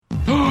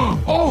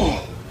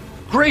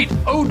great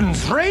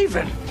Odin's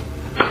raven.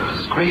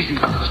 It's crazy.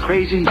 It's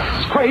crazy.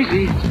 It's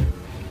crazy.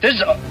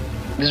 This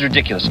is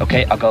ridiculous.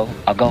 Okay, I'll go.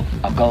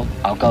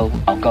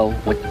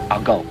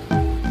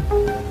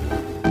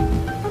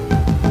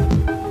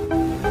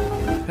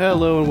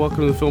 Hello and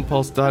welcome to the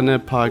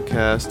FilmPulse.net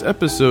podcast,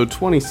 episode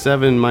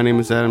 27. My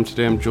name is Adam.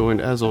 Today I'm joined,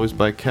 as always,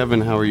 by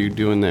Kevin. How are you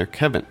doing there,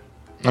 Kevin?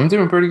 I'm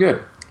doing pretty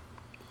good.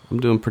 I'm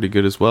doing pretty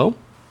good as well.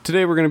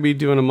 Today we're going to be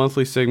doing a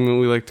monthly segment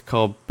we like to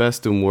call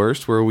Best and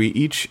Worst, where we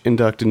each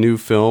induct a new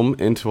film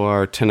into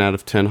our 10 out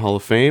of 10 Hall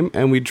of Fame,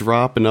 and we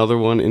drop another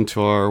one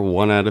into our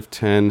 1 out of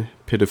 10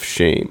 Pit of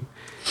Shame.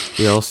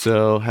 We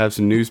also have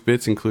some news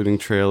bits, including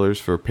trailers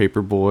for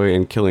Paperboy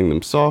and Killing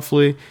Them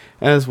Softly,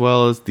 as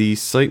well as the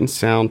Sight and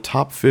Sound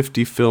Top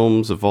 50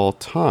 Films of All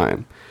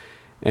Time.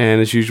 And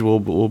as usual,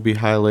 we'll be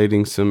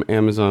highlighting some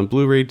Amazon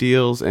Blu-ray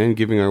deals and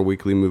giving our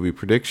weekly movie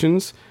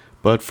predictions.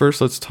 But first,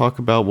 let's talk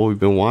about what we've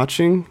been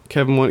watching.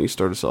 Kevin, why don't you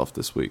start us off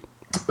this week?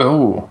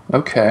 Oh,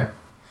 okay.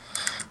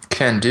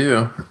 Can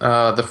do.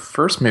 The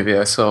first movie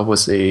I saw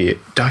was a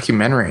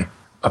documentary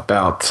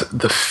about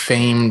the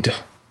famed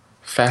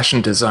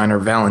fashion designer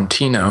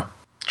Valentino.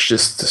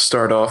 Just to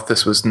start off,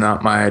 this was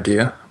not my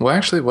idea. Well,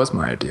 actually, it was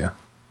my idea.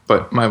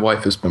 But my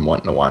wife has been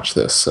wanting to watch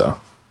this,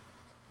 so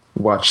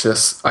watch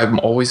this.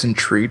 I'm always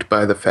intrigued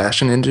by the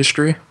fashion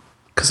industry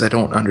because I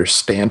don't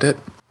understand it.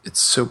 It's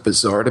so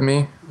bizarre to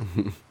me.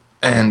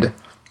 And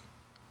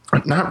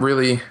not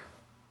really...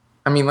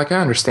 I mean, like,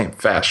 I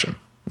understand fashion.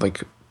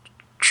 Like,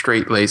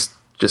 straight-laced,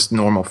 just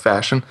normal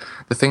fashion.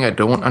 The thing I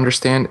don't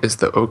understand is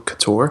the haute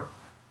couture.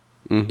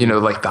 You know,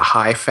 like the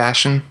high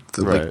fashion,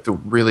 like the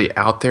really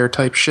out there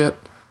type shit.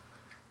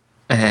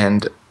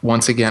 And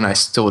once again, I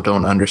still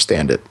don't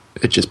understand it.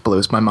 It just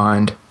blows my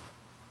mind.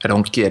 I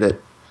don't get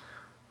it.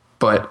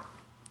 But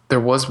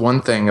there was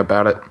one thing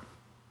about it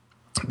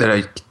that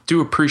I do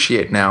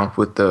appreciate now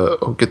with the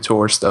haute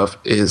couture stuff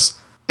is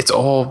it's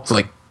all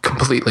like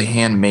completely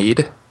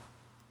handmade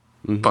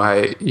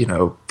by, you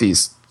know,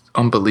 these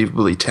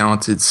unbelievably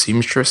talented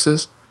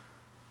seamstresses.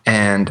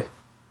 And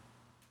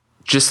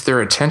just their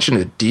attention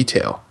to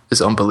detail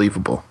is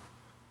unbelievable.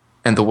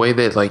 And the way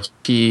that like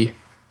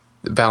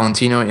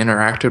Valentino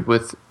interacted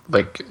with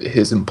like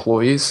his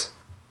employees,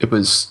 it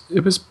was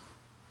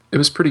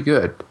pretty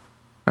good.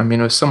 I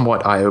mean, it was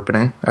somewhat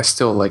eye-opening. I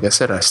still, like I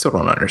said, I still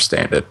don't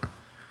understand it.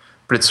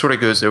 But it sort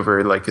of goes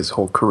over like his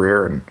whole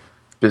career and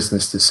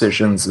business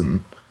decisions,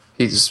 and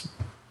he's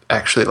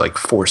actually like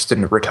forced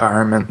into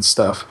retirement and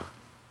stuff.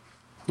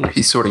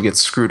 He sort of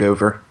gets screwed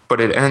over. But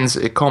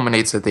it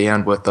culminates at the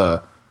end with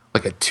a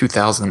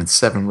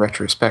 2007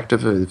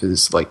 retrospective of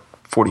his like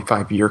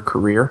 45-year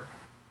career.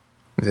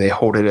 They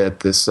hold it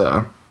at this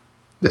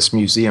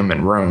museum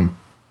in Rome,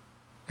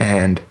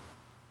 and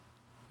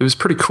it was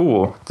pretty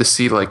cool to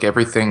see like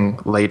everything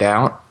laid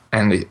out.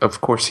 And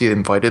of course, he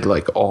invited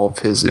like all of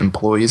his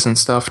employees and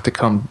stuff to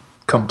come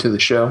to the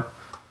show.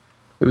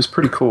 It was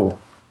pretty cool,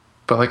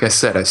 but like I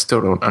said, I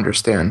still don't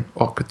understand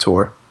haute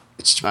couture.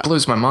 It just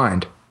blows my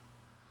mind.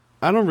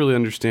 I don't really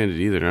understand it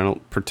either, and I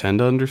don't pretend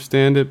to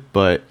understand it,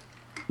 but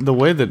the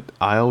way that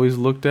I always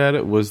looked at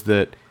it was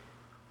that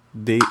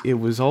it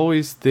was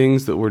always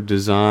things that were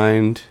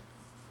designed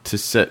to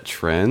set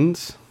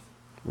trends,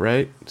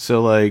 right?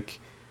 So like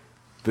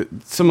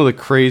some of the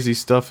crazy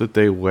stuff that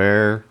they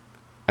wear,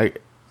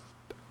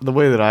 the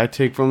way that I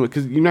take from it,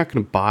 because you're not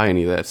going to buy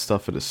any of that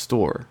stuff at a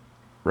store,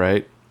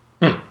 right?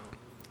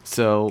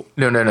 So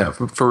no.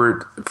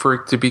 For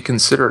it to be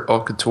considered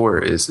haute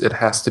couture, it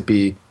has to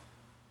be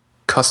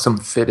custom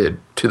fitted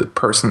to the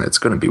person that's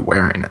going to be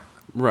wearing it,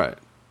 right?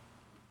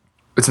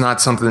 It's not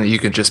something that you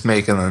can just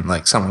make and then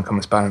like someone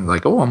comes by and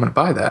like, oh, I'm going to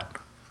buy that.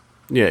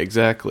 Yeah,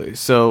 exactly.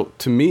 So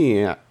to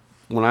me,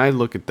 when I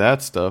look at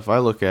that stuff, I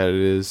look at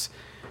it as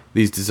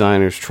these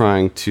designers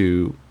trying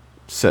to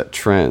set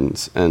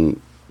trends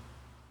and,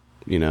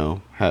 you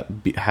know,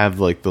 have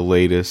like the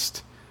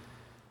latest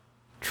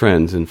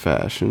trends in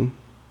fashion.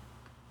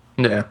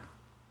 Yeah.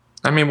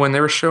 I mean, when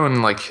they were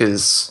showing like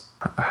his,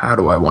 how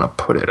do I want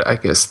to put it? I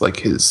guess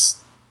like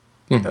his,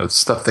 you know,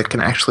 stuff that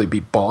can actually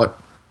be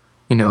bought.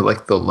 You know,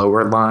 like the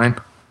lower line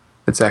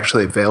that's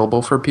actually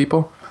available for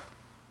people.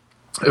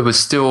 It's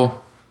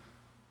still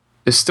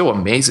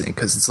amazing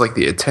because it's like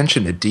the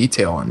attention to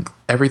detail and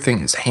everything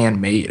is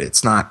handmade.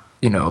 It's not,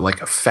 you know,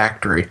 like a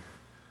factory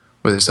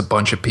where there's a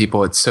bunch of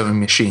people at sewing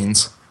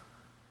machines.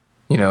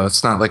 You know,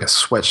 it's not like a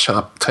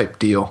sweatshop type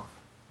deal.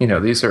 You know,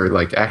 these are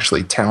like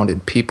actually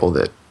talented people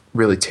that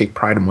really take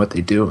pride in what they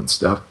do and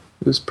stuff.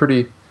 It's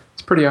pretty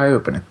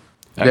eye-opening.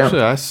 Actually,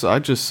 yeah. I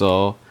just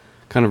saw,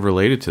 kind of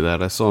related to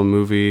that, I saw a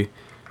movie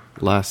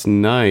last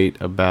night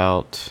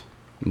about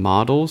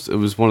models. It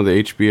was one of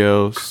the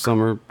HBO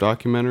summer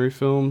documentary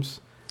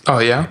films. Oh,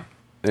 yeah?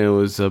 It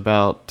was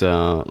about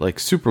like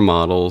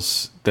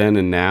supermodels then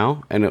and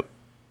now, and it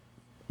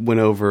went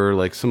over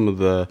like some of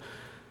the,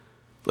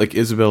 like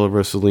Isabella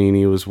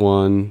Rossellini was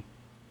one,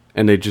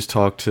 and they just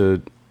talked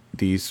to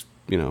these,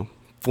 you know,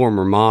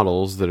 former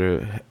models that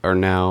are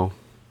now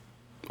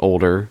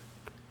older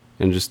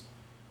and just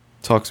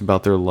talks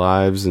about their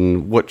lives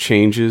and what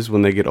changes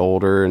when they get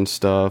older and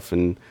stuff,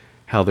 and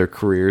how their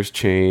careers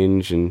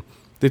change. And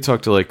they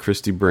talk to like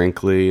Christy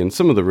Brinkley and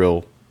some of the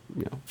real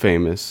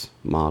famous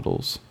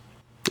models.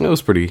 That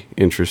was pretty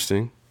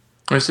interesting.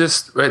 It's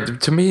just,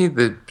 to me,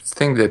 the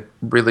thing that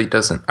really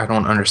I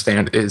don't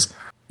understand is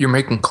you're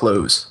making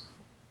clothes,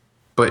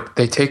 but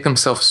they take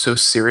themselves so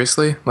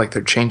seriously, like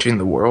they're changing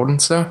the world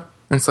and stuff.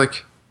 And it's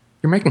like,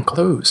 you're making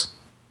clothes.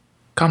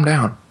 Calm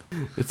down.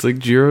 It's like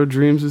Jiro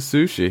dreams of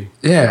sushi.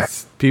 Yeah.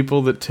 It's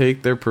people that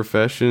take their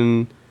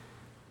profession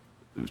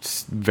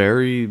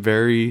very,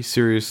 very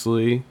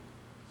seriously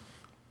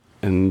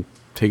and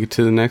take it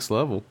to the next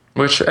level.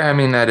 Which, I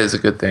mean, that is a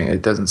good thing.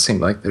 It doesn't seem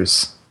like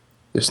there's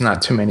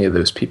not too many of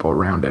those people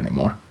around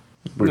anymore.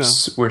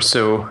 We're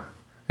so,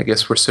 I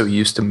guess we're so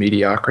used to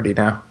mediocrity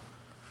now.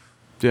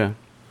 Yeah.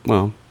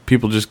 Well,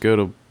 people just go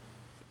to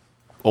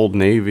Old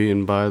Navy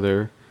and buy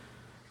their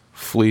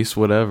fleece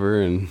whatever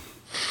and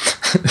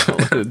call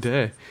it a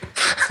day.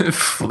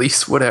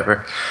 Fleece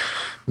whatever.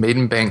 Made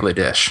in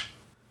Bangladesh.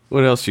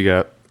 What else you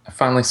got? I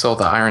finally saw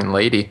The Iron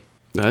Lady.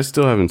 I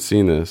still haven't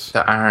seen this.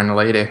 The Iron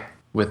Lady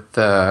with,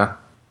 of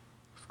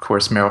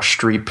course, Meryl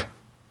Streep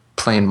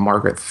playing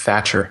Margaret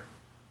Thatcher.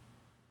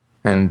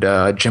 And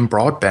Jim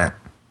Broadbent.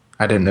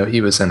 I didn't know he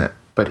was in it,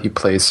 but he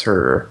plays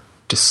her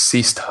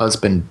deceased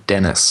husband,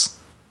 Dennis.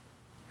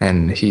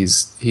 And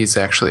he's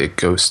actually a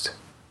ghost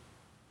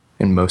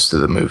in most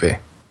of the movie.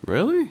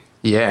 Really?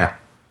 Yeah.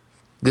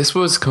 This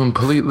was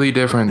completely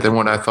different than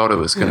what I thought it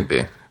was going to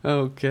be.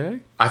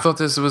 Okay. I thought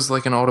this was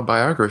like an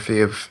autobiography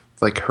of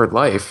like her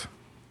life,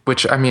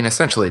 which, I mean,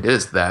 essentially it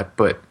is that,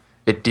 but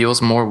it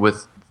deals more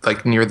with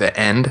like near the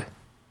end.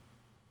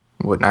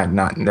 Would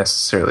not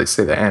necessarily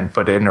say the end,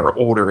 but in her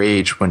older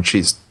age when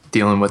she's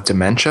dealing with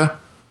dementia.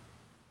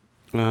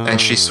 And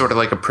she's sort of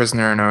like a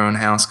prisoner in her own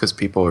house because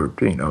people are,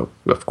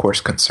 of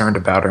course, concerned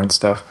about her and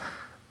stuff.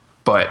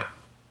 But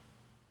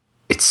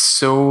it's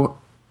so,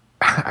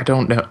 I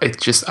don't know. I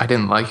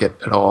didn't like it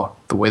at all,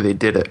 the way they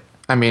did it.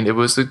 I mean, it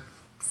was a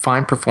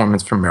fine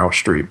performance from Meryl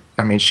Streep.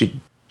 I mean,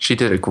 she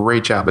did a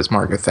great job as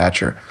Margaret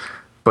Thatcher.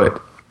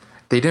 But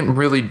they didn't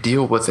really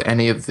deal with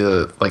any of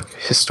the like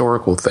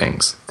historical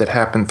things that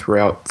happened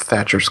throughout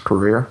Thatcher's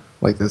career,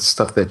 like the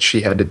stuff that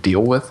she had to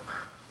deal with.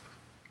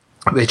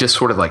 They just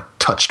sort of like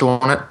touched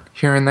on it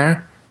here and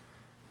there,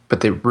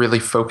 but they really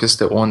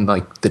focused it on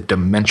like the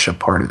dementia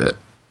part of it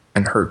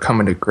and her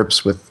coming to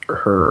grips with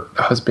her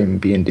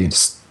husband being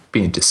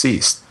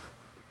deceased.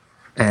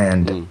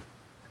 And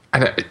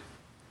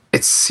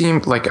it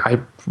seemed like I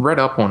read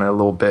up on it a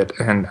little bit,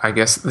 and I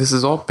guess this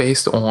is all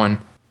based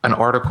on an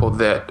article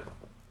that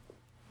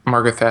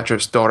Margaret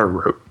Thatcher's daughter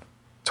wrote,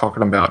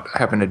 talking about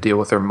having to deal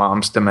with her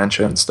mom's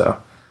dementia and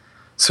stuff.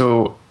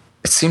 So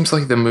it seems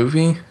like the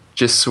movie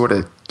just sort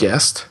of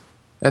guessed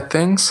at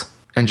things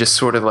and just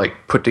sort of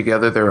like put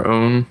together their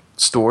own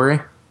story,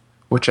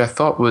 which I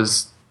thought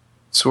was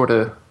sort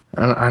of,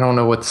 I don't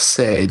know what to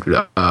say,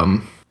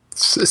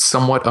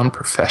 somewhat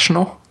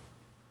unprofessional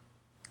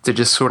to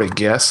just sort of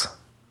guess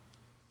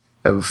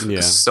of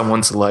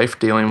someone's life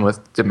dealing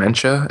with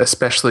dementia,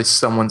 especially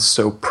someone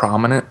so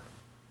prominent,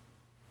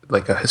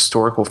 like a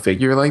historical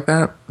figure like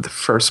that, the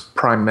first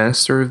prime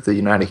minister of the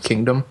United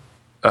Kingdom,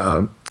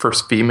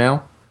 first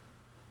female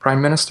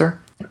prime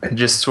minister, and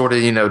just sort of,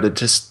 to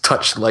just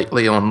touch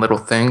lightly on little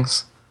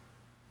things.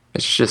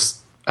 It's just,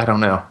 I don't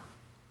know.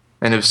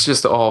 And it was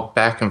just all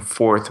back and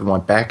forth and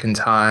went back in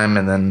time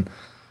and then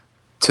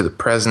to the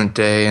present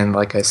day. And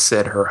like I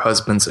said, her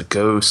husband's a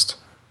ghost.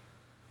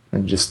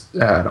 And just,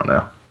 I don't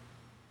know.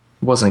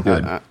 It wasn't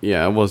good.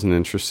 I wasn't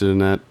interested in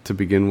that to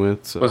begin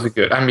with. So. It wasn't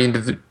good. I mean,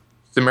 the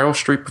Meryl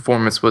Streep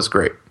performance was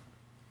great.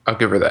 I'll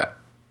give her that.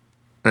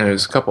 And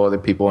there's a couple other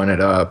people in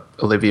it.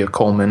 Olivia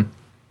Colman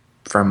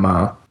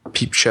from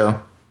Peep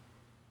Show.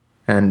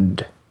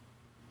 And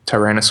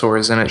Tyrannosaur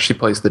is in it. She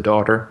plays the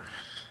daughter.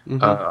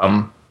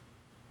 Mm-hmm.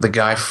 The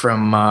guy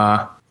from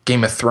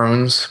Game of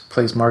Thrones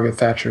plays Margaret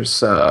Thatcher's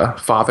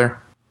father.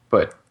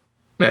 But,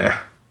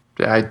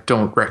 I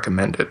don't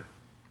recommend it.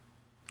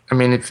 I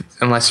mean,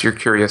 unless you're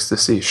curious to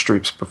see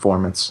Streep's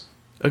performance.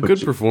 A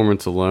good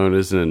performance alone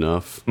isn't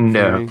enough.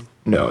 No,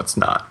 it's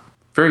not.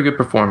 Very good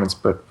performance,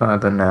 but other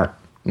than that,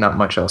 not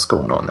much else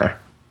going on there.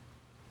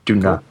 Do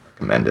not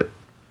recommend it.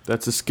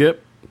 That's a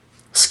skip?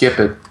 Skip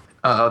it.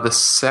 The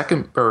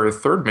second or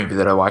third movie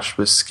that I watched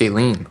was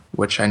Scalene,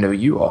 which I know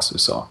you also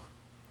saw.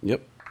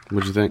 Yep.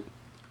 What'd you think?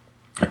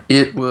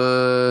 It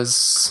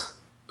was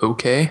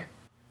okay.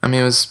 I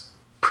mean, it was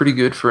pretty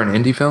good for an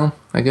indie film,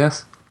 I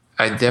guess.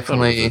 I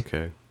definitely...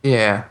 okay.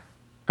 Yeah.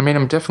 I mean,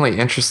 I'm definitely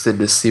interested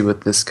to see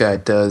what this guy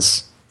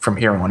does from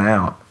here on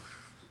out.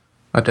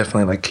 I'll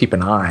definitely keep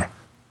an eye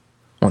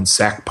on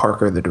Zach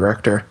Parker, the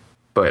director.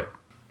 But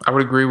I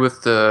would agree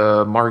with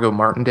Margot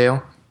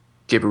Martindale.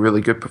 Gave a really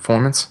good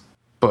performance.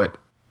 But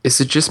is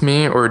it just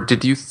me, or do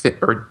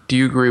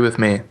you agree with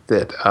me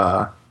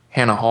that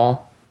Hannah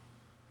Hall,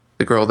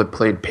 the girl that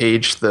played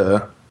Paige,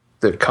 the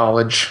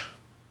college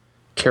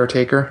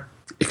caretaker,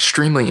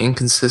 extremely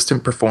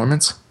inconsistent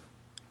performance?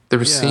 There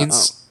were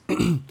scenes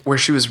where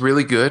she was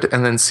really good,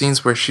 and then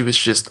scenes where she was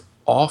just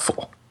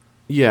awful.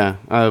 Yeah,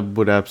 I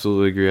would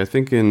absolutely agree. I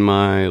think in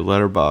my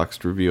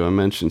Letterboxd review, I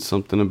mentioned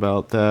something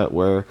about that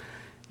where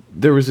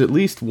there was at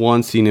least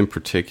one scene in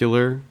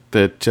particular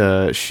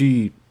that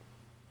she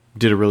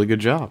did a really good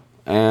job,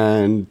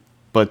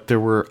 but there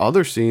were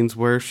other scenes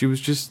where she was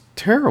just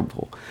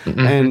terrible. Mm-hmm.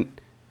 And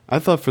I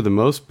thought for the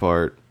most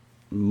part,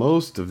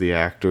 most of the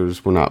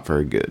actors were not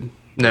very good.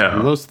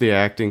 No, most of the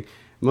acting,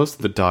 most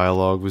of the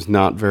dialogue was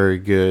not very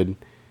good.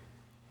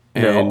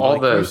 And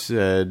no, you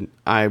said,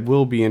 I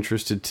will be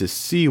interested to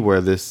see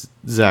where this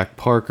Zach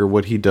Parker,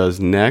 what he does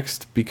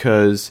next,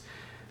 because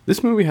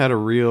this movie had a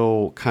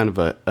real kind of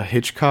a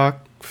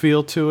Hitchcock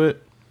feel to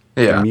it.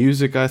 Yeah. The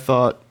music, I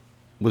thought,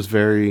 was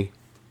very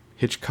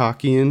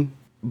Hitchcockian,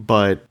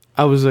 but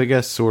I was, I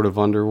guess, sort of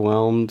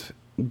underwhelmed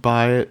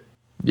by it.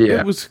 Yeah.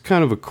 It was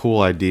kind of a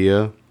cool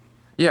idea.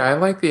 Yeah, I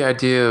like the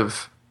idea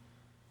of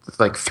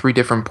like 3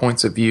 different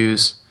points of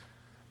views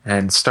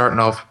and starting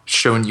off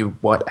showing you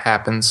what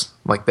happens,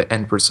 like the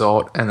end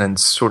result, and then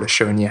sort of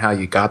showing you how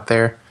you got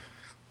there.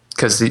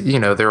 Because,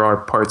 there are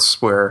parts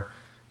where,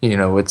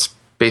 it's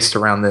based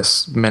around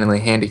this mentally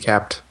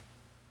handicapped,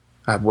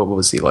 what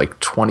was he, like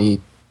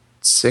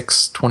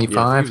 26,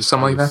 25, yeah,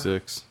 something like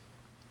that?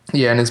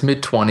 Yeah, in his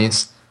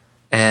mid-20s.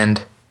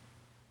 And,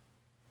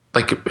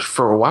 like,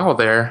 for a while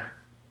there,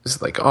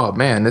 it's like, oh,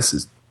 man, this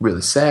is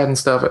really sad and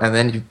stuff. And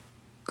then you,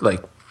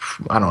 like,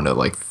 I don't know,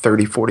 like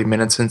 30, 40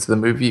 minutes into the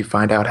movie, you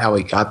find out how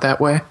he got that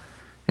way.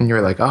 And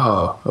you're like,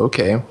 oh,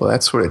 okay, well,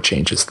 that sort of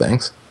changes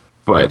things.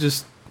 But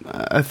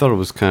I thought it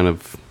was kind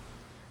of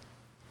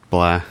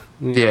blah.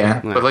 Yeah,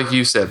 but like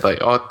you said,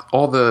 like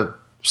all the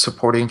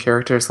supporting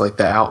characters, like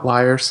the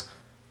outliers,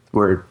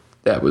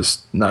 that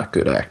was not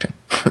good acting.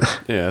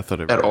 Yeah, I thought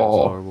it at all.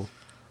 Was horrible.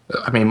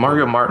 I mean,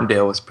 Margot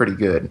Martindale was pretty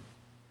good.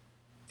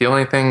 The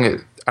only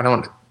thing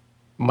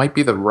might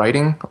be the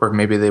writing, or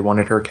maybe they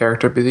wanted her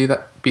character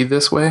to be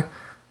this way,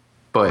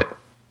 but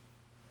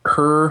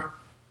her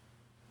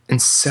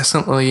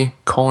incessantly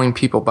calling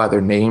people by their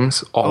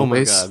names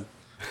always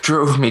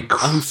drove me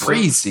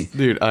crazy.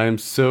 Dude, I am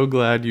so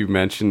glad you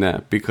mentioned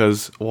that,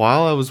 because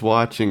while I was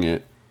watching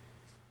it,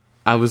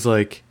 I was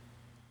like,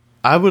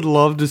 I would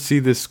love to see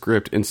this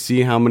script and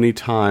see how many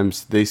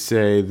times they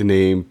say the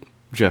name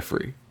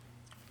Jeffrey.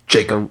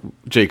 Jacob.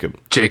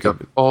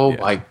 Oh, yeah.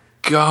 My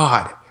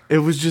God. It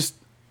was just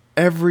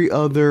every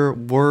other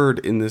word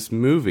in this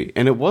movie.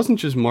 And it wasn't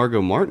just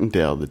Margot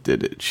Martindale that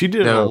did it. She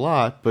did it a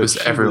lot,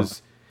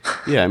 but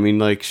yeah, I mean,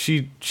 like,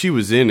 she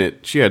was in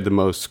it. She had the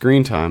most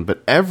screen time,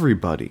 but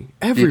everybody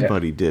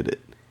did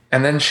it.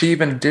 And then she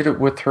even did it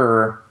with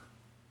her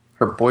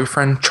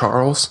boyfriend,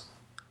 Charles.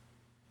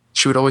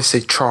 She would always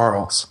say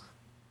Charles.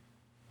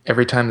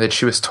 Every time that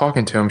she was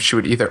talking to him, she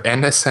would either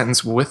end a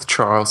sentence with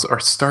Charles or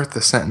start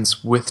the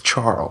sentence with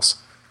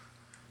Charles.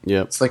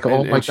 Yep. It's like,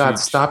 oh my God,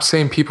 stop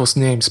saying people's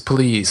names,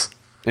 please.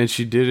 And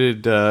she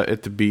did it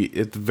at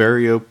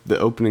the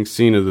opening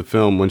scene of the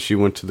film when she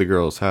went to the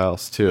girl's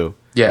house too.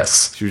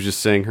 Yes. She was just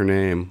saying her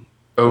name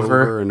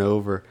over and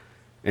over,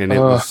 and it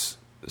was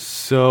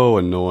so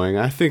annoying.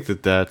 I think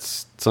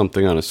that's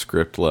something on a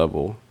script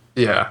level.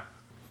 Yeah,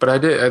 but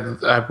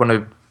I want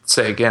to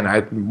say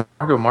again,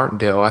 Margot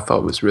Martindale I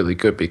thought was really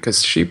good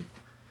because she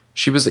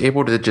was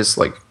able to just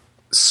like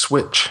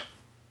switch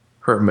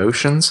her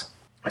emotions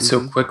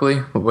so quickly,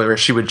 where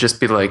she would just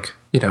be like,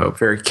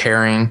 very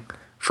caring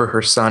for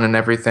her son and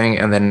everything,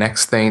 and then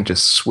next thing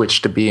just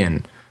switch to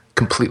being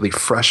completely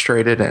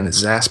frustrated and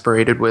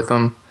exasperated with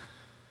him.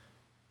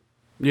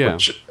 Yeah,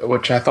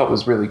 which I thought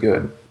was really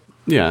good.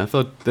 Yeah, I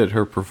thought that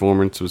her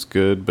performance was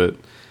good, but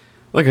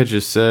like I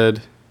just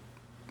said,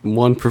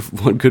 one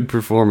good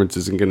performance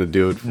isn't going to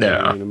do it for me in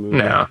a movie.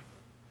 No.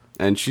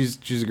 And she's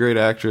a great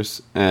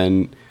actress,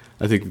 and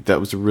I think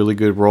that was a really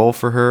good role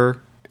for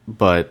her,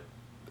 but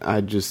I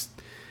just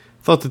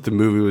thought that the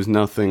movie was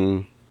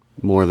nothing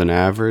more than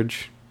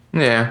average.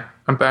 Yeah,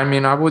 I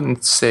mean, I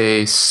wouldn't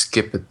say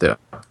skip it though.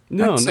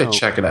 I'd say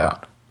check it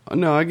out.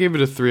 No, I gave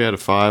it a 3 out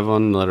of 5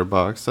 on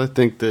Letterboxd. I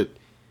think that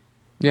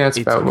it's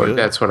about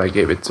that's what I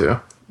gave it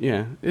to.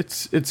 Yeah,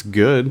 it's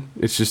good.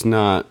 It's just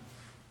not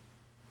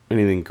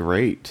anything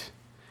great.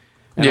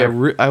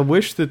 And I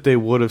wish that they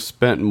would have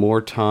spent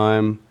more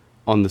time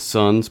on the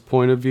son's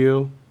point of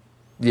view.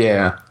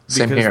 Yeah,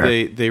 same because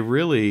here. They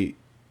really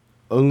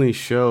only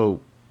show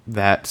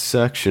that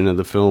section of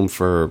the film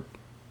for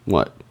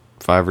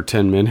 5 or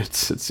 10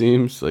 minutes. It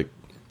seems like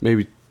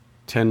maybe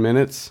 10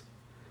 minutes.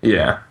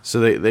 Yeah. So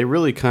they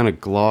really kind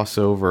of gloss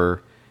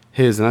over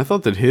his, and I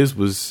thought that his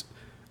was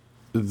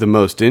the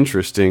most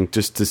interesting,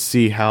 just to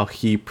see how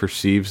he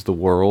perceives the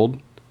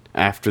world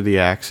after the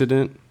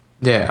accident.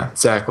 Yeah,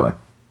 exactly.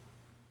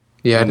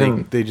 Yeah,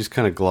 they just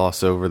kind of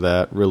gloss over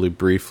that really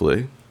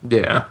briefly.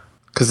 Yeah,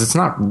 because it's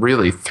not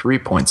really 3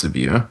 points of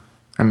view.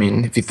 I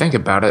mean, if you think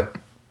about it,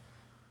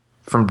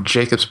 from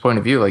Jacob's point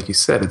of view, like you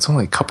said, it's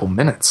only a couple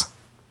minutes.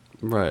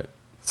 Right.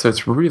 So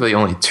it's really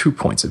only 2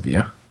 points of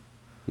view.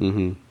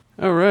 Mm-hmm.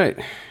 All right.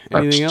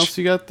 Anything else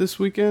you got this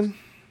weekend?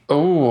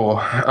 Oh,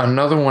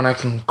 another one I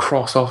can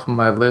cross off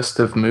my list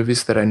of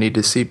movies that I need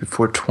to see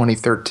before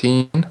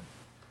 2013.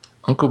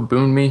 Uncle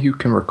Boon Me Who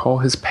Can Recall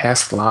His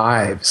Past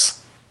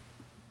Lives.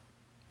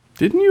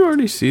 Didn't you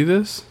already see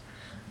this?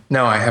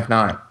 No, I have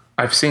not.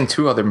 I've seen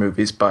two other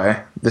movies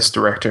by this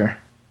director,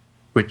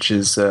 which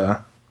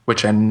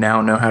I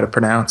now know how to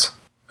pronounce.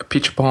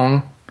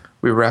 Apichatpong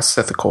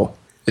Weerasethakul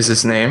is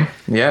his name.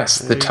 Yes,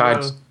 the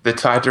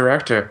Thai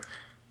director.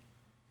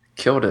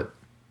 Killed it.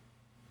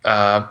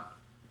 I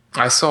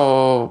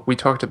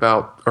talked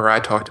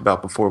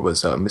about before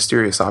was a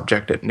Mysterious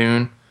Object at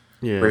Noon,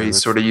 where he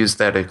sort of used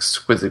that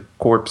exquisite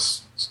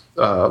corpse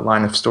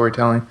line of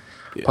storytelling.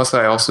 Yeah. Plus,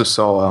 I also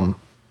saw,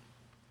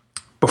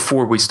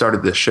 before we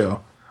started this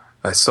show,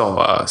 I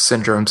saw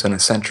Syndromes in a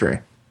Century,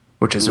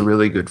 which is a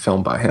really good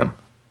film by him.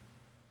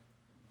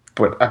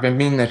 But I've been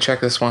meaning to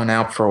check this one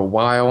out for a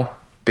while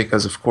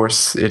because, of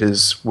course, it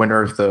is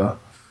winner of the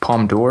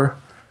Palme d'Or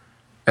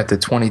at the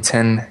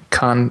 2010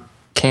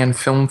 Cannes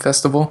Film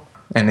Festival.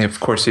 And, of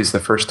course, he's the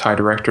first Thai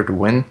director to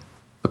win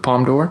the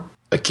Palme d'Or.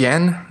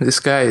 Again, this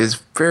guy is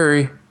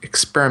very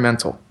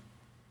experimental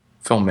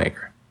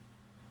filmmaker.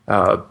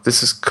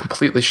 This is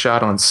completely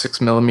shot on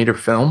 6mm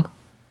film.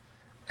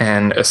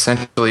 And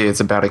essentially it's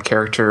about a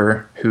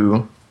character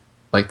who,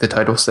 like the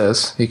title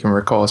says, he can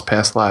recall his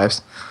past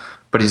lives.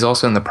 But he's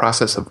also in the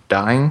process of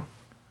dying.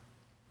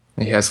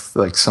 He has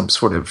like some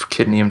sort of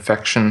kidney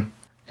infection.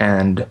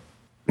 And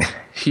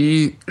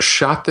he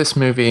shot this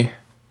movie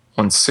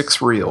on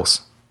 6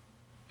 reels.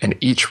 And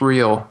each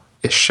reel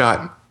is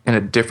shot in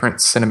a different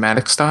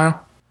cinematic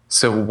style.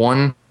 So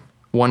one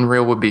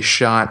reel would be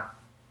shot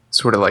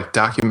sort of like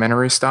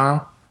documentary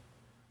style.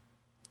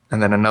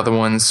 And then another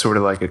one's sort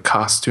of like a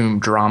costume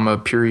drama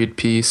period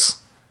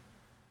piece.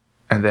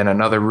 And then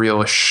another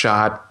reel is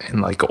shot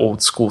in like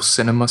old school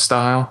cinema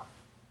style.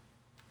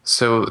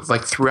 So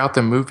like throughout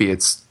the movie,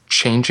 it's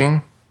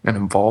changing and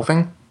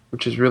evolving,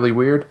 which is really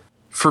weird.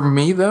 For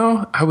me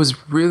though,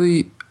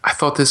 I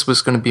thought this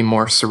was going to be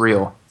more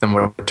surreal than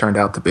what it turned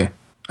out to be.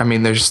 I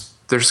mean, there's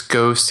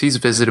ghosts. He's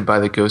visited by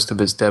the ghost of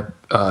his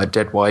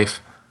dead wife,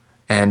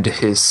 and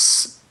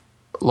his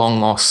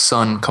long-lost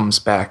son comes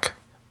back,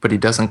 but he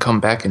doesn't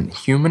come back in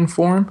human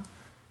form.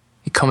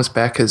 He comes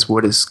back as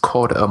what is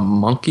called a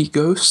monkey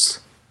ghost,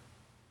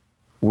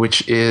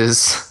 which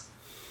is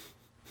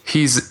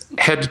he's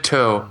head to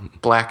toe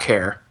black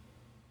hair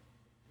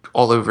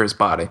all over his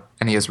body,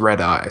 and he has red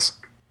eyes,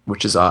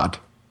 which is odd.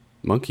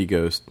 Monkey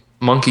ghost.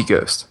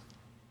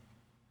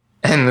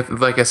 And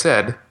like I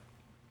said,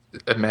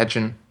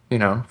 imagine,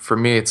 for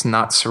me it's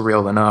not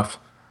surreal enough.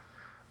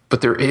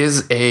 But there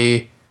is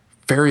a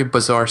very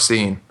bizarre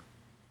scene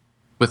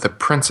with a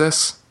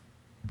princess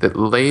that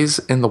lays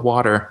in the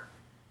water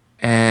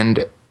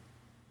and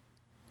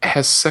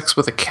has sex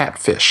with a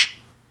catfish.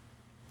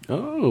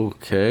 Oh,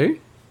 okay.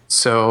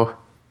 So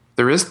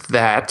there is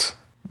that,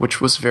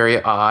 which was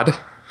very odd,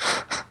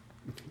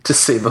 to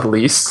say the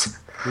least.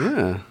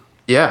 Yeah.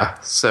 Yeah,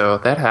 so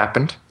that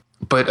happened.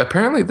 But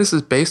apparently this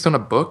is based on a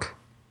book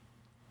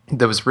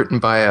that was written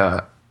by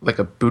a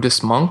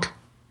Buddhist monk,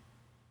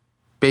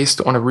 based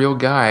on a real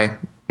guy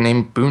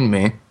named Boon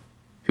Me,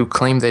 who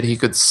claimed that he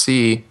could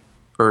see,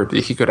 or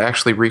he could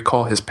actually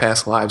recall his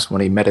past lives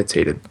when he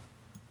meditated.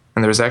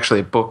 And there was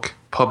actually a book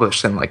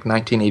published in like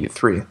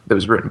 1983 that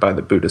was written by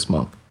the Buddhist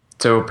monk.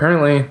 So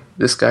apparently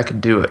this guy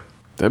could do it.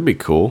 That'd be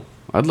cool.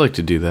 I'd like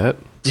to do that.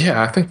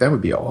 Yeah, I think that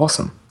would be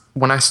awesome.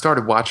 When I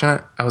started watching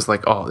it, I was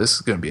like, oh, this is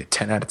going to be a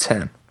 10 out of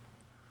 10.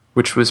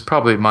 Which was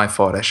probably my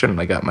fault. I shouldn't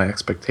have got my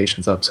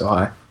expectations up so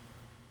high.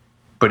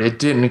 But it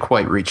didn't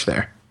quite reach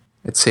there.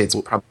 I'd say it's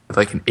probably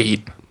like an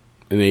 8.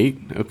 An 8?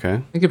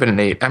 Okay. I give it an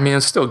 8. I mean,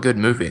 it's still a good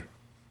movie.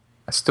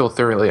 I still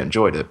thoroughly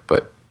enjoyed it,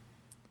 but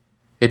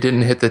it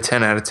didn't hit the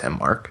 10 out of 10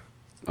 mark.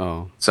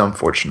 Oh. It's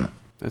unfortunate.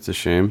 That's a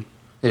shame.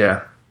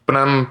 Yeah. But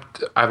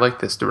I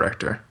like this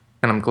director.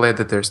 And I'm glad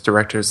that there's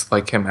directors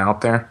like him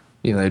out there.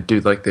 They do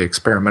like the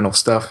experimental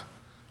stuff.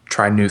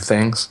 Try new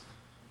things.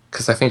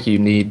 Because I think you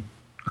need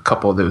a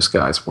couple of those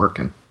guys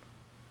working.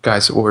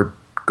 Guys or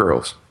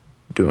girls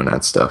doing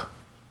that stuff.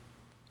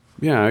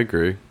 Yeah, I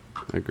agree.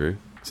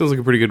 Sounds like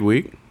a pretty good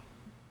week.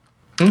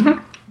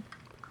 Mm-hmm.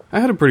 I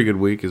had a pretty good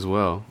week as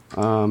well.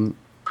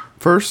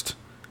 First,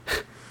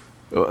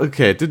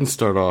 okay, it didn't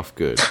start off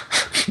good.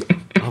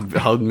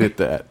 I'll admit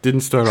that.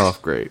 Didn't start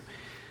off great.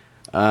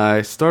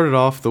 I started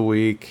off the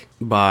week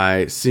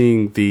by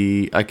seeing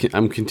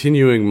I'm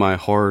continuing my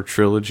horror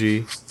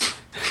trilogy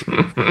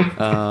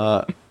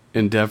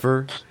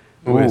endeavor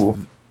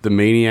with the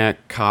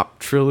Maniac Cop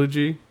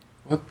trilogy.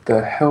 What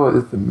the hell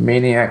is the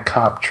Maniac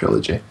Cop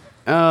trilogy?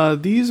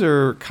 These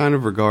are kind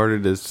of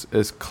regarded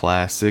as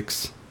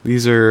classics.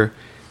 These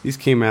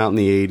came out in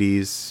the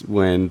 80s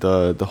when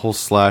the whole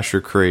slasher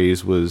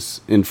craze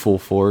was in full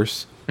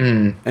force.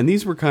 Mm. And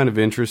these were kind of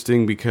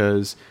interesting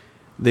because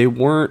they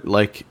weren't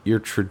like your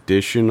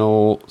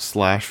traditional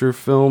slasher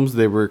films.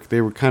 They were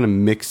kind of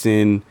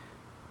mixing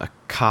a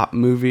cop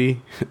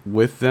movie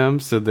with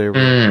them. So there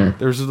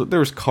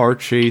was car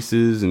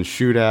chases and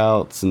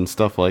shootouts and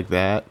stuff like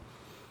that.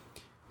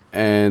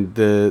 And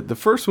the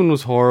first one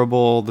was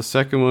horrible, the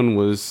second one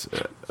was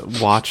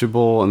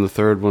watchable, and the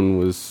third one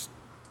was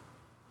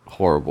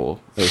horrible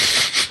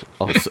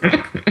also.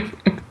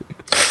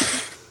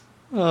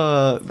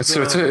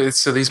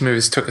 So these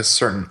movies took a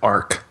certain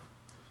arc.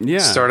 Yeah.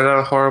 Started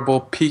out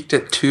horrible, peaked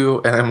at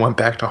 2, and then went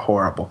back to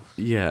horrible.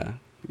 Yeah.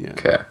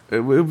 Okay. It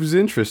was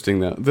interesting,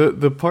 though.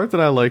 The part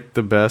that I liked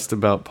the best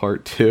about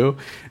part 2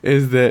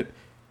 is that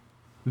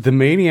the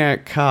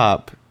maniac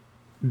cop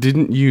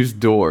didn't use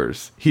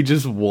doors. He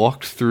just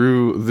walked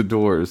through the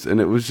doors, and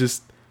it was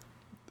just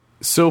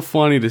so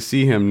funny to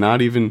see him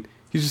not even...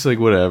 He's just like,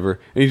 whatever.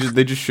 And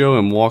they just show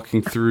him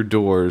walking through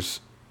doors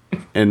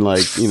and,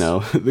 like, you know,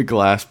 the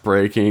glass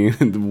breaking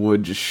and the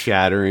wood just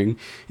shattering.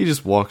 He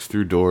just walks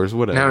through doors,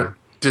 whatever. Now,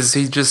 does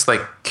he just,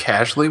 like,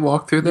 casually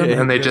walk through them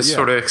and they just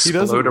sort of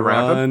explode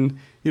around him?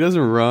 He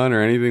doesn't run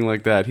or anything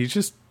like that. He's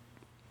just,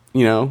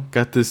 you know,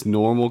 got this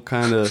normal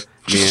kind of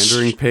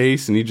meandering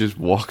pace, and he just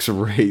walks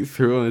right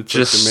through them. It's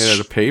just like they're made out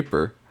of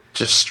paper.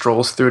 Just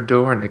strolls through a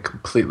door and it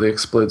completely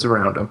explodes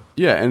around him.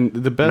 Yeah, and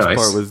the best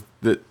part was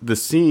that the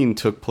scene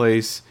took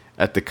place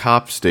at the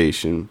cop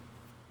station,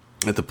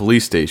 at the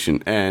police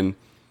station, and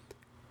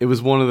it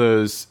was one of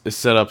those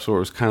setups where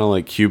it was kind of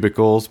like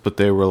cubicles, but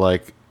they were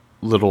like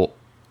little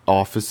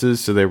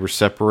offices, so they were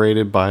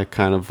separated by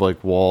kind of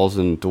like walls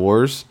and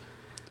doors.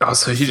 Oh,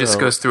 so he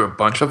just goes through a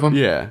bunch of them?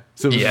 Yeah.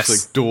 So it was just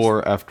like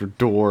door after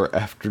door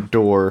after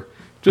door,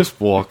 just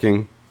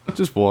walking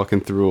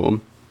through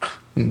them.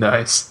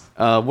 Nice.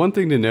 One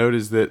thing to note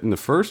is that in the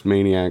first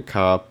Maniac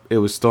Cop, it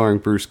was starring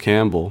Bruce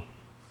Campbell.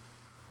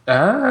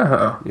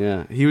 Oh.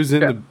 Yeah, he was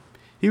in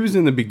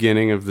the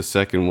beginning of the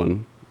second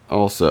one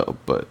also,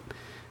 but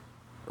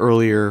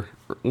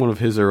one of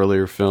his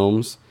earlier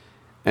films,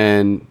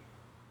 and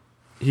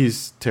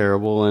he's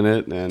terrible in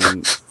it,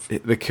 and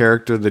the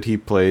character that he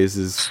plays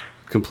is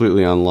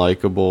completely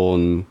unlikable,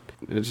 and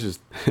it's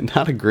just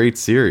not a great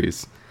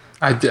series.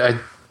 I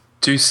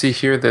do see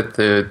here that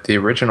the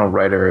original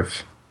writer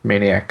of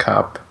Maniac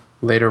Cop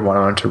later went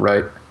on to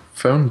write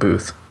Phone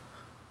Booth.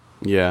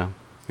 Yeah.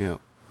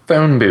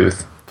 Phone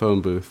Booth.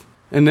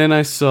 And then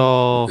I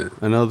saw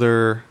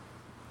another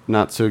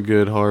not so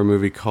good horror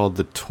movie called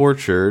The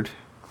Tortured.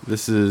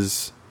 This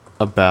is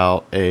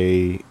about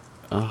a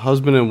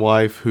husband and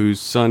wife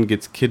whose son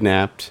gets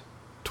kidnapped,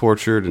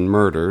 tortured, and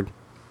murdered,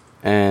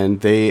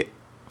 and they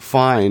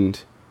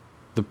find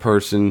the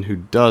person who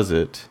does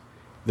it.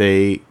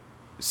 They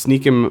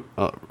sneak him,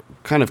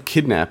 kind of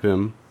kidnap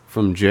him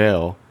from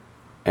jail,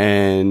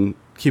 and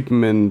keep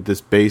him in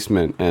this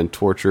basement and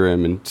torture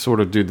him and sort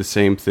of do the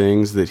same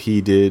things that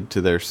he did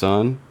to their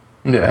son.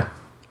 Yeah.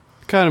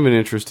 Kind of an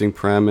interesting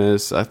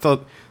premise. I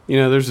thought,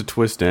 there's a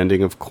twist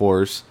ending, of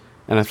course,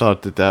 and I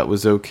thought that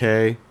was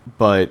okay,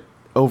 but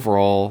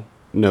overall,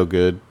 no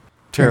good.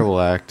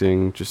 Terrible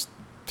acting, just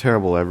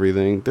terrible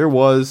everything. There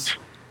was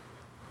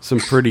some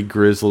pretty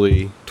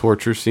grisly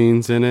torture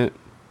scenes in it.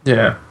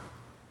 Yeah.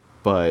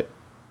 But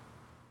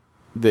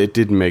it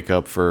didn't make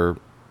up for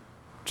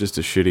just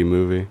a shitty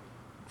movie.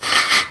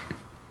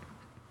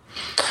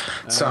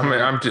 So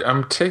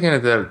I'm taking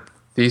it that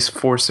these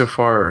 4 so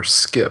far are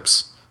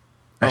skips.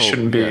 I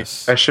shouldn't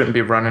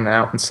be running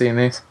out and seeing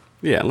these.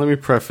 Yeah, let me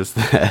preface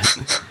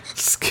that.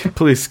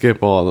 Please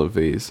skip all of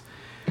these.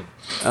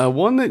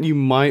 One that you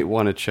might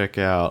want to check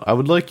out. I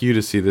would like you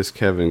to see this,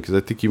 Kevin, because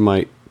I think you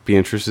might be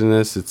interested in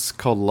this. It's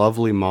called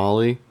Lovely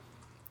Molly.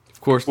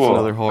 Of course, it's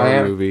another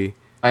horror movie.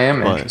 I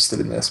am interested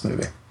in this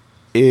movie.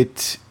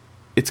 It's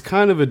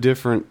kind of a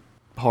different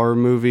horror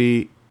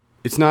movie.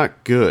 It's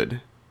not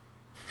good.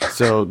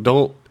 So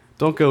don't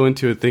go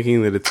into it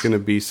thinking that it's going to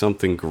be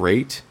something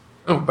great.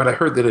 Oh, but I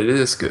heard that it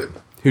is good.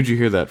 Who'd you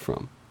hear that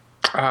from?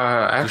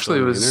 Actually,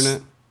 it was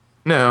internet.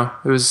 No,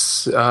 it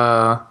was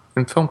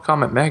in Film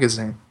Comment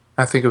magazine.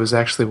 I think it was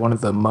actually one of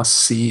the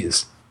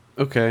must-sees.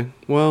 Okay,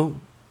 well,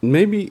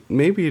 maybe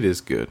it is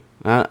good.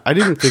 I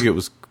didn't think it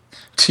was.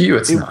 To you,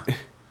 it's not.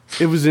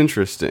 It was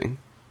interesting.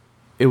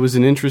 It was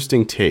an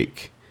interesting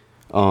take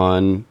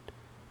on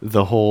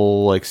the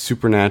whole like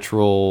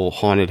supernatural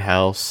haunted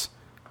house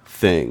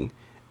thing,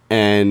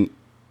 and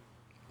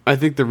I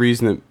think the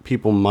reason that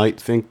people might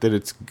think that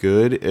it's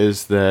good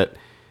is that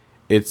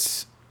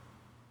it's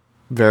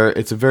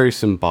a very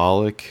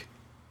symbolic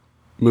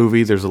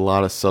movie. There's a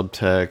lot of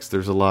subtext.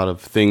 There's a lot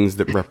of things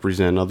that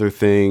represent other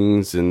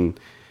things, and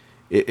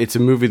it's a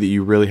movie that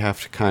you really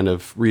have to kind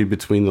of read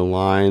between the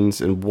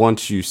lines. And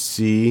once you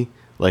see,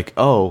 like,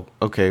 oh,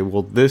 okay,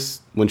 well,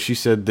 this, when she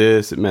said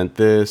this, it meant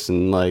this,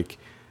 and like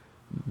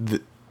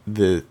the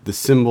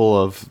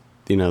symbol of,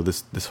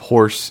 this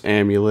horse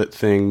amulet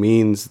thing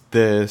means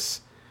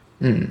this.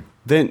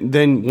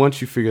 Then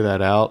once you figure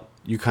that out,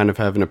 you kind of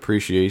have an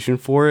appreciation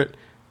for it.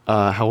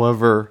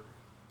 However,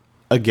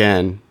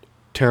 again,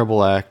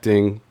 terrible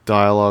acting,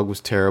 dialogue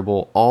was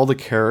terrible. All the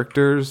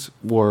characters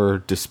were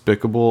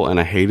despicable, and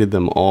I hated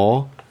them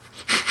all.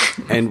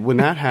 And when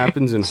that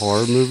happens in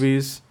horror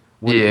movies,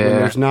 when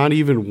there's not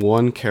even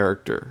one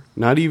character,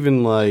 not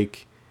even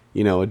like,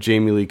 a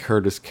Jamie Lee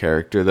Curtis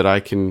character that I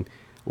can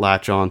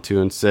latch onto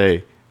and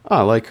say, oh,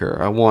 I like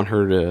her. I want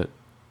her to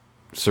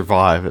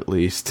survive at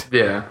least.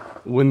 Yeah.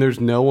 When there's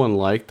no one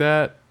like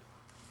that,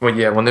 Well,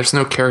 yeah, when there's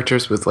no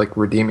characters with, like,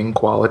 redeeming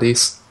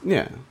qualities,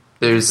 yeah,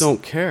 there's...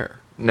 don't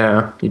care.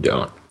 No, you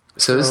don't.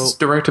 So this is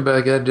directed by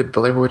a guy who did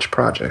Blair Witch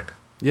Project.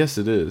 Yes,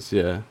 it is,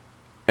 yeah.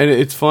 And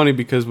it's funny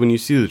because when you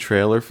see the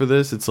trailer for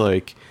this, it's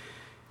like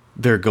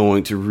they're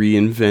going to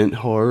reinvent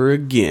horror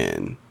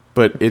again.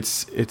 But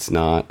it's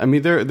not. I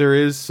mean, there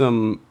is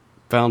some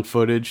found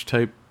footage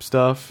type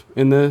stuff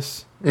in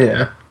this.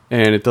 Yeah.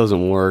 And it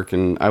doesn't work,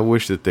 and I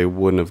wish that they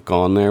wouldn't have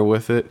gone there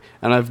with it.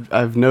 And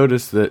I've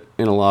noticed that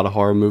in a lot of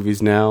horror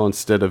movies now,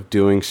 instead of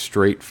doing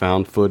straight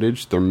found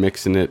footage, they're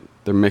mixing it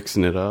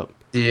up.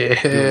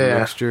 Yeah. Doing a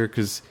mixture,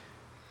 because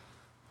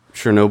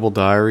Chernobyl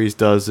Diaries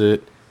does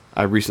it.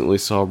 I recently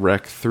saw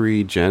Rec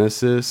 3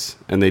 Genesis,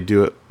 and they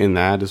do it in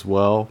that as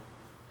well,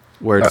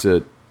 where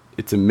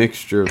it's a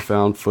mixture of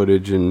found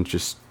footage and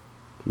just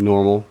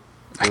normal.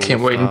 I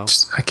can't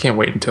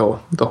wait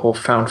until the whole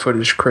found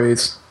footage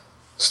craze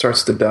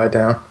starts to die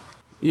down.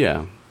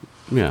 Yeah.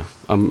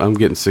 I'm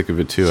getting sick of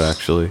it too,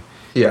 actually.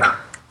 Yeah.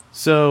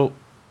 So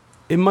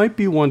it might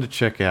be one to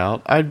check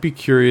out. I'd be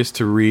curious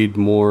to read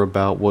more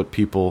about what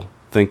people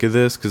think of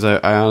this, because I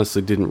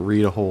honestly didn't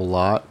read a whole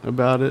lot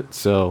about it.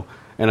 So,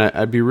 and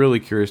I'd be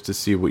really curious to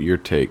see what your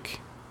take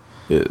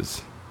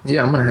is.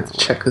 Yeah, I'm gonna have to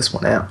check this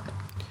one out.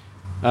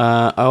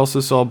 I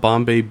also saw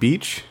Bombay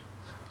Beach.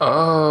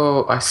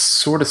 Oh, I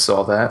sort of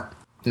saw that.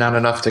 Not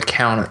enough to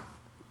count it.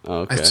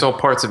 Okay. I saw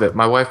parts of it.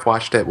 My wife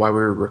watched it while we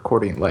were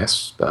recording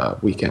last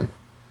weekend.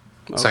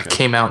 So I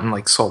came out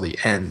and saw the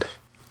end.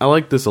 I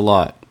like this a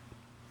lot.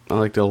 I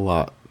liked it a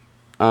lot.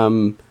 I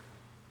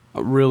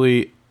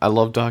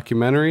love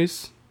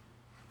documentaries,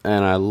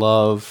 and I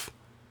love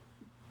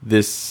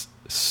this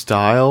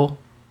style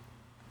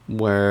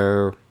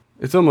where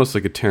it's almost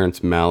like a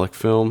Terrence Malick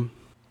film.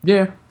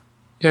 Yeah,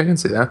 I can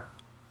see that.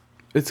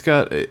 It's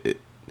got it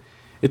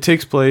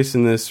takes place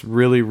in this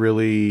really,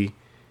 really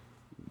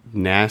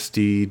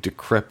nasty,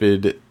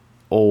 decrepit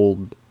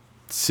old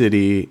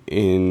city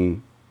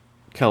in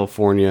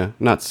California.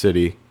 Not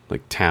city,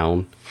 like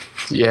town.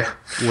 Yeah.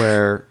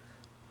 Where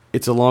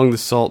it's along the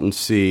Salton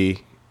Sea,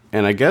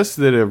 and I guess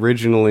that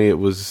originally it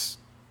was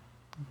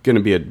going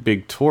to be a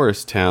big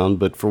tourist town,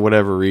 but for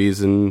whatever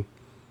reason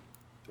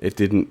it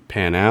didn't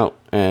pan out,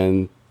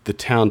 and the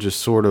town just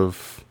sort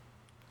of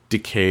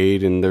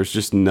decayed, and there's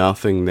just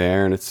nothing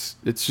there, and it's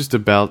just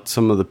about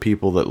some of the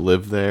people that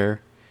live there.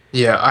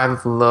 Yeah, I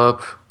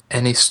love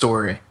any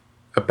story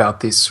about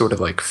these sort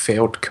of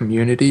failed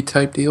community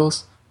type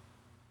deals.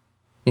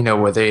 You know,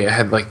 where they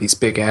had these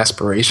big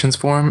aspirations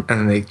for them,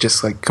 and they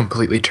just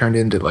completely turned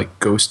into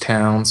ghost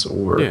towns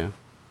or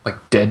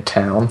dead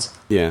towns.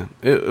 Yeah,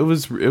 it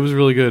was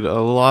really good.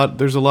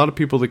 There's a lot of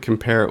people that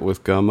compare it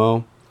with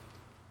Gummo,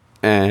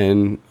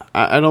 and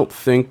I don't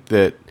think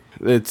that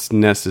it's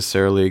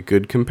necessarily a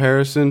good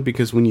comparison,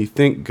 because when you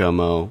think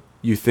Gummo,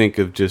 you think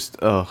of just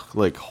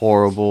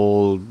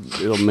horrible,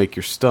 it'll make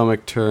your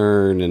stomach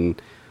turn,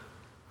 and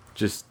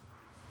just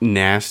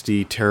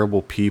nasty,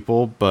 terrible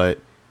people. But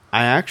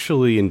I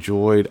actually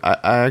I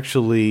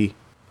actually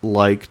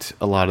liked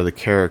a lot of the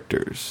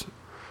characters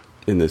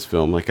in this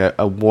film.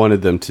 I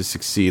wanted them to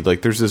succeed.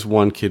 There's this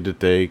one kid that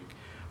they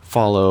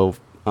follow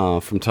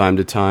from time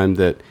to time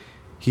that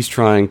he's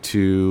trying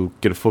to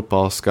get a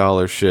football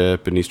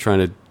scholarship, and he's trying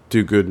to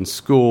do good in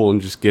school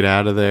and just get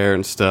out of there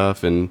and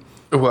stuff. And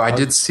well, I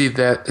did see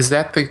that. Is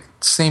that the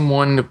same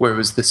one where it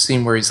was the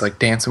scene where he's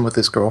dancing with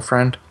his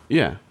girlfriend?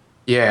 Yeah.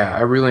 Yeah, I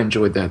really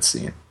enjoyed that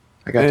scene.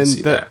 I got to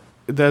see that.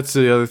 That's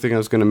the other thing I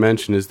was going to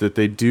mention, is that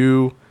they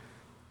do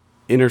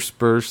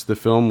intersperse the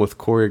film with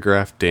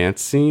choreographed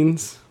dance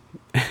scenes.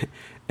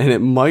 And it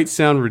might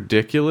sound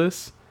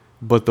ridiculous,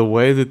 but the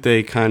way that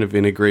they kind of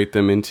integrate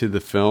them into the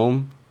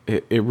film,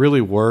 it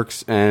really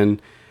works.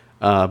 And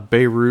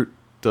Beirut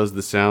does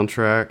the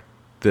soundtrack.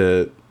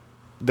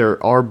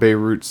 There are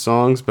Beirut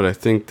songs, but I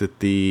think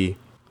that the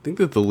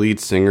lead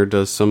singer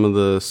does some of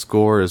the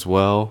score as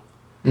well.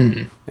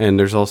 Mm-hmm. And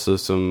there's also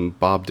some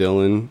Bob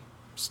Dylan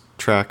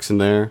tracks in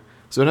there.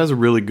 So it has a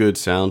really good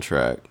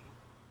soundtrack,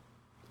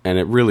 and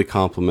it really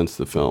complements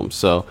the film.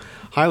 So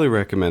highly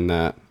recommend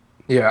that.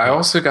 Yeah, I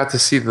also got to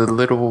see the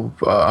little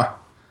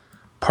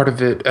part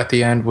of it at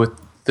the end with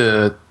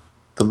the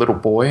little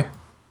boy.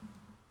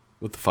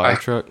 With the fire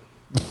truck?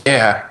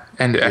 Yeah,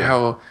 and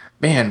how,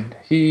 man,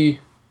 I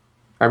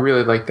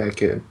really like that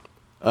kid.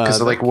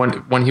 Because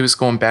when he was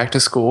going back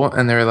to school,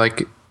 and they're are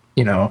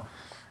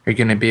you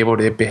going to be able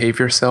to behave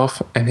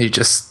yourself? And he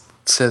just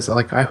says,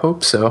 I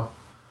hope so.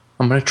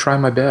 I'm going to try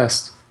my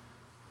best.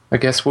 I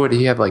guess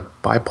he had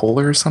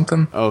bipolar or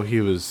something? Oh, he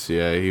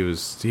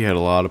had a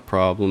lot of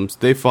problems.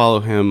 They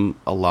follow him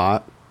a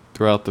lot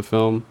throughout the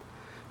film.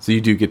 So you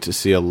do get to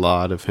see a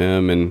lot of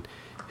him and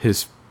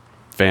his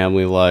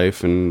family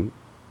life, and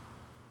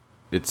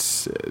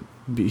he's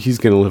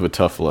going to live a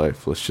tough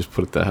life. Let's just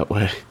put it that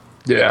way.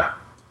 Yeah.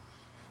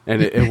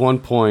 And at one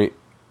point,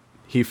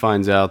 he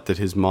finds out that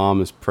his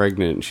mom is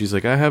pregnant, and she's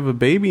like, I have a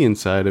baby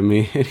inside of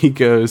me. And he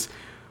goes,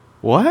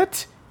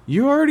 what?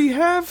 You already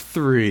have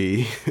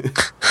 3.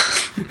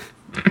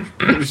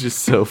 It was just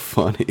so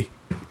funny.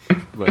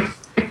 But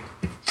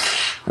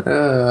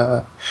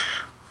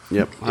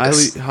yep,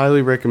 Yes.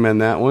 highly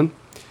recommend that one.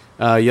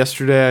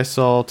 Yesterday I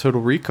saw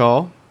Total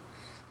Recall.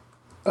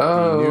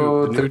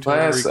 Oh, the the new Total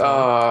last.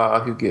 Recall.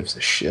 Who gives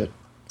a shit?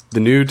 The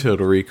new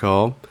Total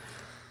Recall,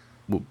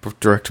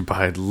 directed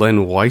by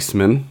Len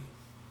Weissman.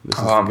 This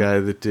is the guy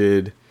that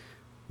did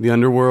The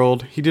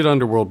Underworld. He did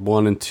Underworld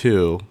 1 and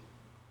 2.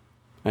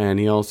 And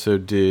he also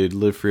did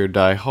Live Free or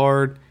Die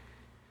Hard.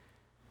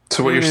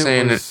 So what And you're it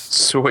saying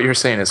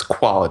was- is,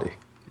 quality.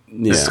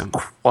 This is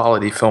Yeah.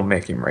 quality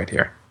filmmaking right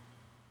here.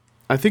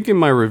 I think in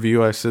my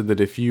review I said that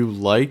if you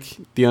like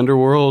the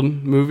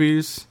Underworld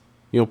movies,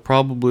 you'll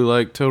probably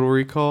like Total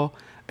Recall.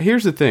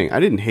 Here's the thing, I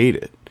didn't hate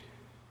it.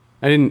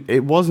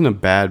 It wasn't a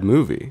bad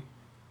movie,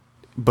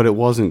 but it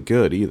wasn't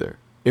good either.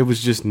 It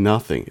was just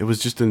nothing. It was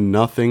just a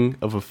nothing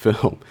of a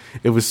film.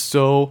 It was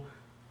so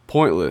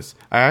pointless.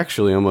 I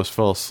actually almost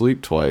fell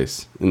asleep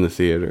twice in the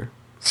theater.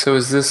 So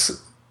is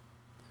this?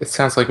 It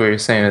sounds like what you're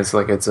saying is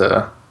like it's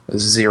a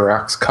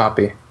Xerox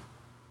copy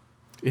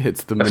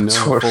It's the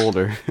manila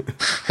folder.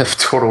 of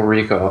Total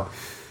Recall,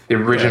 the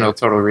original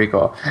Total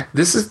Recall.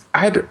 This is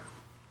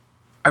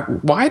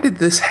why did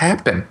this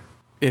happen?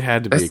 It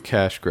had to be a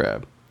cash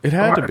grab. It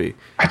had to be.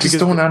 I just Because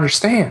don't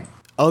understand.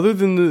 other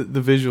than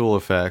the visual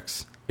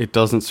effects, it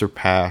doesn't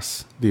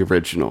surpass the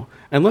original.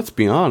 And let's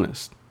be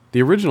honest,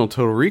 the original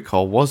Total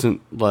Recall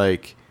wasn't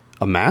like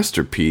a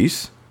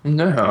masterpiece.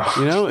 No,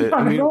 You know,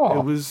 not at all.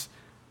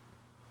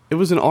 it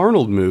was an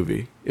Arnold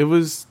movie. It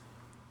was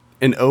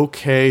an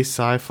okay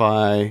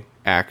sci-fi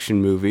action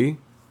movie.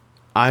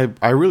 I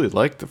really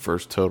liked the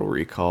first Total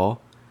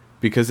Recall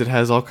because it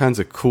has all kinds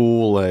of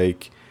cool,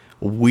 like,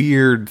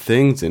 weird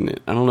things in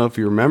it. I don't know if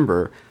you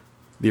remember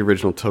the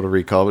original Total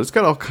Recall, but it's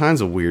got all kinds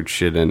of weird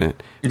shit in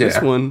it. This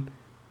Yeah. one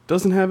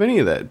doesn't have any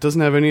of that. It doesn't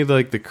have any of,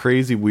 like, the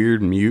crazy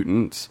weird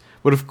mutants.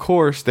 But of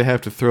course, they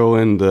have to throw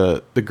in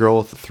the girl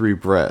with the 3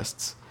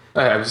 breasts.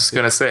 I was just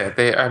gonna say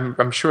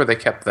I'm sure they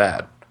kept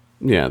that.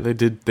 Yeah, they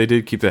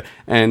did keep that.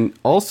 And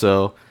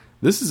also,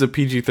 this is a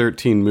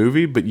PG-13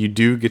 movie, but you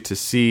do get to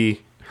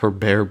see her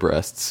bare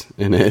breasts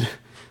in it,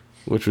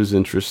 which was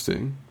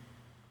interesting.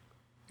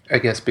 I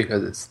guess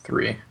because it's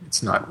 3,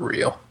 it's not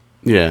real.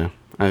 Yeah,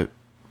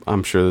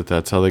 I'm sure that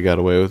that's how they got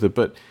away with it,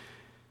 but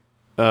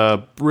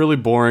really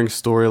boring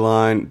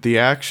storyline. The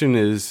action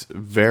is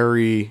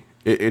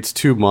it's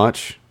too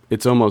much.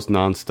 It's almost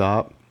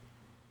nonstop.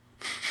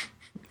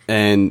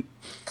 And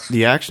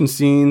the action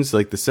scenes,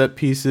 like the set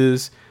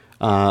pieces,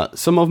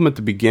 some of them at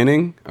the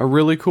beginning are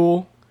really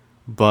cool,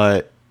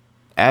 but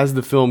as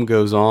the film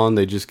goes on,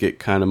 they just get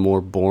kind of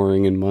more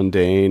boring and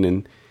mundane,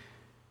 and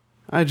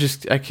I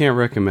can't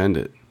recommend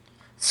it.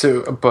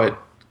 So,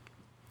 but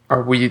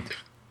are we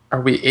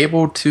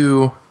able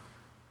to,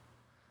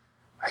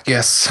 I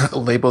guess,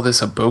 label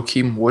this a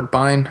Bokeem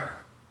Woodbine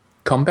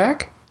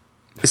comeback?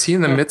 Is he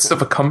in the midst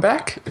of a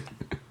comeback?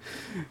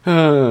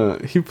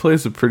 He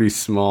plays a pretty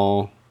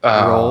small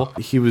role.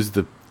 He was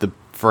the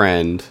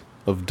friend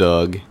of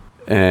Doug,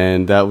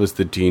 and that was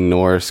the Dean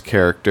Norris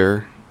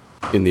character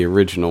in the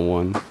original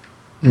one.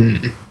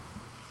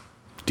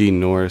 Dean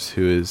Norris,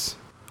 who is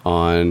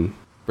on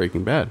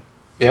Breaking Bad.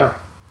 Yeah.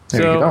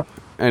 There you go.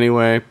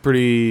 Anyway,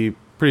 pretty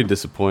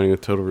disappointing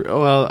with Total Recall.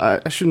 Oh, well,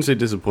 I shouldn't say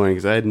disappointing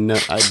because I had no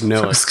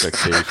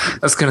expectations. I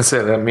was gonna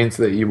say that means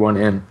that you went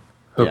in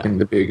hoping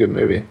to be a good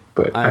movie,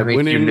 but I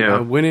think you knew. I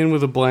went in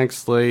with a blank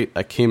slate.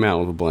 I came out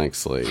with a blank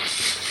slate.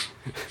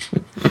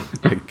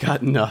 I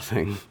got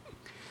nothing.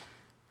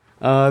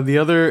 The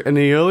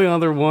only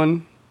other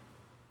one,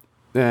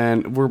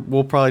 and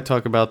we'll probably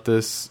talk about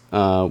this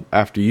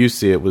after you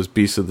see it, was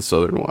Beasts of the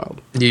Southern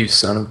Wild. You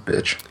son of a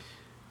bitch.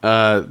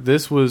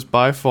 This was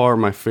by far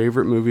my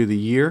favorite movie of the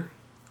year,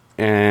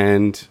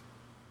 and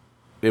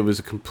it was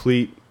a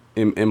complete,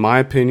 in my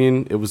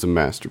opinion, it was a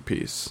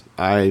masterpiece.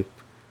 I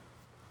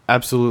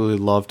absolutely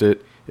loved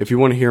it. If you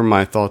want to hear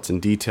my thoughts in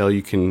detail,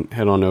 you can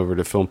head on over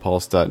to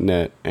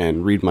filmpulse.net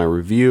and read my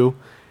review.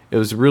 It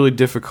was a really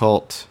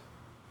difficult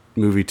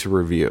movie to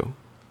review.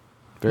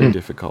 Very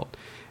difficult.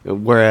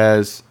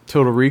 Whereas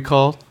Total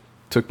Recall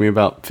took me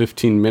about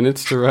 15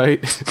 minutes to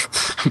write.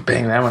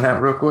 Bang that one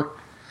out real quick.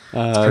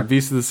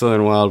 Beasts of the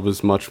Southern Wild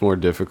was much more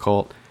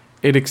difficult.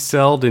 It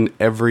excelled in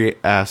every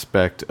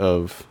aspect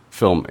of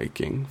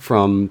filmmaking,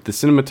 from the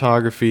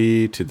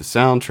cinematography to the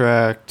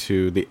soundtrack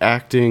to the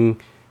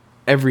acting.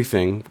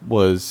 Everything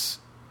was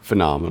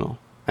phenomenal,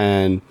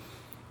 and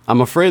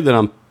I'm afraid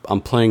that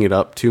I'm playing it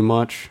up too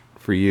much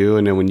for you,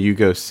 and then when you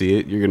go see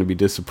it, you're going to be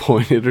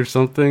disappointed or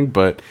something.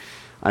 But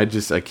I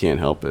can't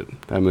help it.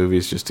 That movie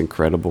is just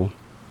incredible.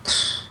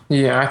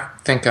 Yeah,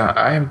 I think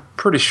I'm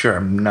pretty sure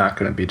I'm not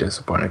going to be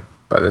disappointed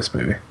by this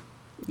movie.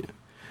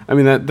 I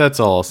mean, that's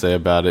all I'll say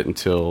about it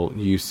until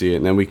you see it,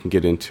 and then we can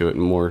get into it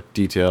in more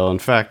detail. In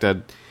fact,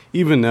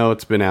 even though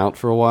it's been out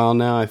for a while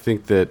now, I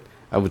think that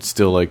I would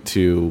still like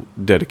to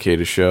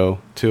dedicate a show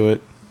to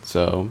it.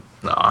 So,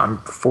 No, I'm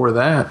for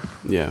that.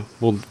 yeah,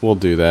 we'll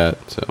do that.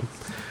 So,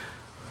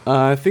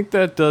 I think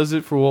that does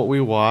it for what we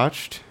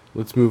watched.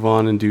 Let's move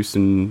on and do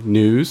some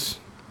news.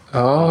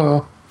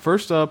 Oh,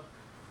 first up,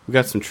 we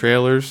got some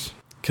trailers.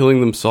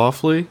 Killing Them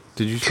Softly.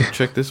 Did you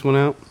check this one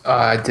out?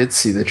 I did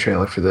see the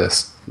trailer for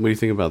this. What do you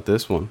think about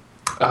this one?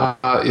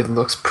 It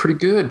looks pretty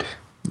good.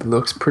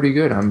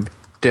 I'm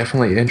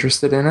definitely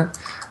interested in it.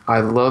 I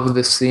love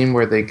the scene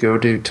where they go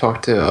to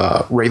talk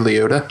to Ray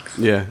Liotta.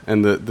 Yeah,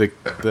 and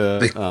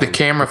The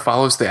camera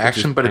follows the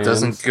action, but it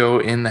doesn't go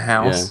in the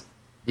house.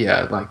 Yeah,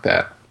 I like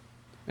that.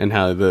 And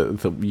how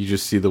you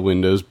just see the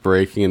windows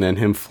breaking and then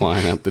him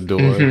flying out the door.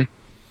 Mm-hmm.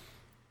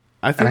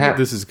 I think that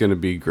this is going to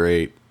be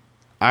great.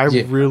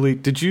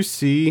 Did you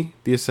see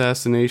the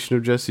assassination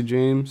of Jesse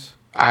James?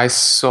 I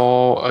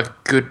saw a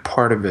good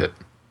part of it,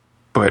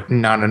 but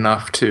not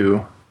enough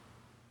to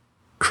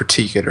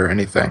critique it or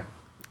anything.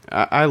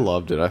 I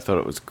loved it. I thought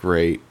it was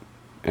great.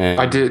 And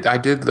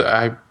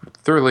I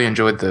thoroughly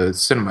enjoyed the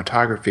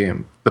cinematography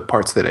and the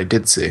parts that I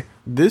did see.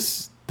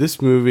 This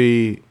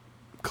movie,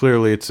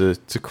 clearly it's a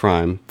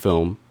crime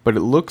film, but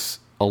it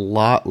looks a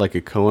lot like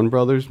a Coen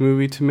Brothers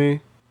movie to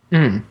me.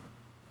 I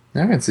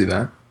can see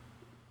that.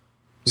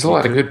 There's a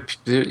lot of good,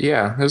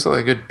 there's a lot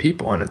of good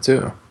people in it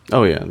too.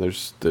 Oh yeah,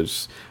 there's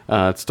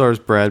it stars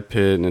Brad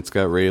Pitt and it's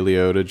got Ray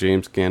Liotta,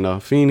 James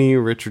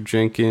Gandolfini, Richard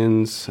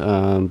Jenkins.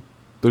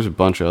 There's a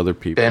bunch of other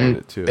people in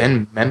it too.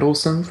 Ben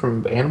Mendelsohn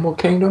from Animal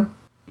Kingdom,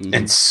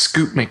 and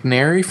Scoot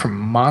McNairy from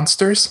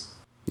Monsters,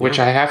 which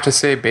I have to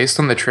say, based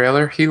on the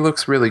trailer, he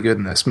looks really good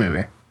in this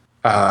movie.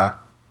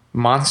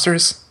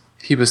 Monsters,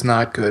 he was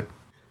not good,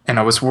 and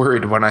I was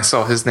worried when I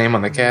saw his name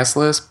on the cast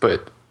list,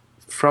 but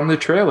from the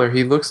trailer,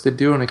 he looks to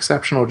do an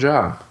exceptional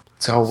job.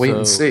 So I'll wait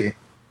and see.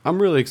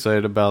 I'm really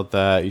excited about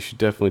that. You should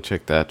definitely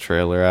check that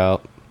trailer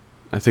out.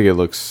 I think it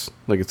looks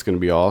like it's going to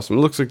be awesome.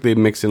 It looks like they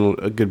mix in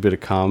a good bit of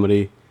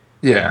comedy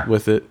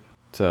with it.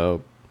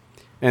 So,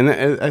 and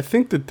I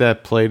think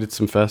that played at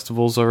some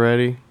festivals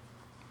already.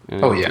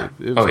 And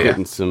it was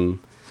getting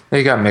some...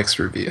 They got mixed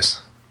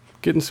reviews.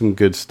 Getting some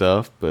good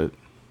stuff, but...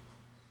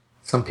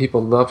 Some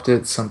people loved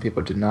it, some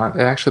people did not.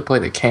 It actually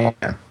played at Cannes.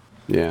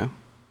 Yeah.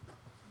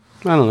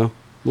 I don't know.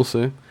 We'll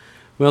see.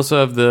 We also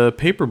have the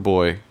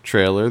Paperboy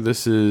trailer.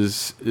 This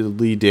is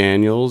Lee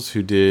Daniels,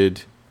 who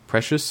did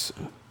Precious,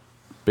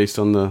 based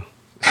on the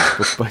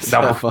book by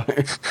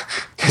Sapphire.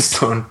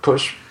 Based on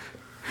Push.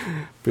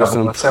 Based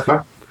on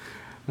Sapphire.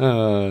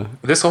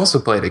 This also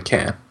played at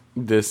Cannes.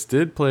 This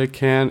did play at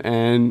Cannes,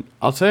 and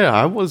I'll tell you,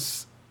 I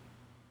was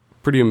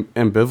pretty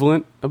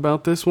ambivalent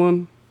about this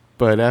one,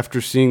 but after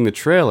seeing the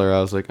trailer,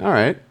 I was like, all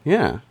right,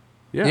 yeah,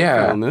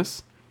 I'm on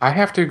this. I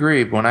have to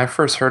agree. When I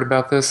first heard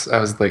about this, I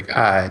was like,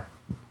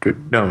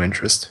 no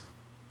interest.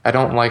 I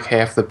don't like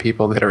half the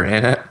people that are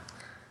in it.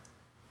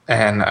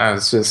 And I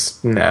was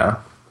just, no.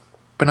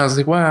 But I was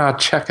like, well, I'll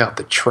check out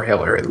the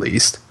trailer at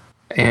least.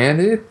 And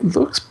it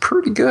looks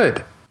pretty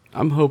good.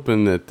 I'm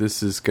hoping that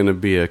this is going to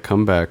be a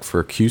comeback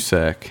for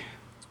Cusack.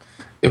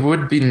 It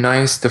would be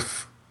nice to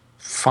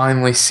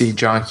finally see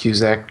John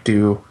Cusack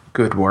do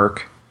good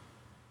work.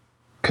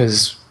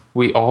 Because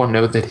we all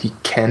know that he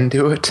can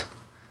do it.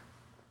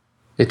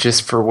 It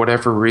just, for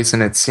whatever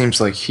reason, it seems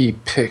like he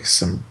picks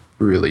some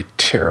really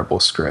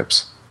terrible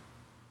scripts.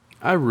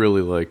 I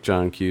really like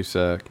John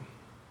Cusack.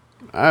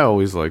 I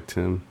always liked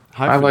him.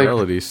 High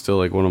Fidelity is still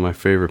like one of my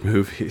favorite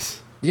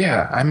movies.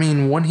 Yeah, I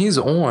mean, when he's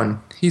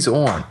on, he's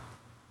on.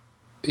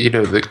 You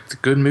know, the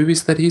good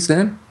movies that he's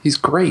in, he's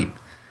great.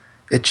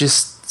 It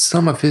just,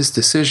 some of his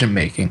decision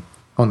making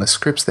on the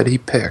scripts that he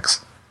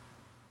picks.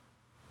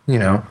 You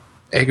know,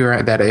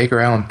 that Edgar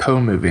Allan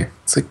Poe movie.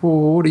 It's like,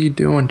 well, what are you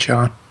doing,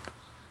 John?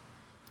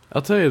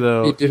 I'll tell you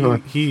though,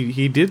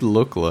 he did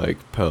look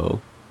like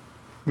Poe.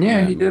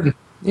 Yeah, he did.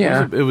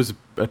 Yeah, it was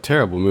a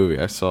terrible movie.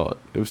 I saw it.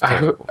 It was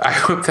terrible. I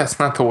hope that's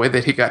not the way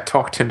that he got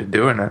talked into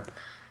doing it.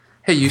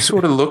 Hey, you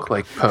sort of look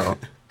like Poe.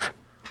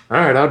 All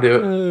right, I'll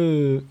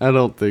do it. I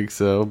don't think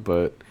so,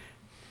 but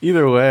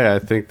either way, I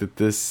think that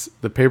the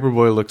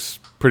Paperboy looks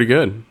pretty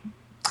good.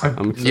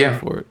 I'm excited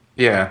for it.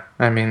 Yeah,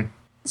 I mean,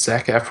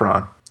 Zac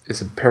Efron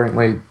is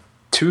apparently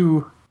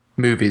 2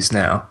 movies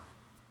now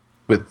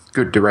with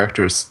good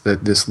directors.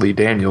 This Lee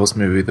Daniels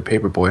movie, The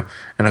Paperboy,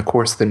 and of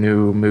course the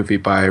new movie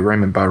by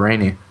Raymond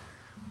Bahraini,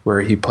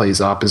 where he plays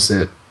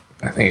opposite,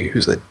 I think,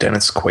 who's it,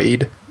 Dennis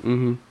Quaid?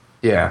 Mm-hmm.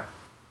 Yeah.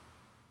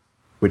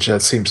 Which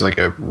that seems like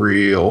a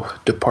real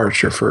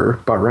departure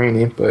for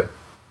Bahraini, but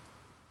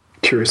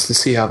curious to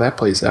see how that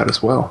plays out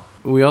as well.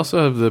 We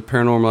also have the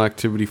Paranormal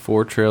Activity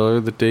 4 trailer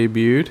that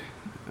debuted.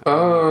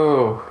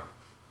 Oh,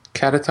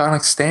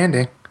 Catatonic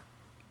Standing.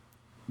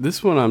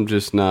 This one I'm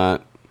just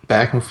not...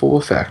 Back in full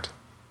effect.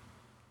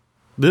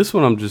 This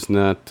one I'm just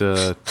not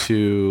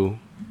too...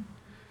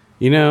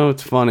 You know,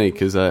 it's funny,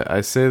 because I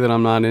say that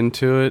I'm not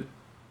into it,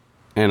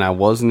 and I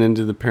wasn't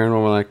into the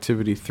Paranormal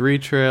Activity 3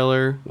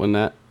 trailer when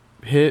that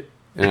hit,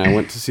 and I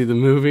went to see the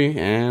movie,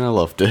 and I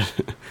loved it.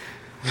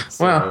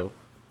 Well,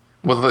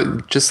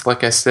 just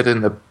like I said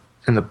in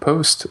the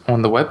post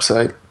on the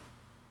website,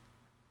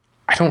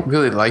 I don't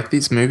really like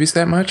these movies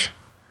that much,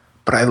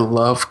 but I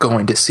love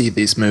going to see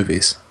these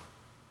movies.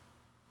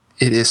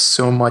 It is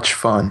so much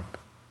fun.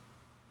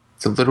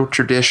 It's a little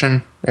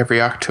tradition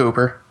every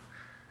October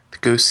to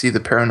go see the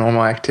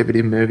Paranormal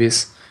Activity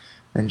movies.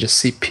 and just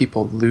see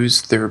people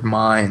lose their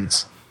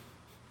minds,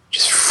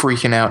 just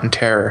freaking out in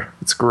terror.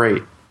 It's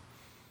great.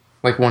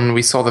 Like when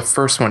we saw the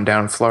first one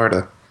down in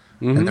Florida,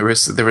 and there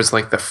was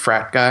like the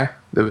frat guy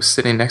that was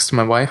sitting next to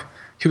my wife.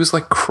 He was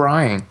like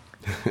crying.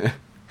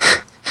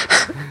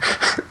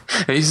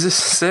 And he's just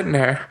sitting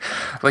there,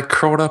 like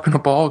curled up in a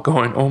ball,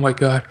 going, "Oh my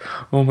god,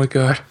 oh my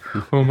god,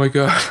 oh my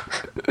god."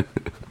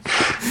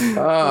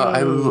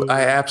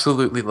 I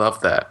absolutely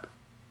love that.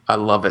 I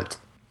love it.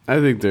 I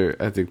think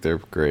they're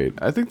great.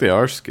 I think they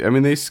are. I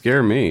mean, they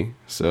scare me.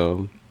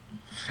 So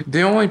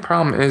the only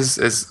problem is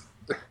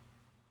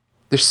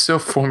they're so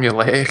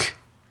formulaic.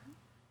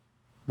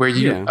 Where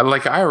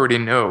like, I already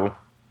know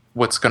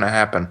what's going to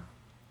happen.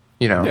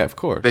 You know, yeah, of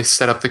course. They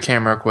set up the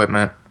camera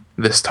equipment.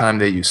 This time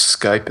they use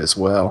Skype as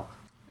well.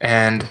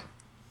 And,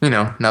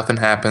 nothing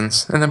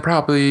happens. And then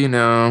probably,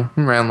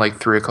 around like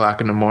 3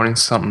 o'clock in the morning,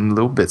 something a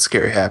little bit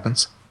scary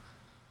happens.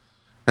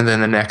 And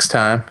then the next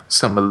time,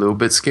 something a little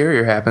bit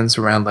scarier happens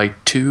around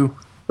like 2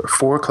 or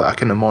 4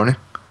 o'clock in the morning.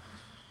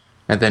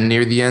 And then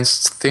near the end,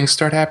 things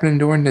start happening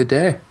during the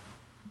day.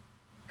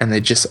 And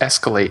they just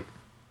escalate.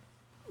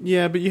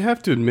 Yeah, but you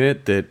have to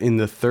admit that in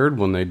the third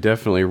one, they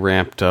definitely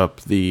ramped up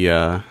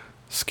the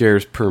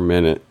scares per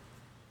minute.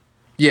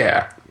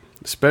 Yeah.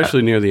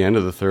 Especially near the end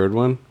of the third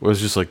one, it was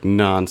just like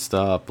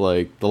nonstop.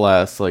 Like the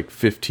last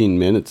 15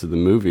 minutes of the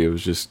movie, it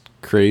was just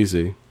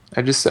crazy.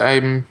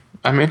 I'm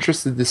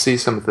interested to see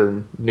some of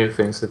the new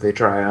things that they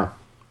try out.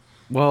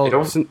 Well,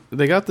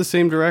 they got the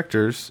same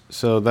directors,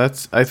 so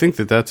I think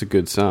that's a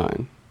good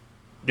sign.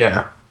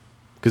 Yeah,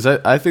 because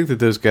I think that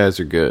those guys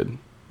are good.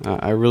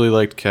 I really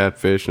liked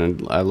Catfish,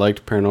 and I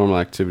liked Paranormal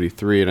Activity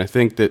 3, and I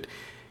think that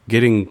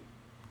getting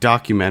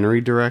documentary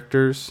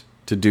directors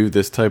to do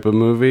this type of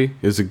movie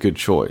is a good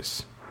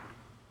choice.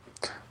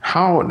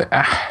 How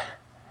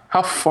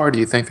far do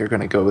you think they're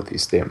going to go with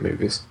these damn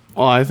movies?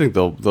 Well, I think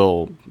they'll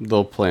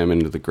play them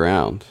into the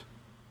ground.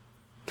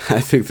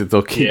 I think that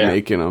they'll keep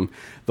making them.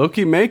 They'll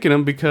keep making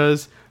them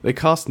because they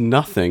cost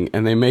nothing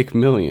and they make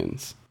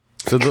millions.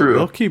 So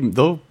they'll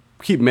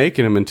keep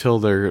making them until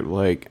they're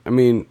like. I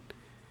mean,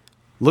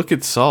 look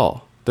at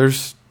Saw.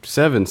 There's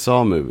 7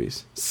 Saw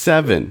movies.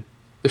 7.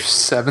 There's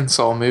 7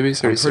 Saw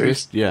movies? Are you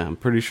serious? Yeah, I'm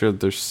pretty sure that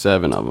there's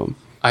 7 of them.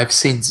 I've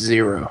seen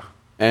 0.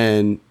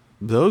 And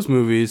those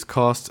movies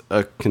cost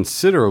a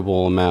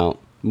considerable amount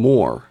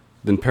more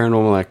than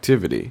Paranormal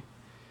Activity.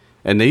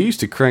 And they used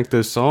to crank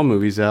those Saw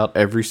movies out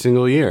every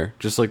single year,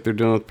 just like they're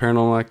doing with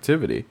Paranormal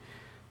Activity.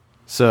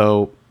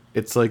 So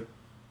it's like,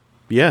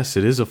 yes,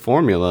 it is a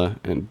formula,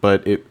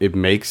 but it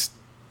makes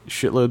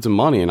shitloads of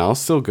money, and I'll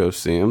still go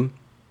see them.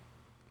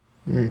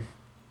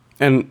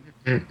 And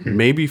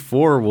maybe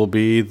 4 will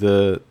be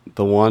the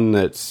one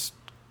that's,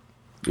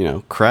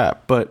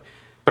 crap. But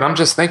I'm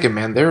just thinking,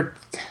 man, the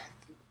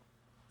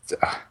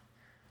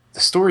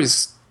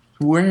story's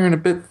wearing a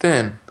bit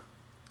thin.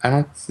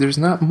 There's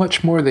not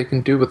much more they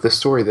can do with the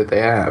story that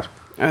they have.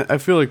 I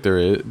feel like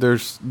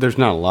there's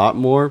not a lot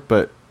more,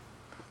 but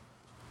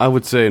I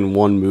would say in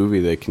one movie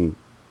they can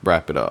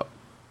wrap it up.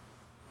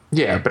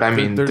 Yeah, but I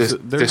mean,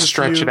 they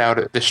stretch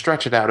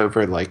it out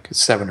over like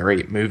 7 or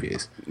 8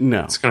 movies.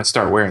 No, it's going to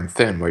start wearing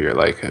thin. Where you're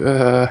like,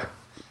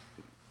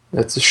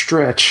 that's a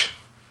stretch.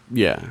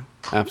 Yeah,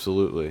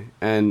 absolutely.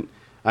 And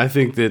I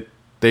think that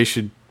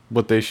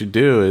what they should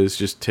do is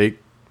just take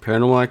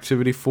Paranormal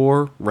Activity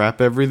 4,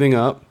 wrap everything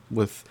up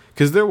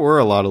because there were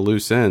a lot of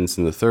loose ends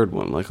in the third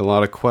one, like a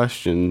lot of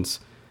questions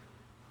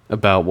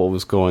about what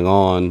was going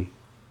on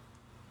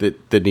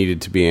that needed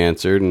to be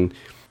answered, and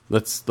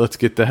let's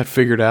get that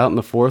figured out in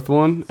the fourth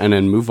one and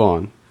then move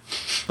on.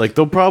 Like,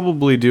 they'll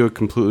probably do a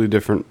completely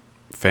different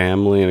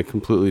family and a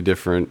completely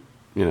different,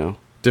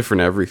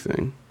 different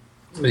everything.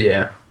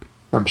 Yeah,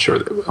 I'm sure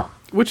they will.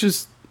 Which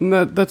is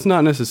that's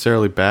not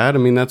necessarily bad. I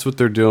mean, that's what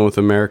they're doing with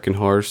American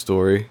Horror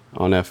Story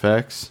on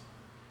FX.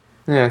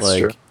 Yeah, that's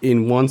true.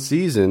 In one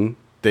season,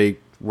 they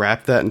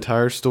wrap that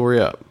entire story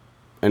up.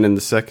 And in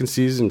the second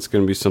season, it's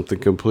going to be something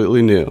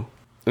completely new.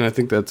 And I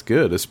think that's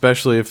good,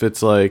 especially if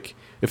it's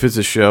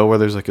a show where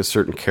there's like a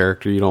certain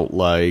character you don't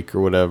like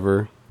or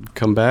whatever.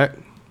 Come back,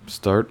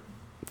 start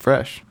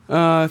fresh.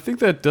 I think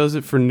that does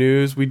it for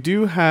news. We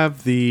do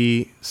have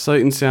the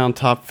Sight and Sound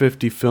Top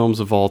 50 Films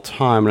of All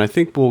Time, and I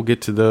think we'll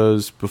get to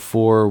those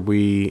before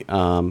we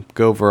go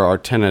over our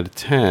 10 out of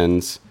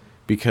 10s,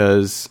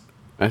 because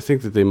I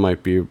think that they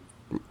might be,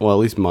 well, at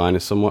least mine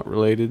is somewhat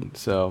related.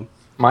 So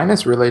mine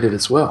is related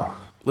as well.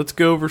 Let's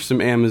go over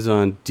some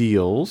Amazon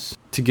deals.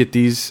 To get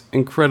these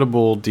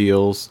incredible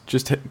deals,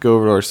 just go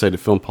over to our site at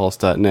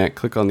filmpulse.net,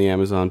 click on the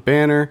Amazon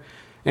banner,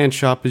 and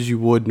shop as you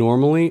would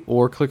normally,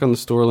 or click on the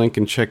store link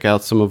and check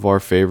out some of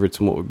our favorites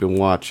and what we've been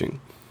watching.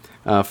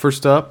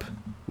 First up,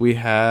 we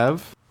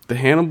have the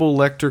Hannibal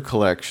Lecter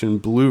Collection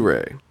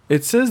Blu-ray.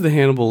 It says the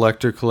Hannibal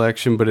Lecter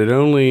Collection, but it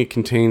only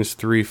contains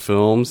 3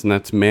 films, and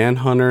that's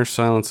Manhunter,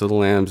 Silence of the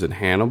Lambs, and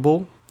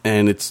Hannibal.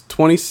 And it's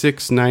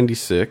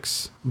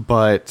 $26.96,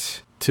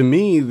 but to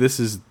me, this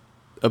is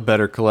a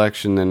better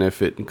collection than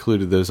if it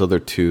included those other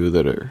 2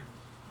 that are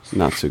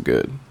not so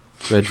good.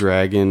 Red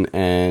Dragon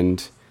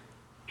and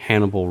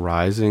Hannibal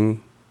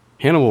Rising.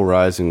 Hannibal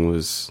Rising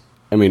was,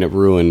 I mean, it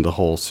ruined the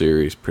whole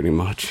series pretty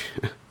much.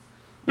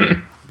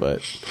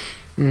 But,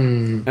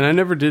 and I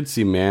never did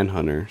see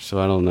Manhunter, so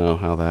I don't know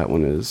how that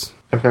one is.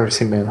 I've never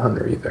seen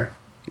Manhunter either.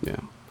 Yeah.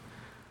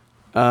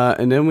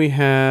 And then we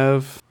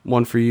have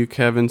one for you,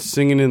 Kevin,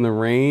 Singing in the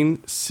Rain,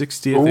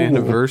 60th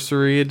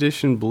Anniversary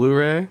Edition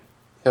Blu-ray.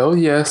 Hell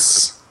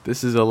yes.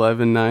 This is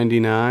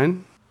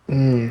 $11.99.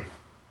 I'm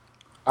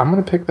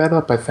going to pick that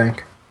up, I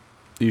think.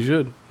 You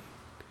should.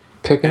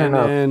 Picking it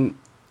up.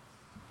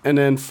 And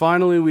then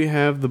finally we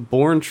have the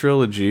Bourne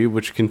Trilogy,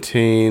 which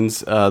contains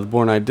the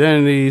Bourne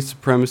Identity,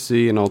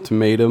 Supremacy, and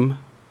Ultimatum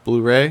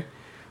Blu-ray.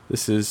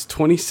 This is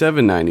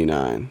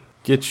 $27.99.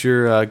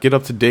 Get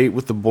up to date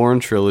with the Bourne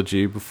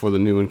Trilogy before the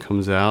new one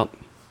comes out.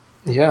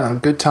 Yeah,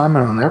 good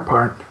timing on their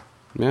part.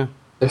 Yeah.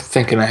 They're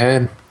thinking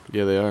ahead.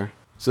 Yeah, they are.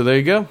 So there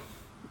you go.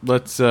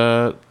 Let's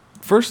go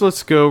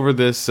over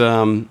this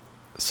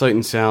Sight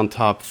and Sound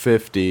Top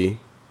 50.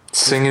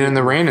 Singing in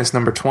the Rain is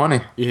number 20.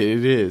 Yeah,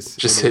 it is.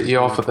 Just hit you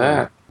off with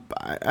that.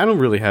 I don't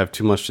really have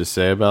too much to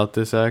say about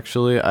this,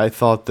 actually. I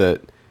thought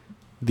that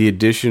the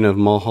addition of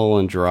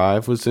Mulholland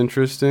Drive was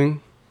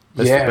interesting,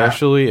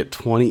 especially at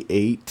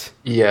 28.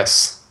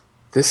 Yes.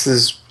 This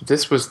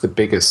was the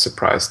biggest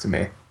surprise to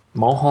me.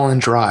 Mulholland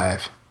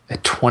Drive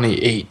at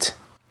 28.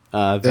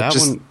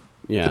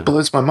 It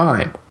blows my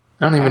mind.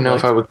 I don't even know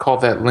if I would call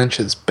that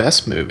Lynch's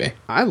best movie.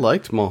 I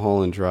liked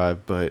Mulholland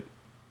Drive, but...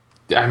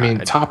 I mean,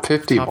 top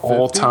 50 of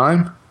all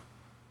time?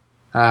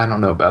 I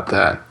don't know about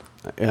that.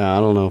 Yeah, I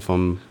don't know if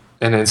I'm...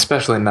 And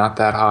especially not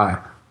that high.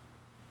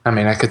 I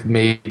mean, I could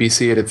maybe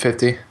see it at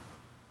 50,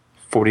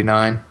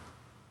 49,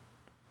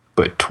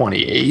 but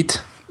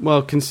 28?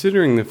 Well,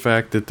 considering the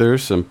fact that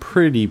there's some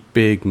pretty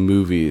big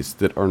movies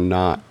that are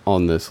not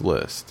on this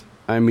list.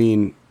 I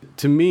mean,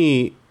 to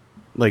me,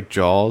 like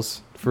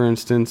Jaws, for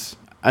instance,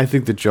 I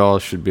think that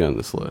Jaws should be on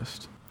this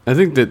list. I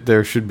think that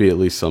there should be at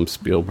least some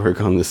Spielberg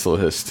on this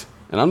list.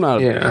 And I'm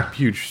not a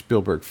huge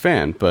Spielberg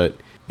fan, but,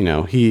 you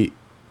know, he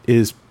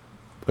is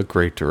a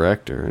great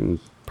director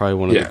and probably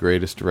one of the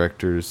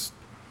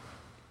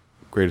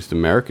greatest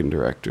American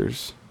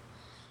directors.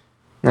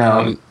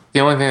 Now, the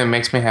only thing that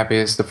makes me happy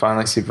is to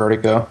finally see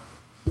Vertigo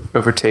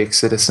overtake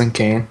Citizen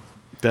Kane.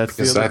 That's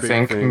because I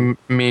think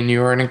me and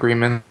you are in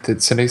agreement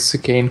that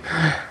Citizen Kane,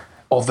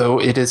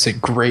 although it is a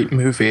great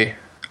movie,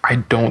 I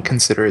don't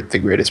consider it the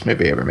greatest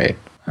movie ever made.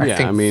 I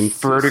think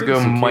Vertigo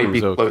might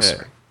be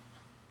closer.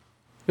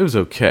 It was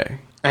okay.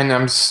 And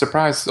I'm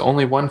surprised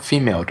only one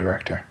female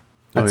director.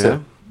 That's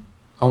it.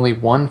 Only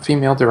one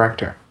female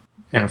director.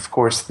 And of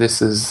course,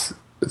 this is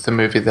the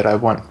movie that I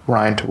want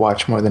Ryan to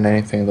watch more than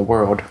anything in the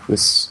world,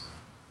 was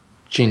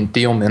Jean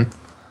Dielman,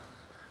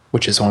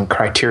 which is on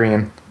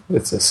Criterion.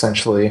 It's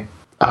essentially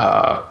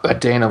a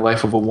day in the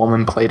life of a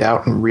woman played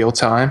out in real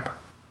time.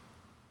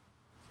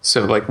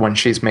 So, like, when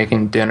she's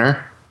making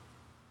dinner,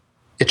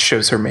 it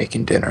shows her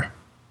making dinner.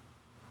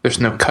 There's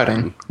no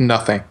cutting,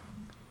 nothing.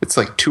 It's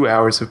like 2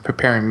 hours of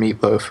preparing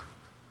meatloaf.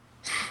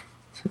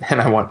 And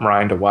I want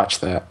Ryan to watch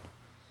that.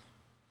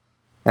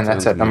 And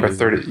that's at number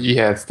 30.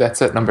 Yeah, that's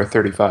at number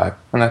 35.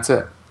 And that's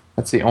it.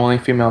 That's the only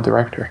female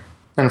director.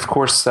 And of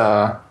course,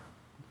 tied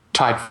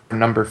for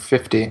number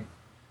 50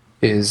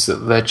 is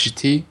La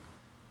Jetée,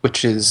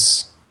 which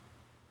is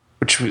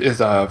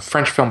a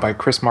French film by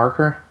Chris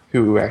Marker,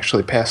 who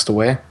actually passed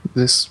away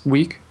this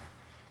week.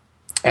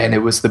 And it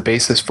was the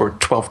basis for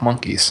 12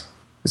 Monkeys.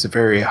 It's a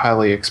very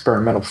highly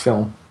experimental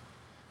film.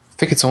 I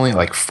think it's only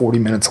like 40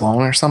 minutes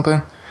long or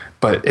something,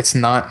 but it's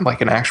not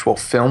like an actual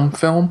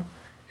film.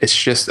 It's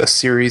just a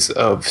series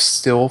of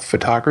still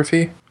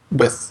photography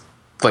with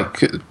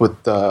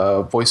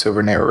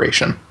voiceover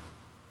narration.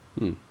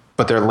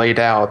 But they're laid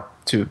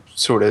out to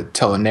sort of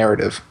tell a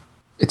narrative.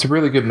 It's a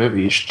really good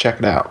movie. You should check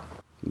it out.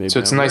 So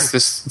it's nice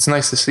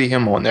to see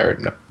him on there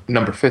at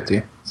number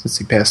 50 since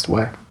he passed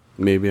away.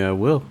 Maybe I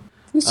will.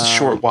 It's a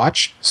short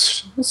watch.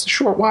 It's a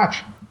short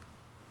watch.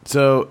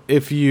 So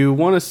if you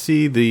want to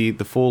see the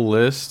full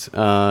list,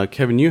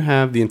 Kevin, you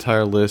have the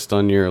entire list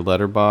on your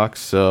letterbox.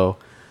 So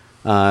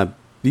the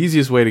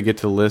easiest way to get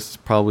to the list is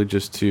probably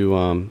just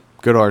to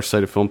go to our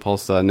site at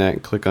filmpulse.net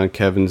and click on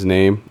Kevin's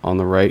name on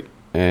the right,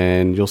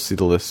 and you'll see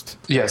the list.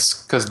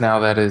 Yes, because now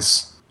that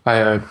is...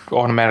 I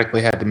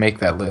automatically had to make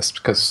that list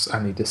because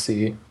I need to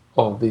see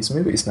all of these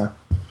movies now.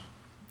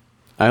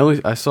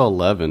 I saw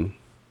 11.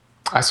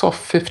 I saw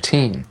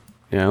 15.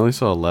 Yeah, I only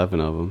saw 11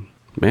 of them.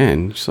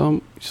 Man, you saw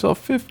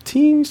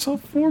 15? You saw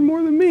 4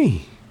 more than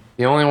me.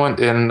 The only one,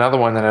 and another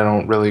one that I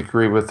don't really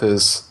agree with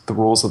is The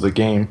Rules of the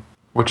Game,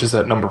 which is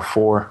at number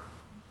 4.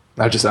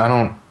 I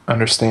don't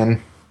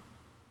understand.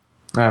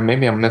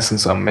 Maybe I'm missing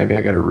something. Maybe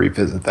I got to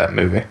revisit that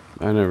movie.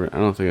 I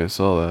don't think I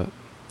saw that.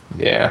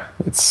 Yeah,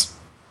 it's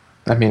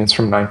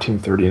from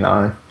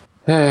 1939.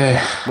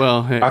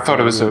 Well, hey, I thought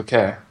it was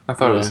okay. It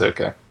was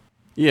okay.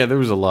 Yeah, there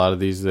was a lot of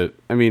these that,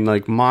 on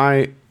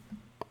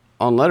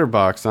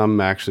Letterboxd,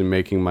 I'm actually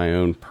making my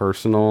own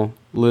personal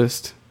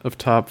list of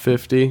top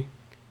 50,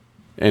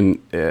 and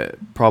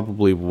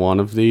probably one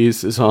of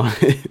these is on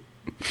it.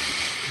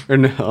 Or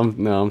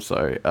I'm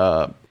sorry.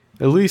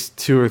 At least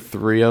 2 or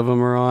 3 of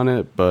them are on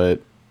it,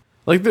 but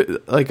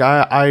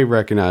I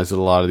recognize that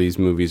a lot of these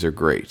movies are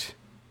great.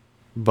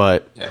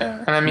 But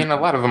yeah, and I mean, a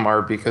lot of them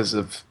are because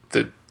of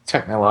the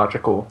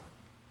technological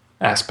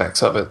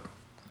aspects of it.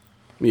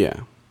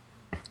 yeah.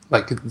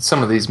 Like,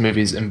 some of these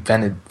movies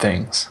invented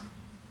things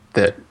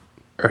that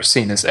are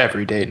seen as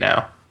everyday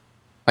now.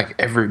 Like,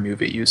 every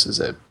movie uses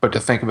it. But to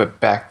think of it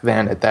back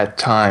then, at that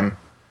time,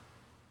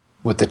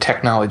 with the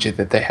technology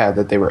that they had,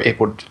 that they were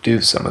able to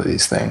do some of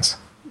these things.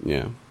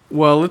 Yeah.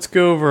 Well, let's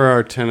go over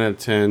our 10 out of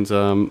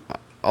 10s.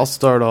 I'll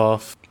start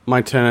off.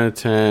 My 10 out of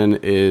 10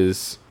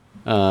 is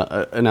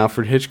an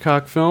Alfred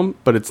Hitchcock film,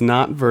 but it's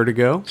not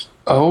Vertigo.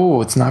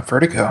 Oh, it's not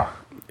Vertigo.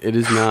 It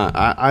is not.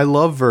 I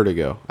love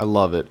Vertigo. I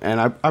love it. And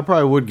I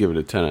probably would give it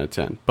a 10 out of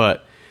 10.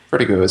 But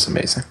Vertigo is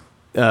amazing.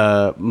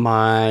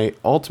 my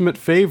ultimate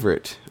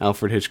favorite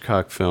Alfred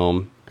Hitchcock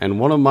film, and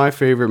one of my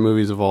favorite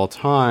movies of all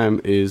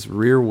time, is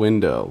Rear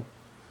Window.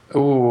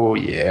 Oh,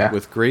 yeah.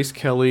 With Grace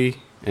Kelly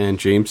and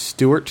James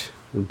Stewart,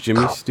 or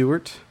Jimmy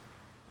Stewart.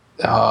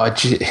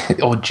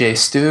 Old Jay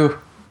Stu.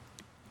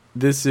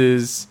 This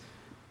is,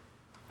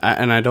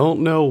 and I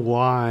don't know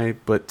why,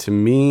 but to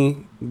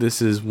me,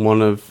 this is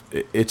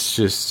it's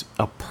just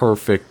a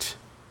perfect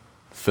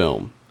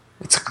film.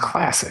 It's a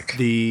classic.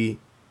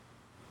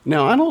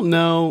 Now, I don't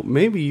know,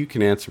 maybe you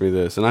can answer me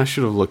this, and I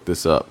should have looked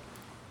this up.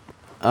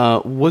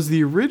 Was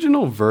the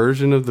original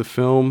version of the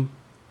film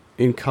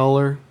in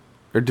color,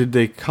 or did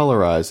they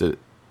colorize it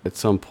at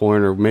some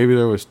point, or maybe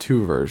there was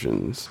 2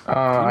 versions?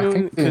 I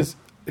think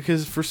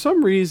because for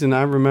some reason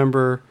I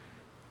remember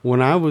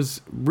when I was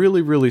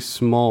really, really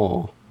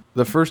small,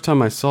 the first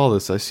time I saw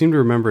this, I seem to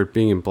remember it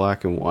being in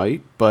black and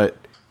white, but...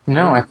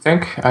 No, I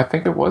think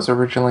it was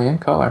originally in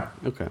color.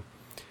 Okay.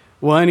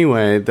 Well,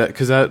 anyway, that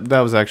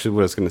was actually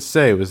what I was going to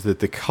say, was that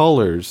the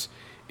colors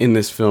in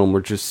this film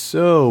were just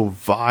so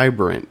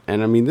vibrant.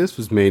 And I mean, this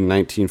was made in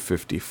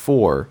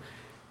 1954,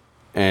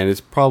 and it's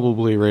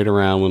probably right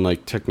around when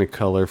like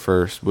Technicolor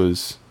first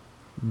was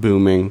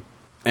booming.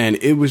 And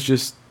it was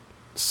just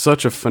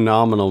such a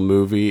phenomenal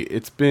movie.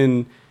 It's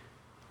been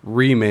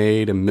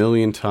remade a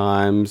million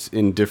times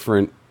in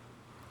different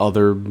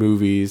other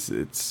movies.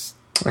 It's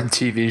and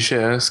TV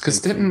shows,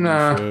 because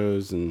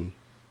shows and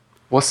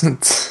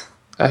wasn't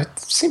I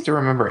seem to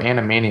remember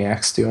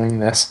Animaniacs doing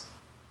this.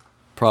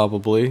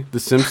 Probably The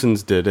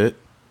Simpsons did it.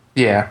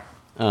 Yeah,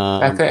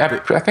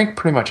 I think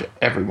pretty much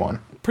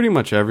everyone. Pretty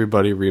much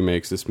everybody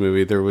remakes this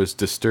movie. There was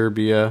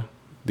Disturbia,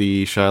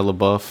 the Shia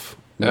LaBeouf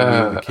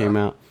movie that came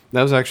out. It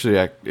was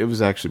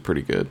actually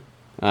pretty good.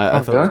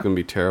 I thought it was going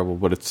to be terrible,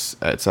 but it's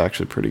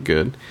actually pretty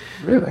good.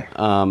 Really?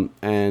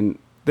 And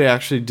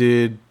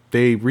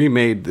they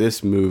remade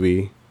this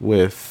movie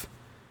with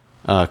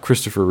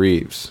Christopher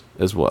Reeves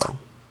as well.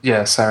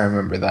 Yes, I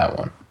remember that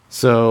one.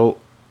 So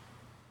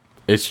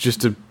it's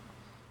just a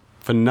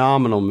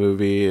phenomenal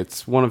movie.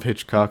 It's one of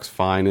Hitchcock's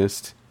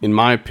finest. In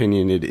my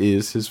opinion, it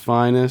is his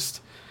finest,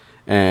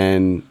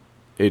 and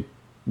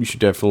you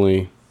should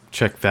definitely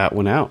check that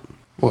one out.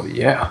 Well,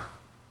 yeah.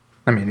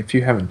 I mean, if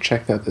you haven't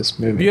checked out this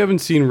movie... If you haven't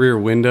seen Rear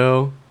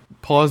Window,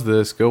 pause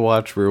this, go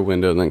watch Rear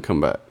Window, and then come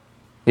back.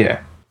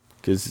 Yeah.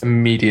 'Cause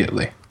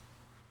immediately.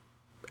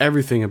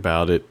 Everything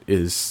about it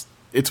is...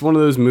 It's one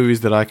of those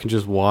movies that I can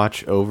just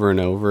watch over and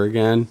over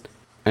again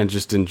and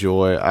just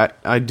enjoy.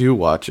 I do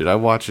watch it. I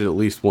watch it at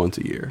least once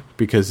a year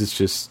because it's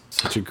just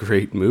such a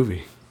great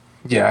movie.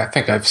 Yeah, I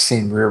think I've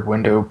seen Rear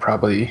Window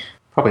probably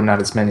not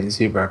as many as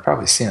you, but I've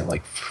probably seen it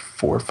like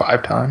 4 or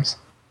 5 times.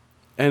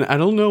 And I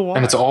don't know why.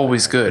 And it's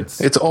always good.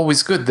 It's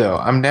always good, though.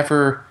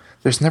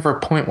 There's never a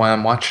point while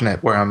I'm watching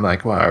it where I'm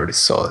like, well, I already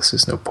saw this.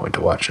 There's no point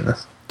to watching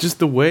this. Just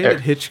the way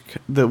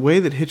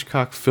that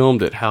Hitchcock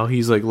filmed it, how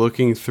he's like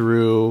looking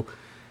through,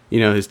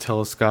 his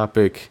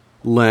telescopic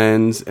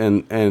lens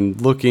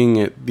and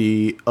looking at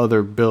the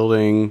other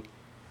building,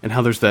 and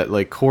how there's that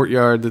like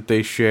courtyard that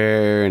they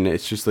share, and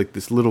it's just like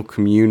this little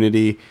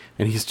community,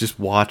 and he's just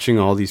watching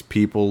all these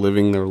people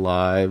living their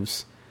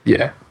lives.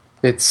 Yeah,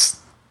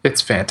 it's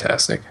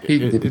fantastic.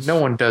 No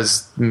one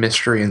does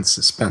mystery and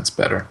suspense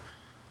better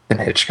than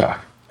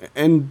Hitchcock.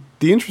 And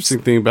the interesting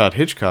thing about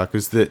Hitchcock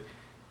is that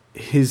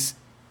his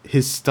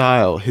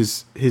style,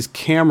 his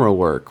camera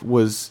work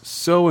was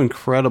so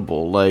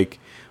incredible. Like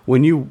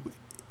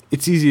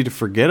it's easy to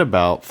forget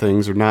about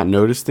things or not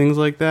notice things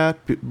like that,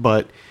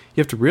 but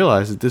you have to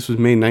realize that this was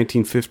made in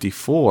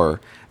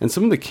 1954, and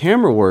some of the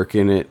camera work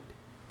in it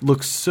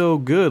looks so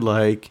good.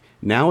 Like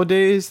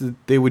nowadays,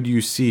 they would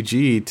use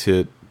CG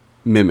to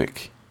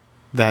mimic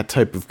that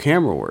type of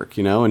camera work,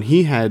 and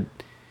he had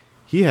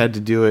to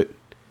do it.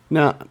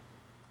 Now,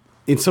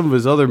 in some of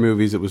his other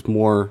movies, it was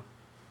more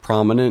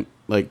prominent,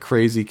 like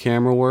crazy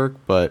camera work,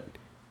 but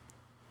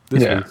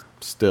this one's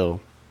still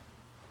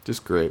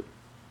just great.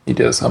 He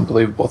does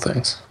unbelievable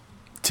things.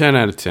 10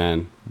 out of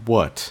 10.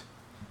 What?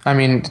 I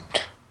mean,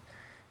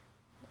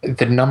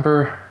 the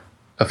number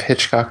of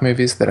Hitchcock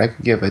movies that I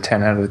could give a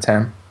 10 out of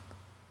 10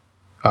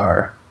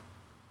 are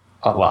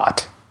a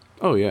lot.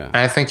 Oh yeah. And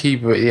I think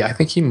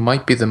he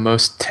might be the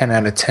most 10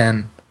 out of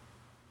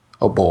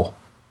 10-able.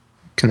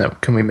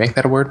 Can we make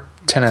that a word?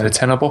 10 out of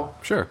 10able?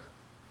 Sure.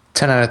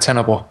 10 out of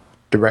 10able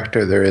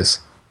director there is.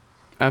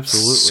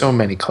 Absolutely. So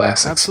many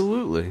classics.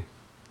 Absolutely.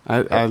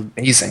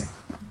 Amazing.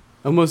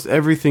 Almost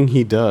everything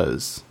he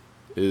does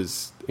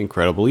is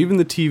incredible. Even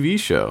the TV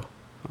show.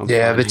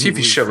 Yeah, the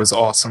TV show was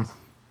awesome.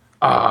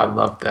 I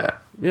loved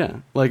that. Yeah.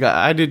 Like,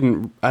 I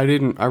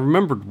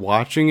remembered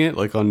watching it,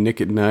 like, on Nick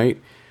at Night,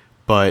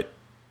 but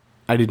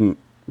I didn't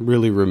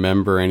really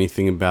remember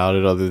anything about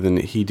it other than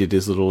that he did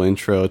his little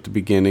intro at the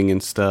beginning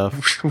and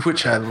stuff.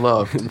 Which I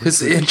loved.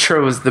 His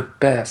intro was the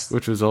best.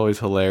 Which was always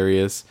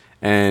hilarious.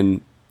 But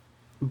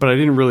I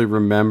didn't really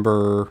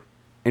remember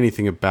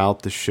anything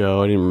about the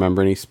show. I didn't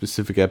remember any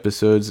specific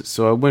episodes.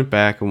 So I went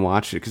back and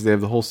watched it because they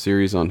have the whole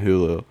series on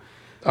Hulu.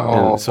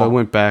 Oh. So I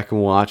went back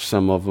and watched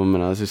some of them,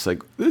 and I was just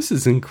like, this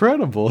is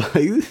incredible. Like,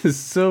 this is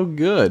so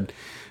good.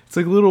 It's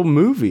like little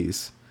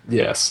movies.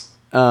 Yes.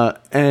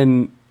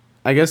 And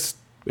I guess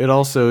it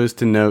also is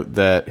to note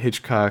that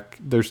Hitchcock,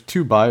 there's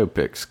 2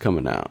 biopics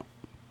coming out.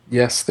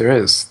 Yes, there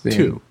is.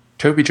 2.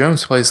 Toby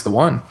Jones plays the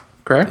one,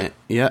 correct?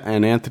 Yeah,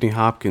 and Anthony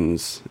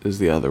Hopkins is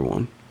the other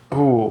one.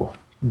 Ooh.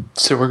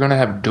 So we're going to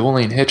have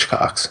dueling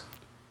Hitchcocks.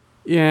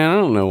 Yeah, I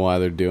don't know why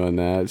they're doing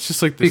that. It's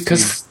just like the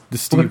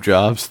Steve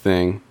Jobs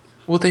thing.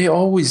 Well, they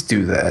always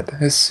do that.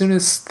 As soon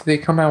as they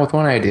come out with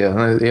one idea,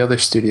 the other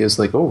studio's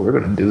like, oh, we're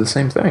going to do the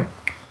same thing.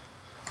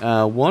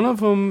 One of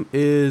them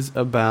is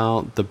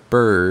about the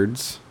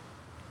birds,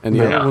 and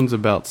the other one's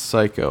about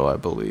Psycho, I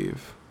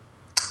believe.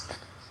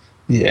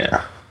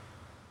 Yeah.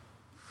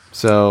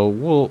 So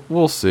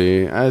we'll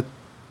see.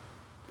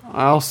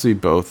 I'll see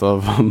both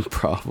of them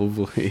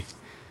probably.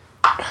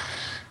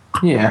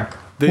 Yeah.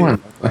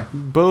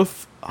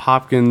 Both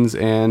Hopkins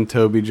and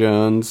Toby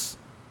Jones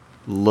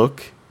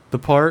look the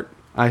part.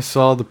 I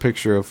saw the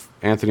picture of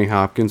Anthony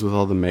Hopkins with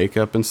all the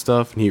makeup and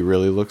stuff, and he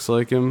really looks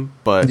like him.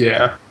 But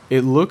yeah,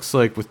 it looks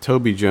like with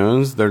Toby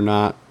Jones, they're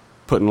not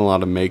putting a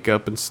lot of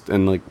makeup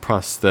and like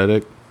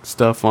prosthetic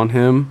stuff on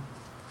him.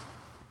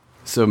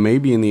 So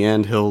maybe in the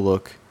end he'll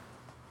look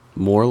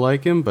more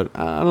like him, but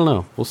I don't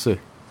know. We'll see.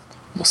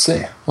 We'll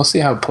see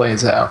how it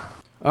plays out.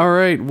 All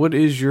right, what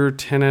is your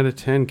 10 out of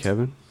 10,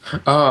 Kevin?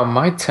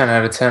 My 10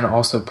 out of 10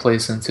 also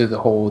plays into the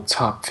whole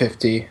top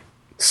 50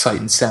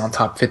 Sight and Sound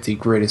top 50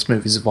 greatest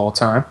movies of all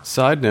time.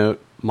 Side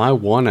note, my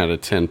 1 out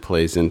of 10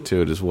 plays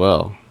into it as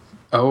well.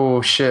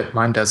 Oh shit,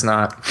 mine does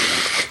not.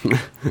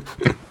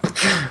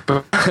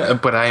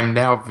 but I am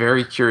now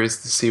very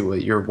curious to see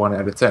what your 1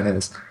 out of 10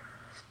 is.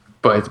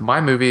 But my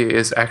movie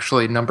is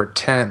actually number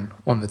 10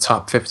 on the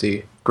top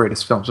 50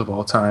 greatest films of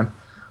all time,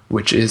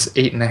 which is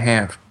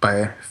 8.5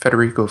 by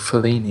Federico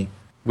Fellini,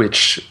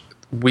 which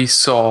we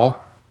saw.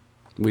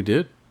 We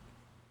did.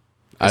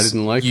 I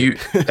didn't like it.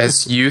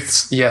 As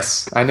youths,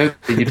 yes, I know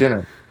that you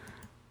didn't.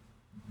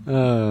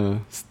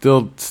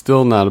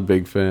 Still not a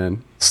big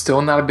fan.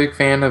 Still not a big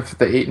fan of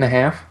the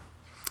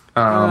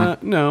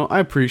 8.5? No, I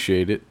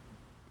appreciate it.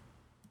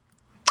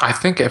 I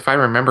think if I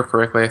remember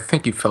correctly, I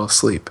think you fell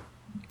asleep.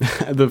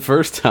 The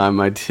first time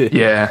I did.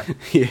 Yeah.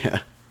 Yeah,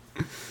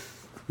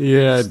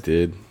 I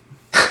did.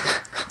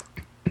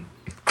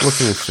 What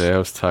can I say? I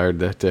was tired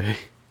that day.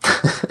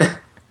 It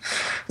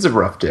was a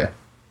rough day.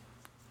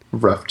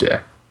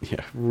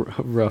 Yeah,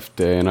 rough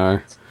day in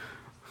our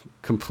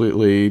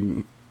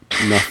completely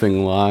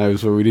nothing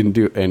lives where we didn't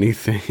do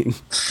anything.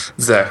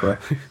 Exactly.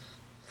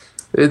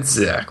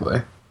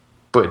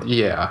 But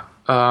yeah,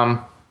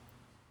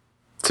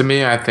 to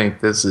me, I think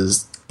this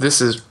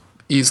is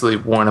easily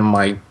one of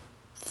my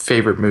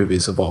favorite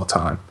movies of all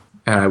time,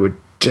 and I would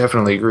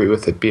definitely agree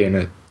with it being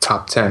a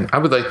top 10. I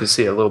would like to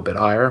see it a little bit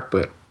higher,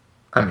 but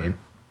I mean,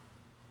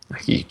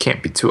 you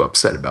can't be too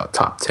upset about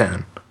top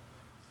 10.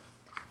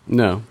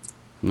 No,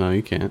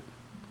 you can't.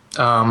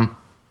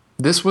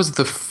 This was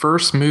the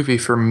first movie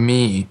for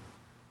me.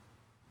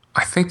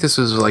 I think this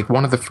was like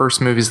one of the first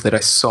movies that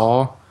I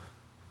saw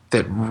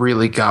that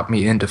really got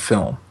me into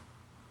film.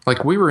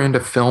 Like, we were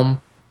into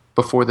film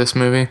before this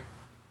movie,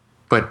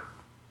 but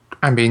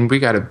I mean, we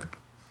gotta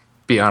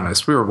be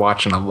honest, we were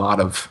watching a lot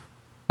of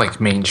like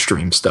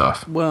mainstream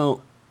stuff.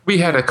 Well, we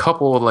had a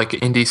couple of like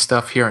indie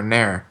stuff here and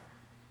there,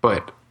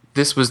 but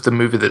this was the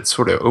movie that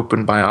sort of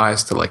opened my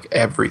eyes to like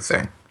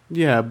everything.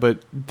 Yeah,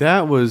 but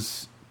that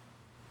was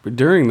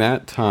during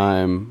that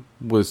time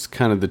was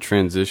kind of the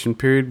transition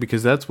period,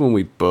 because that's when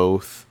we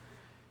both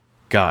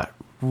got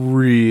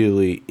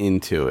really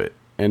into it,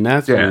 and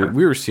that's when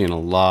we were seeing a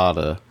lot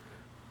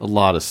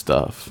of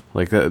stuff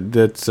like that.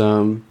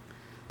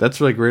 That's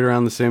like right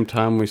around the same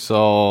time we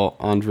saw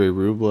Andrei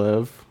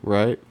Rublev,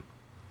 right?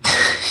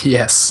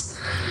 Yes.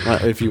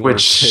 If you want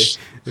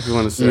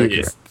to say,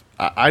 yeah.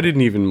 I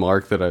didn't even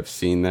mark that I've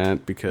seen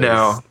that because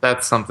no,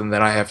 that's something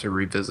that I have to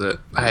revisit.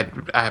 I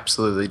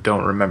absolutely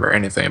don't remember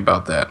anything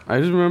about that. I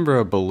just remember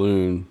a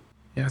balloon.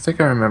 Yeah, I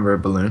think I remember a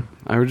balloon.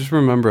 I just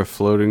remember a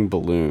floating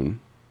balloon.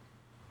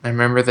 I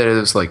remember that it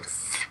was like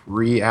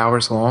 3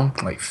 hours long,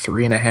 like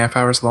 3.5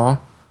 hours long.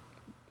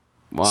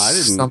 Well, I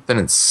didn't. Something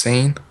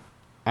insane.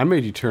 I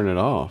made you turn it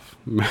off.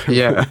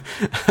 Yeah,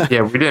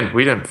 we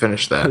didn't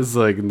finish that. I was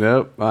like,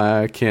 nope,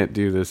 I can't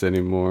do this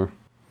anymore.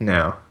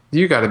 No,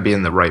 You got to be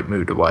in the right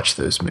mood to watch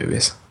those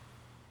movies.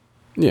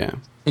 Yeah.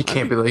 You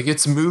can't be like,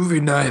 it's movie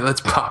night.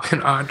 Let's pop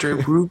in Andrei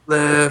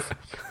Rublev.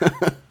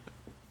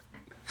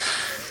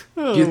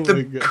 Get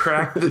the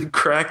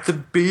crack the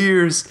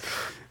beers.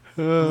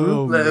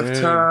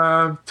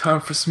 Rublev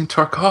time for some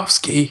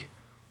Tarkovsky.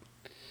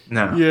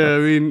 No. Yeah, I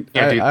mean,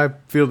 Yeah, I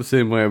feel the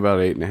same way about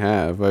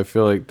 8.5. I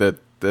feel like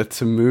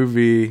that's a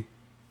movie.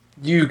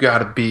 You got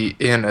to be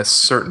in a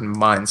certain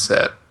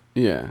mindset.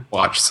 Yeah.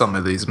 Watch some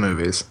of these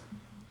movies.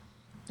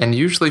 And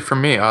usually for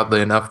me,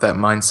 oddly enough, that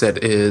mindset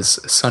is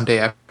Sunday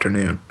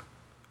afternoon.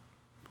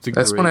 It's a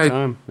That's great when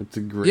time. It's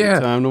a great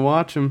time to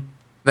watch them.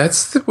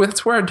 That's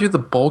where I do the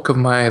bulk of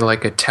my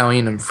like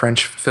Italian and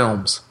French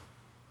films.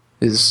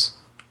 Is,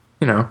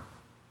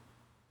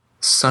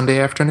 Sunday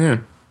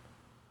afternoon.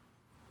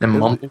 And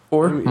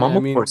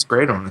Mumblecore's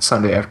great on a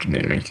Sunday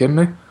afternoon. Are you kidding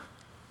me?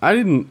 I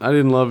didn't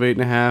love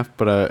 8.5,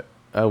 but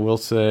I will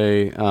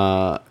say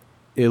at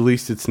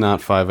least it's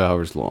not 5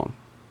 hours long.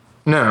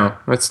 No,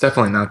 it's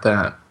definitely not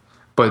that.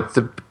 But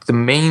the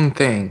main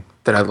thing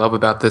that I love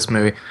about this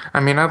movie, I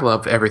mean, I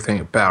love everything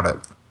about it.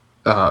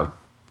 The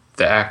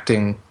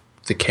acting,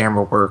 the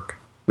camera work,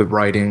 the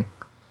writing.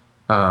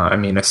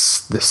 The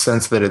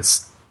sense that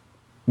it's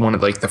one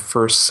of like the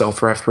first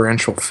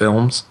self-referential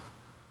films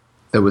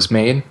that was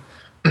made.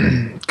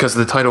 Because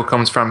the title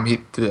comes from,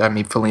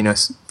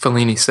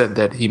 Fellini said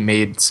that he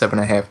made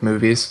 7.5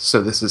 movies,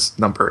 so this is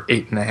number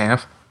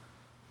 8.5,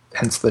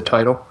 hence the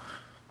title.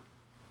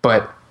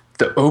 But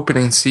the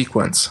opening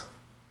sequence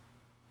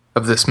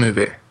of this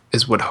movie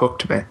is what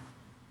hooked me.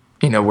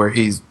 Where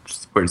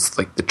it's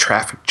like the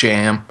traffic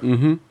jam,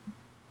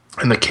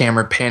 and the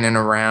camera panning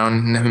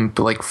around, and him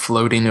like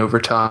floating over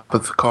top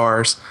of the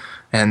cars,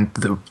 and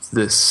the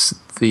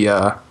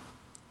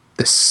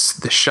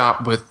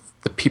shot with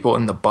the people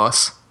in the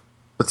bus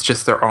with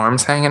just their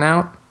arms hanging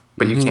out,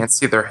 but you can't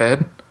see their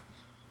head,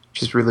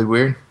 which is really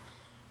weird.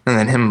 And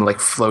then him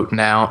like floating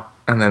out,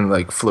 and then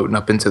like floating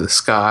up into the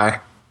sky,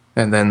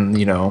 and then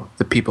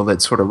the people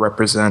that sort of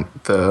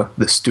represent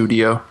the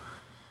studio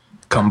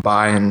come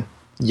by and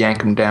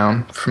yank him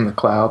down from the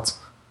clouds.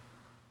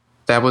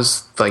 That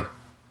was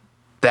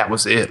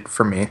it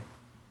for me.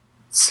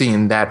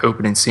 Seeing that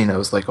opening scene, I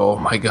was like, oh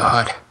my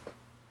god.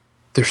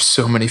 There's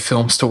so many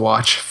films to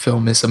watch.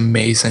 Film is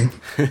amazing.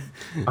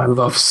 I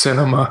love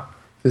cinema.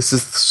 This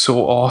is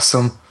so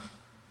awesome.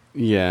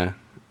 Yeah.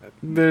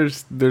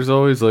 There's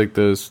always like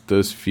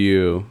those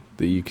few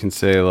that you can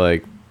say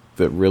like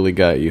that really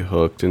got you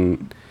hooked,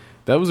 and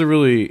that was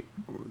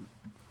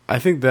I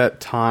think that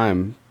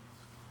time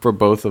for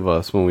both of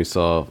us when we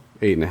saw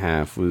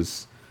 8.5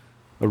 was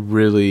a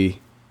really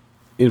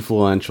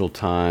influential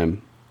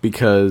time,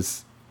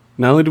 because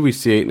not only did we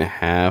see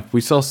 8.5,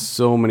 we saw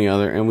so many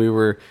other, and we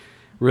were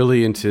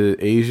really into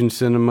Asian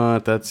cinema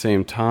at that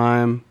same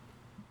time.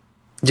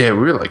 Yeah, we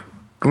were like,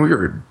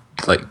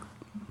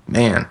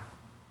 man,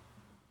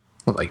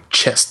 we're like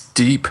chest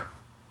deep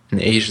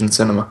in Asian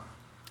cinema.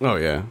 Oh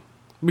yeah,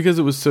 because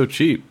it was so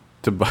cheap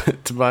to buy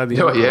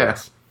the. Oh yeah,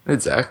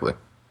 exactly.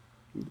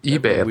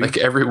 eBay, like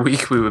every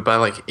week we would buy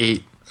like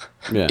eight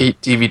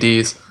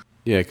DVDs.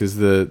 Yeah, because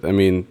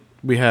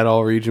we had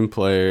all region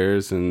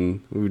players,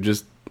 and we would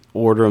just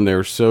order them. They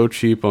were so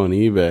cheap on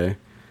eBay.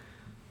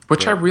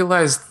 Which I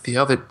realized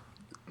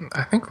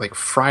I think like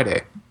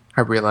Friday,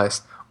 I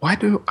realized, I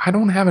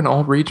don't have an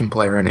all region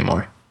player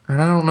anymore.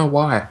 And I don't know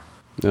why. I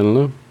don't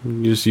know.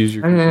 You just use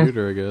your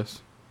computer, I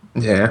guess.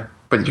 Yeah,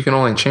 but you can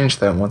only change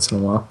that once in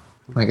a while.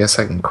 I guess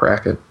I can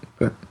crack it,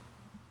 but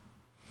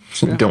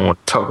you don't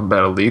want to talk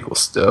about illegal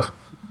stuff.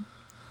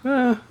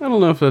 I don't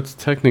know if that's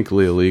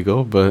technically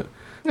illegal, but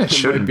it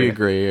should be a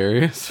gray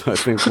area, so I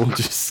think we'll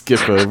just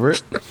skip over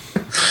it.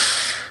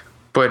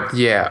 But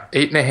yeah,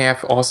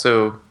 8.5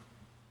 also,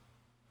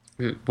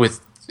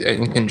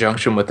 in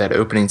conjunction with that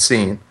opening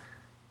scene,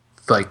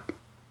 like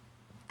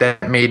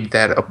that made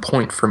that a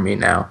point for me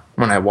now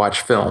when I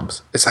watch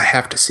films, is I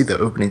have to see the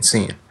opening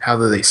scene. How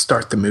do they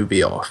start the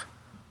movie off?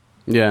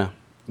 Yeah.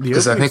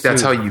 Because I think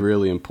that's how you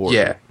really important.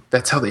 Yeah,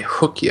 that's how they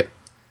hook you.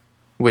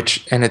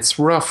 And it's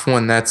rough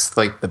when that's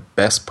like the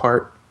best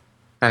part.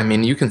 I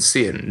mean, you can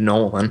see it in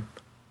Nolan.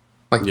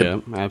 Like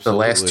the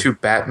last two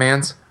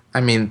Batmans.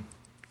 I mean,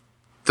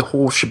 the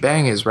whole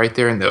shebang is right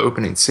there in the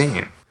opening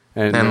scene.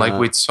 And like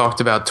we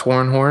talked about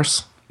Torn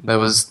Horse, that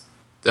was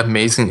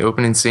amazing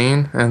opening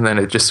scene, and then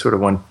it just sort of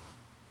went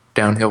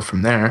downhill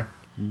from there.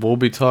 We'll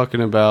be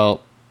talking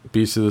about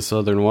Beast of the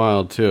Southern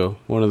Wild too.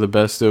 One of the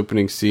best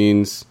opening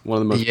scenes,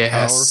 one of the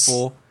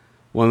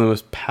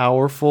most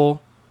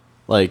powerful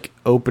like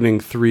opening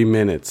 3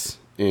 minutes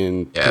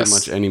in pretty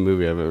much any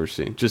movie I've ever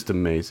seen. Just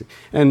amazing.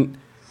 And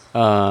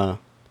Cabin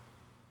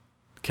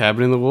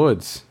in the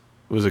Woods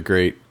was a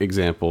great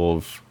example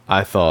of,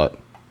 I thought,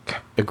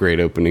 a great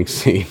opening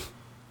scene.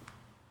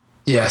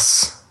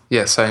 Yes,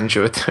 I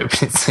enjoyed the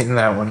opening scene in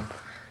that one.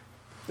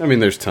 I mean,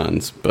 there's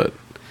tons, but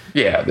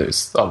yeah,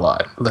 there's a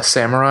lot. The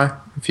Samurai,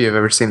 if you've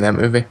ever seen that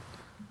movie.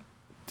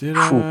 Did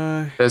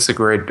I? That's a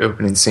great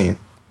opening scene.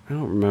 I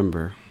don't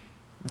remember.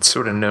 It's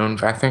sort of known.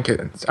 I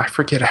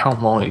forget how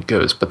long it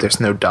goes, but there's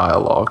no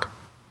dialogue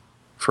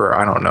for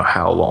I don't know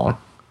how long.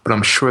 But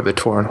I'm sure the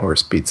Touring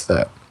Horse beats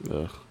that.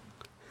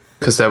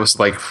 Because that was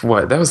like,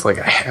 what? That was like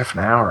a half an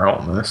hour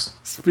almost.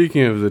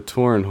 Speaking of the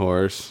Touring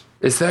Horse.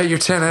 Is that your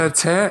 10 out of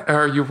 10?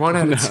 Or your 1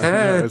 out of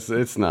 10? No,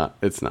 it's not.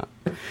 It's not.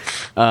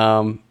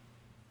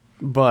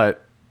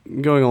 But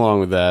going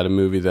along with that, a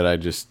movie that I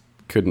just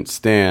couldn't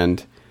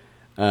stand,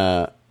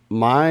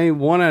 my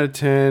 1 out of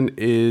 10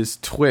 is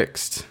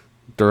Twixt,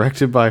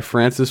 directed by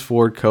Francis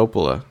Ford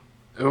Coppola.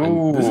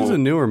 Oh, this is a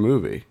newer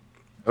movie.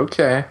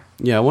 Okay.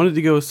 Yeah, I wanted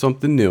to go with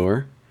something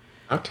newer.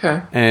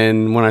 Okay.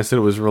 And when I said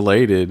it was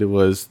related, it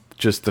was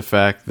just the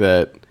fact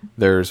that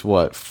there's,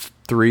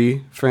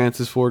 3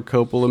 Francis Ford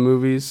Coppola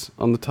movies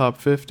on the top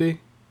 50?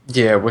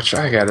 Yeah, which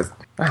I don't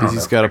know.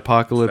 He's got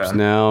Apocalypse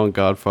Now,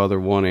 Godfather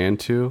 1 and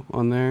 2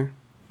 on there.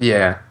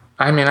 Yeah.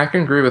 I mean, I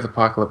can agree with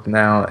Apocalypse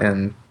Now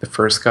and the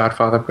first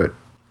Godfather, but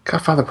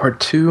Godfather Part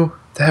 2,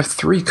 to have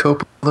 3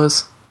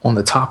 Coppolas on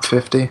the top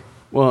 50?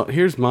 Well,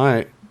 here's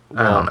my...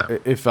 I don't know.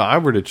 If I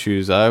were to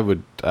choose, I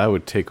would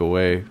take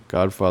away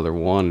Godfather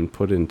 1 and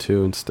put in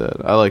 2 instead.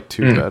 I like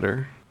 2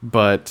 better.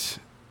 But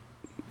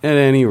at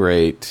any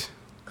rate...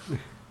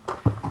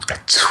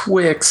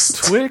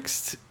 Twixt,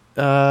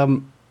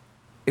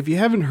 if you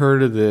haven't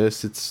heard of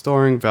this, it's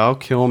starring Val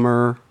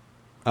Kilmer,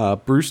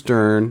 Bruce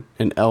Dern,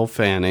 and Elle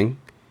Fanning.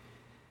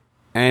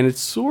 And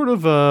it's sort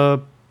of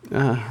a...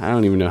 I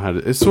don't even know how to...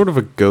 It's sort of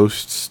a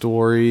ghost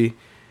story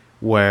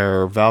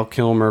where Val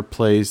Kilmer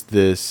plays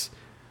this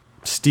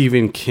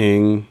Stephen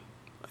King.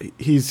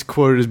 He's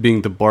quoted as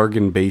being the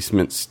bargain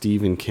basement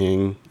Stephen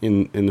King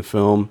in the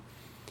film.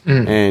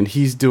 And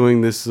he's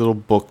doing this little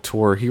book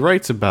tour. He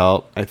writes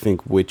about, I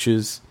think,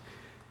 witches,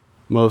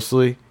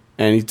 mostly.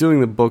 And he's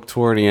doing the book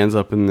tour, and he ends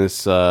up in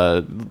this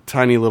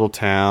tiny little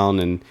town.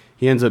 And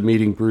he ends up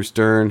meeting Bruce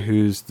Dern,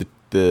 who's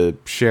the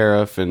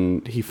sheriff.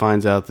 And he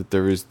finds out that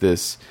there is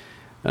this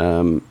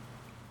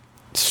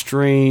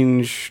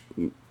strange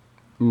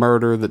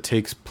murder that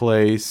takes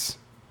place.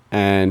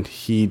 And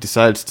he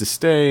decides to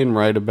stay and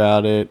write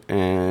about it.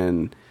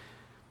 And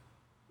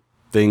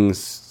things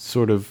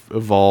sort of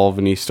evolve,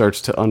 and he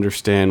starts to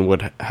understand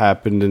what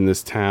happened in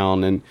this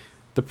town. And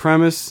the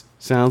premise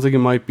sounds like it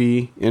might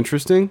be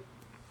interesting.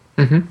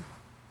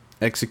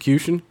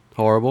 Execution,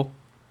 horrible.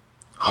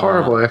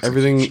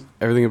 Execution.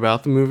 Everything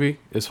about the movie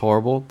is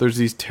horrible. There's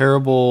these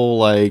terrible,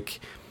 like,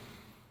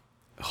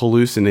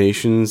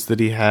 hallucinations that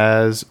he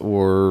has,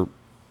 or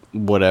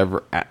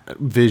whatever,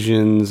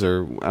 visions,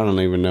 or I don't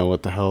even know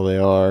what the hell they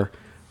are,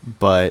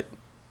 but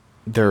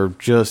they're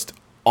just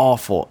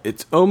awful.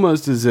 It's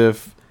almost as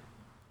if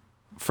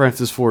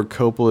Francis Ford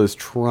Coppola is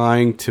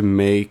trying to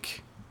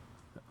make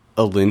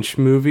a Lynch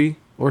movie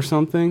or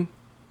something.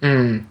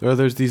 Or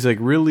there's these like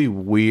really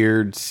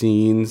weird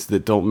scenes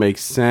that don't make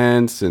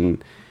sense,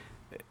 and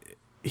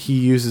he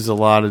uses a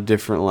lot of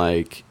different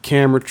like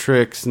camera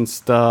tricks and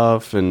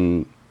stuff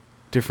and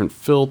different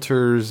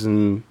filters,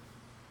 and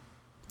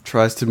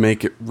tries to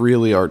make it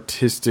really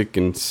artistic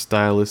and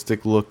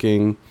stylistic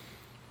looking.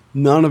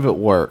 None of it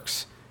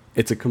works.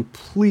 It's a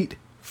complete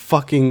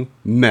fucking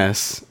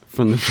mess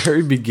from the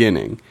very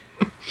beginning,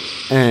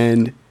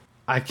 and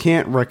I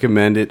can't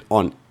recommend it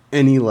on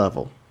any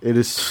level. It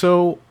is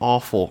so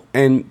awful.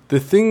 And the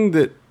thing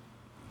that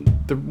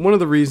one of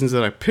the reasons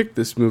that I picked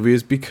this movie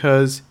is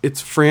because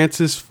it's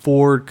Francis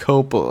Ford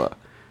Coppola,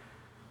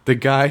 the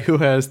guy who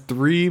has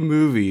 3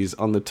 movies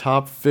on the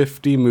top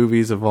 50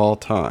 movies of all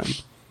time,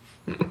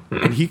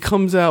 and he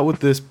comes out with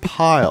this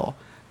pile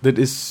that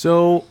is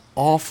so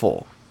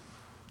awful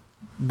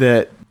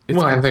that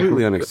it's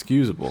completely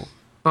unexcusable.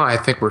 Well, I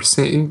think we're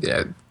seeing...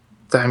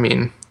 I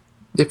mean,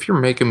 if you're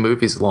making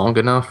movies long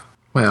enough,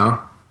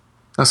 well,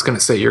 I was going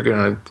to say you're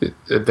going to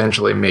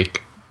eventually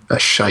make a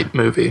shite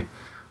movie.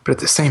 But at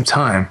the same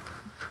time,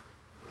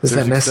 is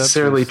that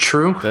necessarily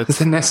true? Is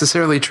that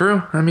necessarily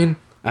true? I mean...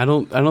 I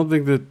don't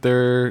think that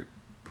they're...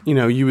 You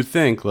know, you would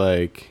think,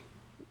 like,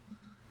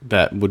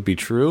 that would be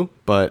true,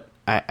 but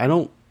I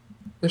don't...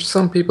 There's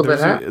some people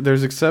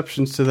there's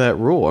exceptions to that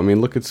rule. I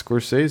mean, look at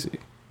Scorsese.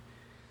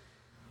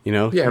 You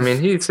know? Yeah, I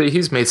mean,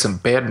 he's made some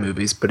bad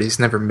movies, but he's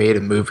never made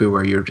a movie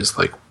where you're just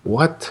like,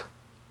 what?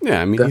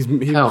 Yeah, I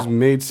mean, he's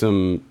made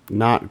some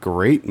not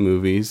great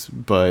movies,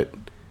 but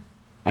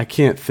I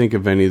can't think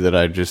of any that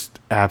I just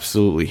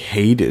absolutely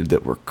hated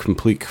that were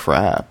complete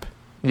crap.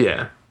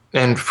 Yeah,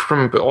 and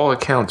from all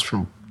accounts,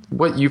 from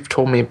what you've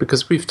told me,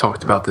 because we've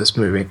talked about this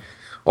movie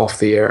off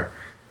the air,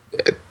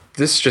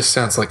 this just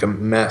sounds like a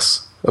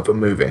mess of a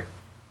movie.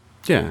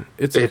 Yeah,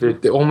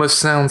 it almost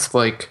sounds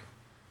like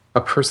a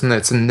person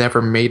that's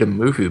never made a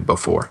movie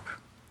before.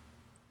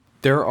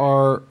 There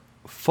are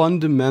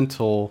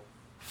fundamental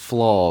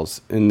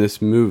flaws in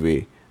this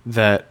movie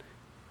that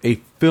a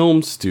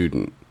film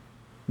student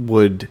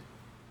would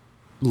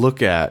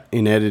look at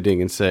in editing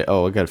and say,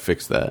 oh, I got to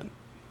fix that.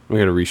 We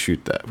got to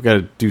reshoot that. We got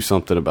to do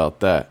something about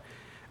that.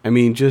 I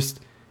mean, just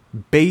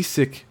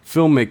basic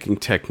filmmaking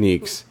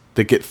techniques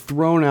that get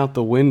thrown out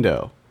the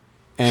window.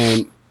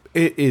 And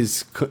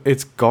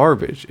It's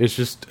garbage. It's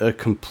just a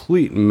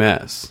complete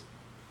mess.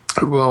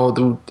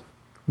 Well,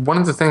 one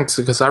of the things,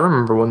 because I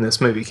remember when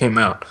this movie came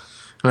out,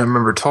 and I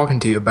remember talking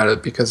to you about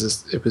it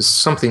because it was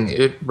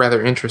something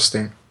rather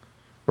interesting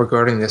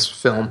regarding this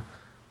film,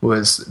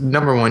 was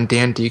number one,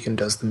 Dan Deacon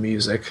does the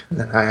music,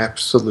 and I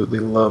absolutely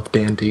love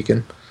Dan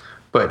Deacon.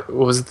 But it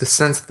was the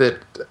sense that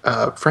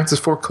Francis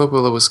Ford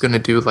Coppola was going to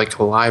do like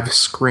live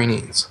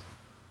screenings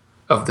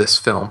of this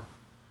film,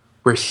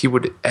 where he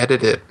would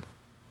edit it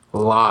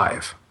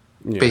live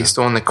based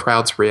on the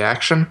crowd's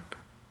reaction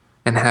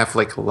and have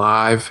like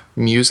live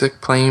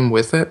music playing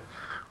with it,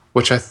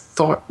 which I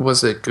thought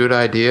was a good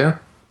idea.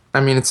 I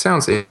mean, it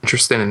sounds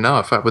interesting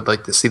enough. I would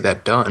like to see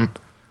that done.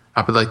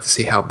 I would like to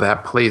see how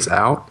that plays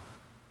out.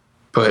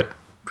 But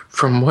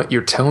from what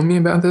you're telling me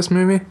about this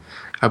movie,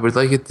 I would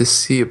like it to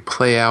see it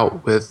play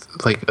out with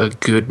like a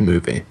good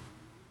movie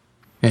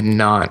and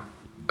not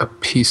a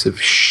piece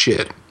of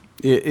shit.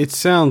 It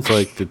sounds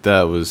like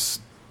that was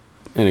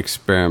an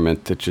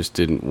experiment that just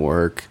didn't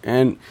work.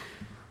 And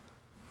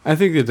I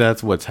think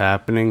that's what's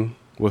happening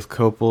with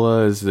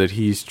Coppola, is that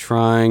he's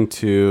trying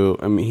to...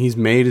 I mean, he's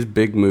made his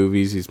big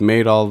movies. He's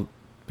made all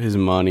his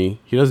money.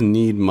 He doesn't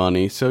need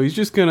money. So he's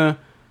just going to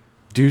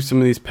do some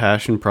of these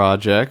passion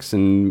projects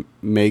and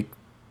make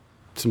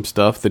some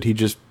stuff that he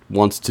just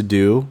wants to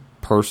do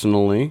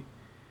personally.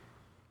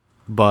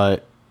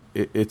 But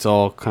it's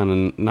all kind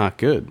of not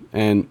good.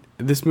 And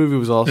this movie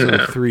was also in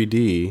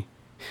 3D.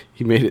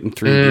 He made it in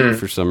 3D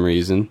for some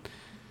reason.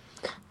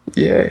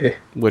 Yay.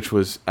 Which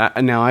was...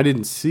 now, I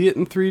didn't see it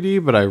in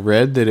 3D, but I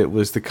read that it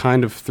was the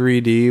kind of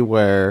 3D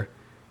where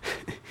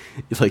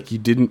like you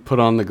didn't put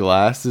on the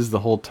glasses the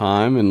whole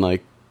time and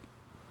like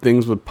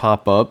things would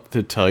pop up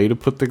to tell you to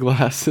put the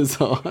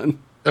glasses on.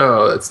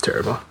 Oh, that's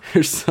terrible.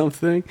 Or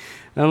something.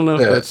 I don't know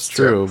if that's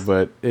true,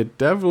 but it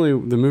definitely...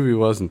 The movie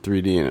was in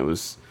 3D, and it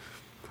was...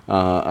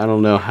 I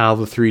don't know how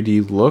the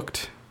 3D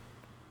looked,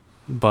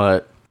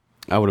 but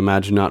I would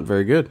imagine not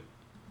very good.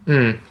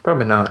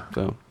 Probably not.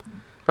 So,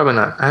 probably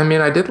not. I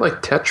mean, I did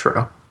like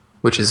Tetra,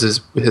 which is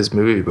his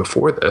movie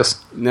before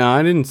this. No,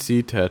 I didn't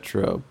see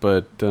Tetra,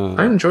 but...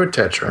 I enjoyed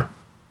Tetra.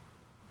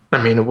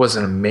 I mean, it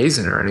wasn't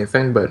amazing or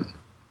anything, but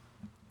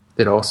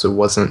it also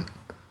wasn't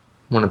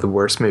one of the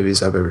worst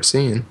movies I've ever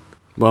seen.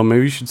 Well,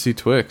 maybe you should see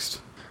Twixt.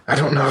 I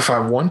don't know if I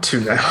want to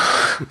now.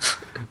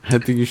 I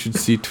think you should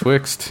see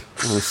Twixt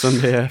on a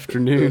Sunday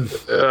afternoon.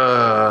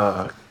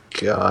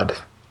 God.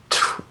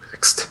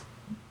 Twixt.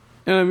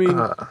 And I mean,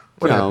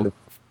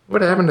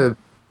 what happened to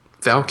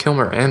Val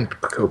Kilmer and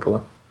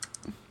Coppola?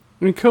 I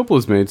mean,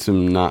 Coppola's made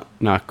some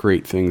not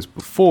great things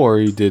before.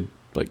 He did,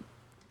 like...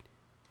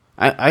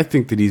 I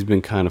think that he's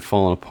been kind of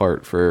falling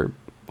apart for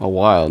a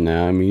while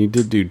now. I mean, he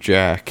did do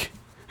Jack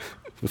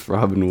with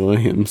Robin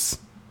Williams.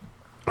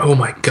 Oh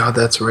my God,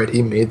 that's right.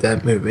 He made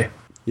that movie.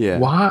 Yeah.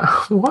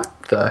 Why? What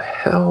the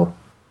hell?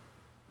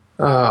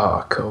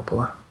 Oh,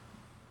 Coppola.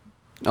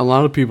 A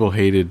lot of people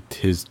hated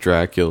his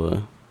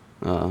Dracula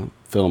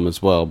film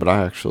as well, but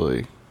I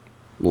actually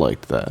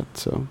liked that.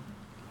 So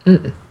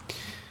I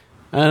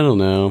don't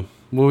know.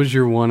 What was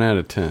your 1 out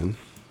of 10?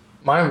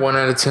 My 1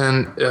 out of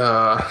 10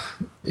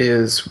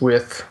 is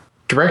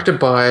directed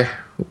by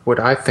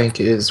what I think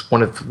is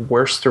one of the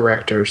worst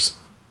directors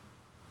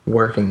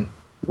working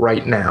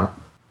right now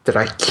that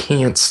I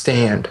can't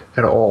stand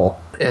at all,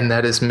 and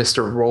that is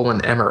Mr.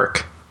 Roland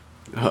Emmerich.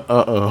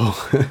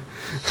 Uh-oh.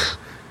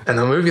 And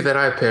the movie that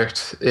I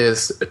picked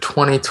is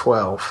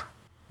 2012,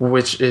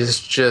 which is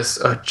just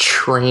a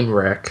train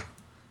wreck.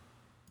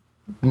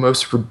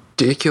 Most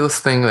ridiculous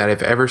thing that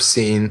I've ever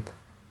seen,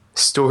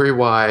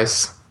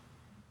 story-wise,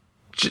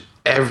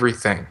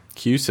 everything.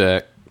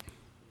 Cusack.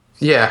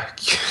 Yeah.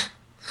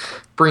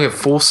 Bring it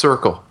full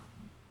circle.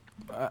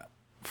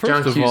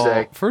 First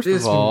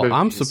of all,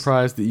 I'm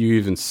surprised that you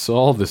even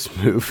saw this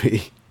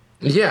movie.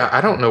 Yeah,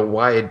 I don't know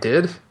why I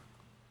did.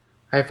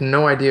 I have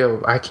no idea.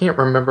 I can't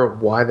remember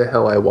why the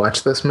hell I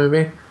watched this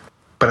movie,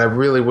 but I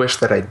really wish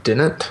that I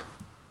didn't.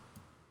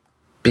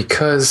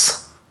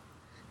 Because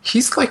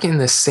he's like in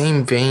the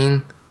same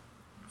vein,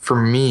 for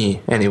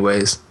me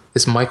anyways,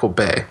 as Michael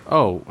Bay.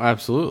 Oh,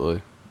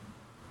 absolutely.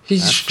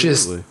 He's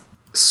just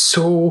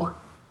so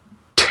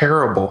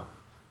terrible.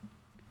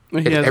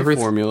 He has a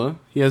formula.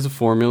 He has a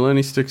formula and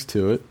he sticks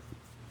to it.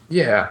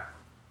 Yeah.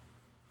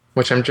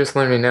 Which I'm just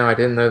learning now. I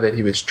didn't know that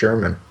he was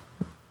German.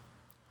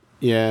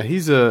 Yeah,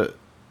 he's a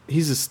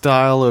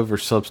style over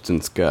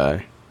substance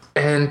guy.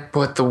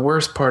 But the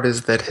worst part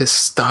is that his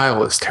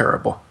style is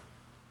terrible.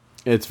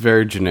 It's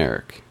very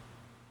generic.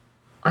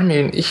 I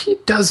mean, he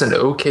does an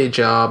okay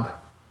job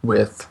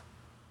with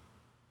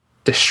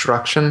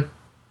Destruction.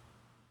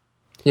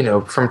 You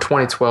know, from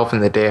 2012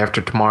 and The Day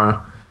After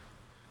Tomorrow.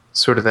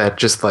 Sort of that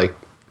just like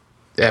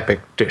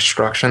epic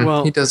destruction.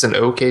 Well, he does an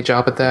okay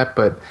job at that,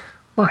 but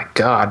my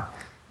God,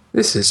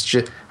 this is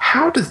just...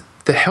 How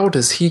the hell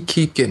does he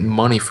keep getting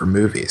money for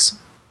movies?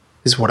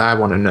 Is what I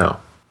want to know.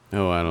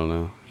 Oh, I don't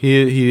know.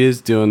 He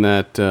is doing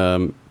that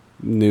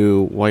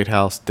new White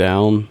House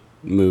Down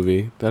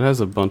movie that has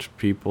a bunch of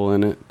people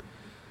in it.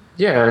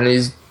 Yeah, and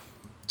he's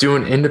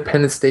doing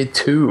Independence Day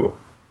 2.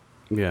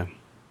 Yeah.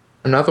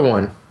 Another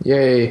one.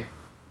 Yay.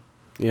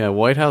 Yeah,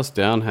 White House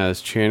Down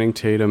has Channing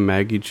Tatum,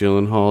 Maggie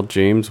Gyllenhaal,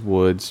 James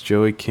Woods,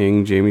 Joey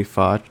King, Jamie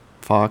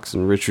Foxx,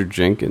 and Richard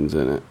Jenkins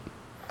in it.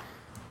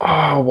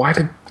 Oh, why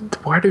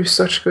do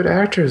such good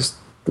actors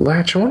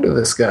latch onto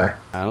this guy?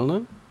 I don't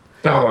know.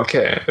 Oh,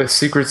 okay. A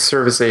Secret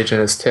Service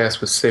agent is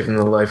tasked with saving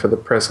the life of the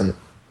president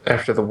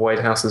after the White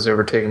House is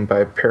overtaken by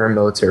a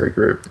paramilitary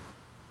group.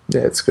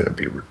 Yeah, it's going to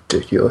be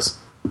ridiculous.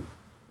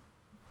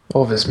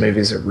 All of his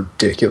movies are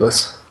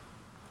ridiculous.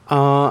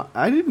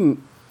 I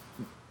didn't...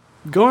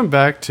 Going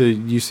back to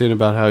you saying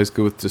about how he's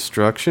good with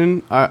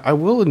destruction, I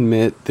will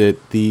admit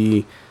that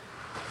the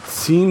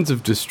scenes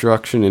of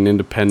destruction in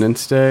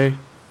Independence Day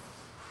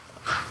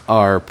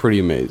are pretty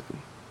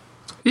amazing.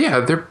 Yeah,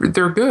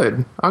 they're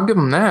good. I'll give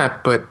them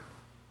that, but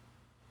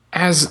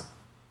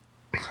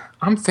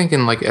I'm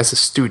thinking like as a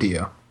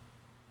studio,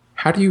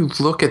 how do you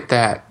look at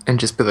that and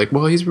just be like,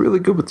 well, he's really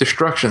good with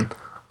destruction.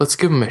 Let's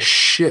give him a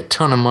shit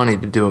ton of money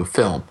to do a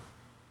film.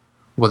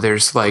 Well,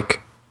 there's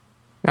like,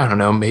 I don't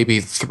know, maybe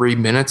 3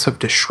 minutes of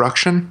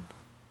destruction,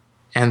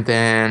 and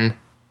then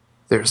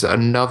there's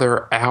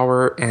another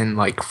hour and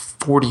like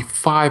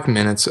 45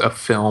 minutes of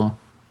film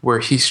where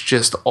he's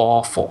just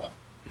awful.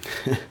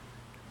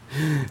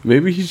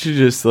 Maybe he should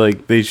just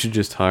they should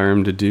just hire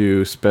him to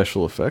do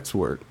special effects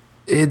work.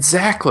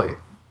 Exactly.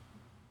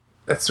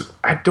 I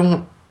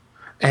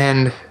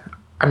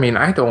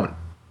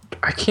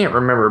can't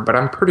remember, but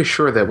I'm pretty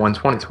sure that when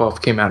 2012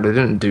 came out, it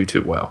didn't do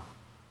too well.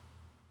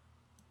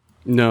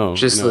 No.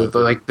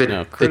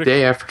 The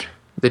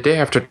day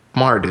after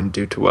Tomorrow didn't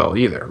do too well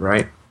either,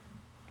 right?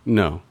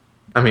 No.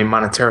 I mean,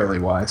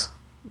 monetarily wise.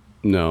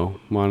 No.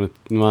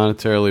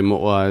 Monetarily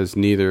wise,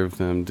 neither of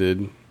them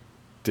did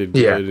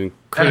good, and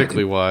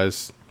critically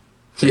wise.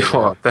 Yeah,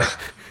 well,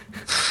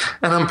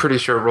 and I'm pretty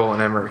sure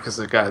Roland Emmerich is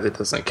a guy that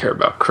doesn't care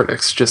about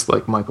critics, just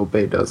like Michael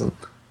Bay doesn't.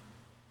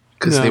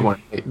 Because they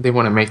want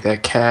to make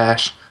that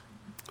cash.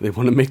 They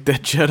want to make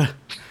that cheddar.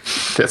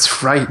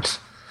 That's right.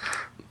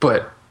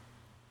 But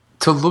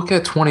to look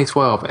at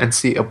 2012 and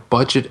see a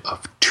budget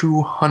of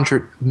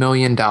 $200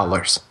 million.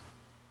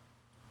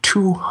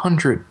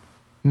 $200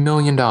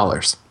 million.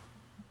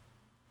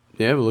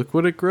 Yeah, but look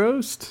what it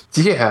grossed.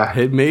 Yeah.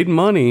 It made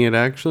money. It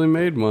actually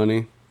made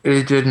money.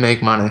 It did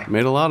make money.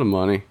 Made a lot of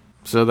money.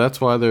 So that's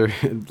why they're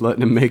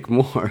letting him make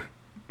more.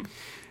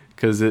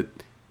 Because it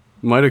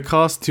might have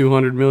cost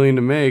 $200 million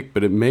to make,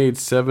 but it made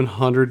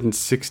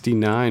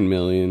 $769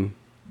 million.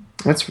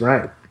 That's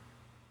right.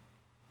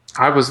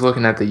 I was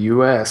looking at the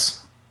U.S.,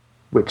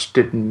 which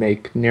didn't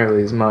make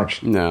nearly as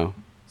much. No.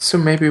 So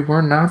maybe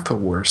we're not the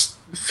worst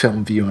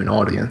film viewing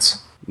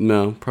audience.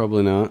 No,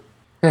 probably not.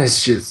 It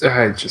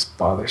just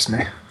bothers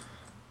me.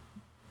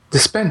 To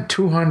spend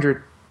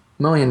 $200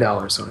 million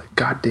on a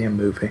goddamn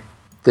movie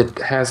that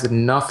has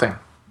nothing.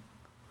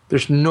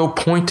 There's no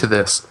point to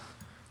this.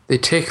 They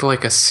take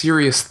like a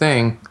serious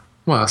thing,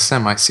 well, a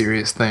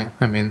semi-serious thing.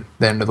 I mean,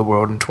 the end of the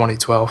world in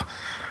 2012.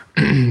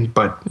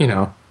 But,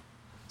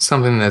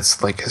 something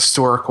that's like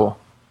historical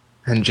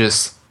and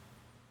just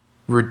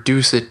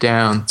reduce it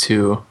down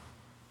to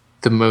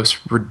the most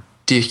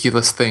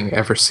ridiculous thing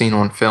ever seen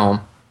on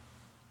film.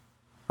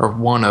 Or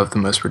one of the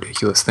most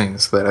ridiculous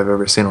things that I've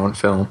ever seen on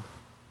film.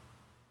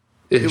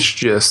 It's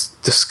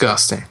just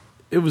disgusting.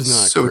 It was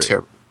not so great.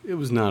 terrible. It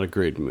was not a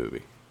great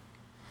movie.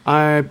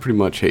 I pretty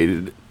much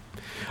hated it.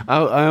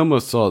 I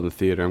almost saw it in the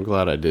theater. I'm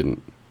glad I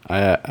didn't.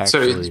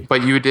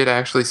 But you did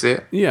actually see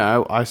it?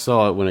 Yeah, I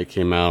saw it when it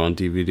came out on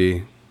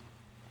DVD.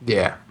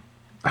 Yeah.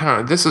 I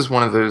don't know. This is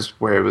one of those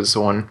where it was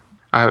on.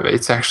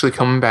 It's actually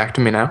coming back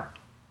to me now.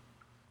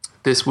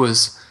 This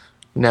was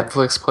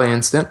Netflix Play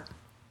Instant.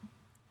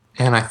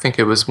 And I think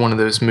it was one of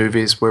those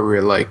movies where we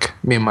were like,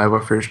 me and my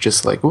wife were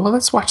just like, well,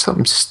 let's watch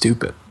something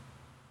stupid.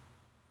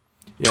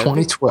 Yeah,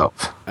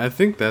 2012. I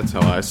think that's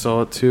how I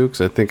saw it too,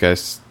 because I think I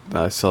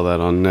saw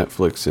that on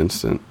Netflix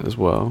Instant as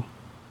well.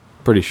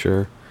 Pretty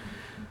sure.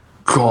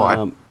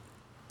 God.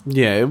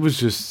 Yeah, it was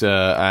just,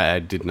 I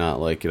did not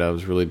like it. I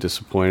was really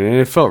disappointed. And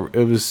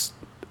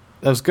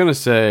I was going to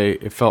say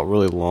it felt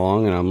really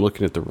long, and I'm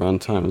looking at the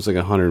runtime. It was like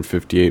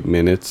 158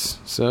 minutes.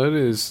 So it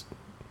is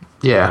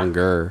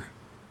longer.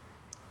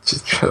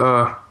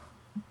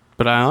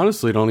 But I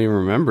honestly don't even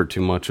remember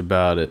too much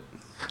about it.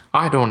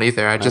 I don't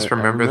either. I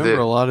remember that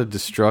a lot of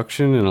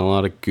destruction and a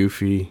lot of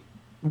goofy.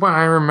 Well,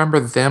 I remember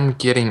them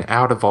getting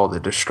out of all the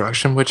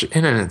destruction, which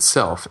in and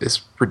itself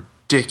is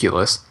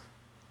ridiculous.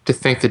 To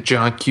think that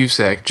John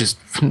Cusack, just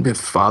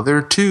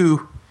father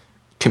too,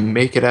 can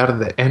make it out of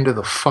the end of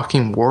the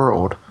fucking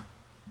world.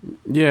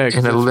 Yeah,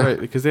 right,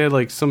 because they had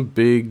like some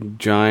big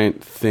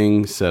giant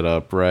thing set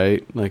up,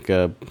 right? Like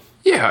a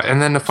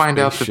and then to find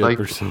out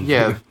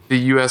that the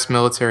U.S.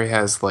 military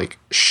has like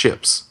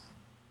ships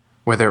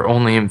where they're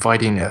only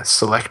inviting a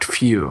select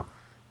few,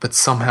 but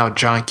somehow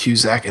John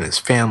Cusack and his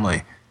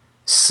family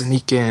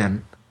sneak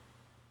in,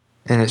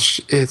 and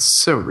it's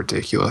so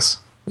ridiculous.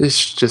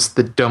 It's just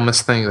the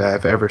dumbest thing that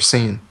I've ever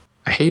seen.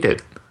 I hate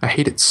it. I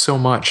hate it so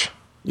much.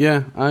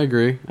 Yeah, I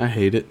agree. I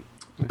hate it.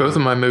 Both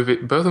of my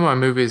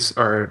movies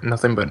are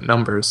nothing but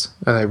numbers,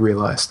 as I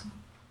realized.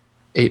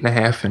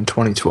 8.5 in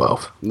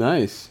 2012.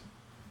 Nice.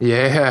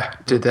 Yeah,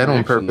 did that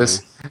on Connection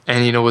purpose.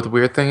 And you know what the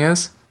weird thing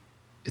is?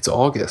 It's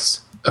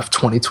August of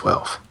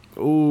 2012.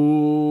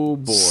 Oh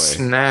boy.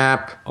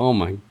 Snap. Oh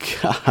my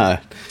god.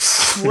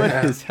 What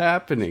Snap. is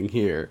happening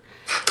here?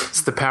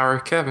 It's the power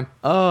of Kevin.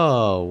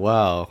 Oh,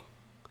 wow.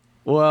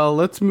 Well,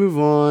 let's move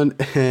on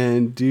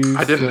and do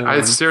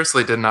I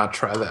seriously did not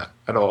try that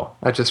at all.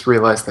 I just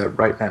realized that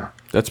right now.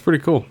 That's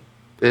pretty cool.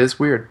 It is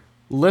weird.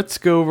 Let's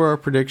go over our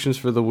predictions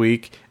for the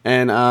week.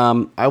 And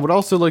I would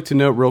also like to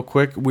note real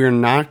quick, we're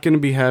not going to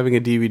be having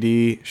a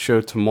DVD show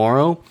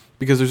tomorrow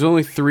because there's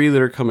only 3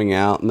 that are coming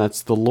out, and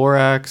that's The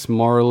Lorax,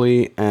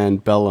 Marley,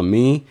 and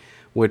Bellamy,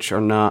 which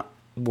are not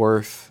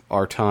worth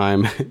our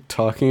time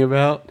talking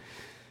about.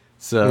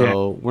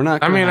 So we're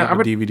not going to have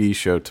a DVD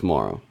show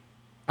tomorrow.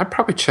 I'd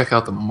probably check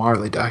out the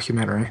Marley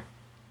documentary.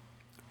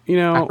 You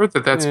know, I heard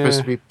that's supposed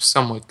to be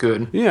somewhat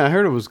good. Yeah, I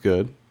heard it was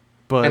good.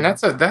 But And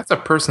that's a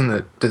person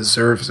that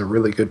deserves a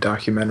really good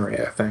documentary,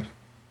 I think.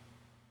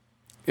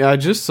 yeah, I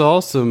just saw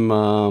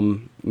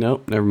some.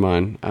 Nope, never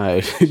mind.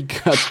 I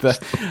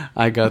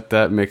got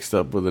that mixed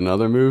up with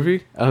another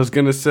movie. I was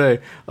gonna say,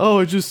 oh,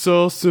 I just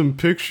saw some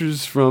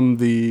pictures from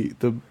the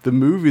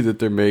movie that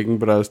they're making,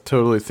 but I was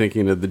totally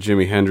thinking of the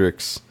Jimi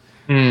Hendrix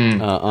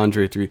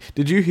Andre 3.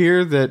 Did you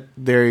hear that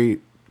they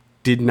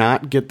did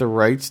not get the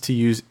rights to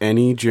use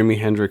any Jimi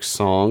Hendrix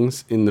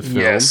songs in the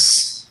film?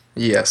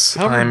 Yes.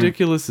 How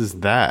ridiculous is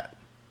that?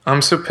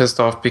 I'm so pissed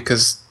off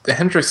because the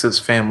Hendrix's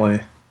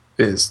family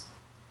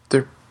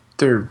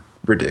they're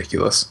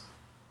ridiculous.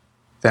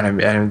 Then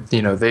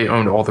they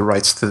own all the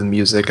rights to the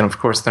music, and of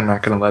course they're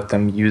not going to let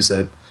them use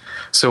it.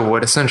 So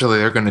what essentially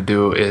they're going to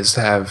do is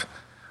have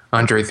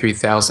Andre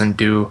 3000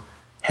 do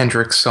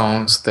Hendrix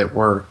songs that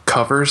were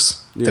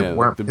covers that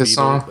weren't the his Beatles.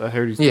 song. I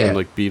heard he's doing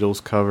like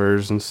Beatles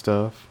covers and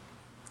stuff.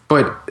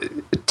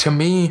 But to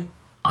me,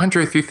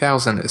 Andre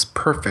 3000 is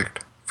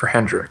perfect for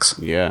Hendrix.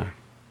 Yeah.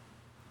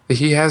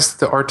 He has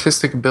the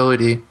artistic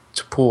ability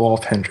to pull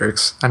off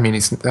Hendrix. I mean,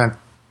 he's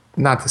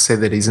not to say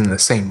that he's in the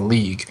same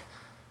league,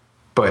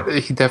 but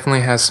he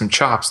definitely has some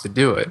chops to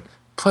do it.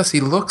 Plus, he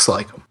looks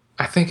like him.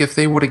 I think if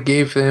they would have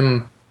gave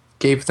them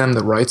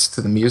the rights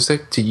to the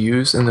music to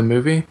use in the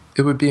movie,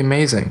 it would be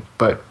amazing.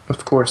 But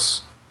of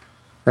course,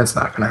 that's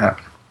not going to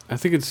happen. I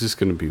think it's just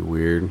going to be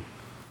weird.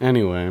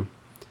 Anyway,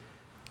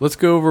 let's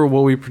go over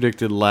what we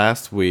predicted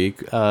last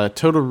week.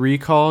 Total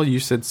Recall, you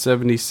said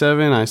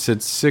 77. I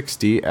said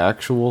 60.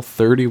 Actual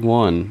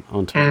 31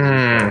 on Total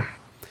Recall.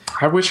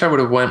 I wish I would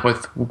have went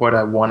with what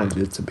I wanted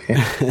it to be.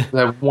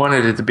 I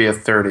wanted it to be a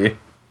 30,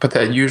 but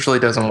that usually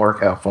doesn't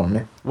work out for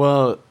me.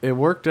 Well, it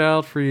worked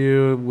out for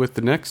you with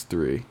the next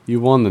 3. You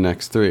won the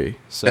next 3.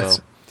 So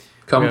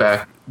come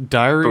back.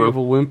 Diary of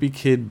a Wimpy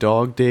Kid,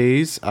 Dog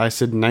Days. I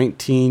said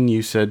 19.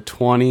 You said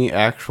 20.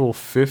 Actual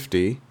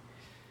 50.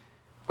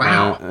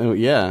 Wow.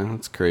 Yeah,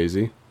 that's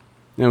crazy.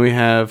 And we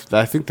have,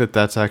 I think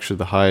that's actually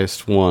the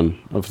highest one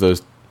of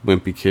those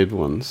Wimpy Kid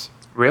ones.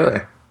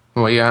 Really?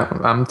 Well, yeah,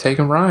 I'm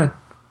taking Ryan.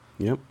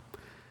 Yep.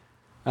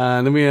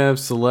 And then we have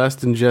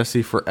Celeste and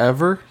Jesse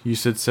Forever. You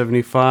said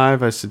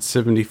 75. I said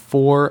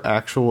 74.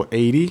 Actual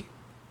 80.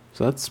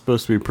 So that's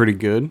supposed to be pretty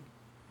good.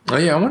 Oh,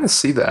 yeah, I want to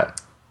see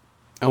that.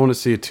 I want to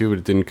see it too, but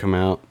it didn't come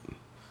out.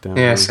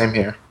 Yeah, same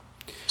here.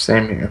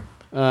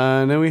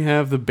 And then we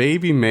have the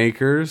Baby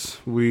Makers.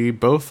 We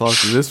both thought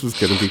that this was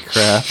going to be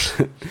crap.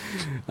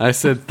 I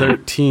said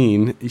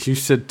 13. You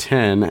said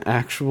 10.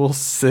 Actual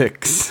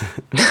 6.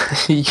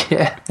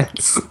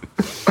 Yes.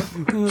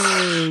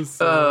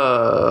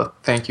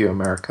 Thank you,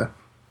 America.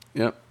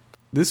 Yep.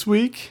 This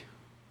week,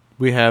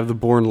 we have The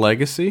Bourne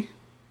Legacy.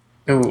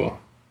 Ooh.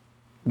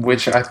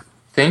 Which I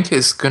think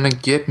is going to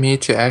get me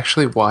to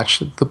actually watch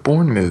the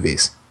Bourne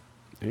movies.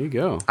 There you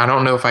go. I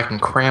don't know if I can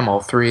cram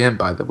all 3 in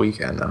by the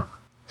weekend, though.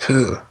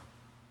 Yeah.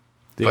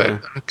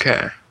 But,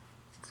 okay.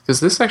 Because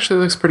this actually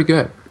looks pretty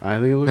good. I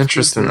think it looks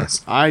interesting.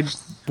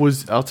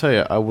 I'll tell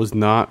you, I was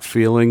not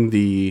feeling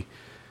the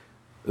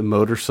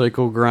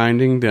motorcycle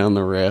grinding down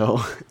the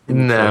rail.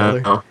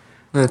 No,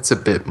 that's a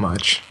bit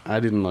much. I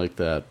didn't like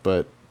that,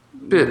 but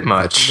bit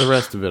much. The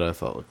rest of it I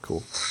thought looked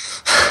cool.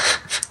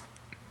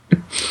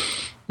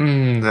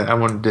 I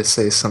wanted to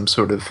say some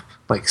sort of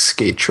like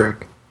skate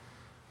trick,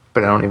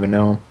 but I don't even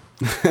know.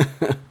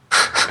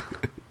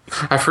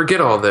 I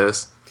forget all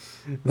those.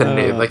 Then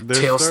they like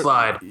tail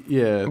slide.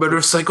 Yeah.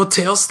 Motorcycle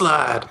tail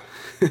slide.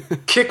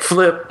 Kick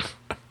flip.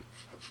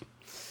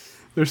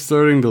 They're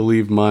starting to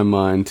leave my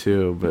mind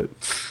too, but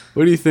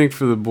what do you think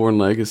for the Bourne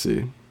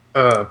Legacy?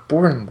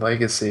 Bourne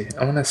Legacy.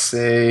 I want to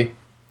say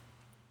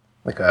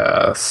like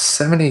a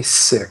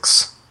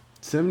 76.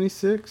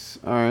 76?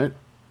 Alright.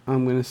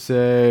 I'm going to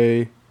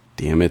say...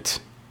 Damn it.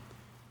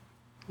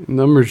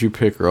 Numbers you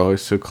pick are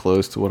always so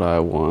close to what I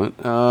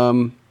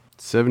want.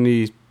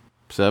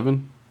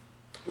 77?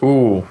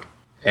 Ooh.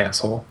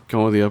 Asshole.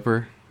 Going with the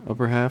upper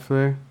half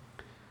there.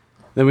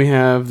 Then we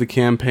have The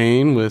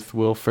Campaign with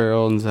Will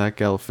Ferrell and Zach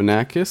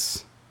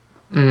Galifianakis.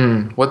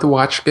 What'd the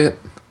watch get?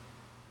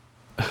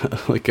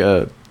 like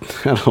a,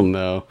 I don't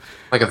know.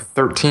 Like a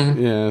 13?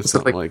 Yeah, Is it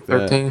something like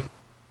that. 13?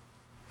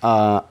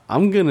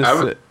 I'm gonna I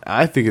say, would-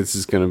 I think it's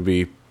just gonna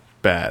be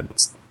bad.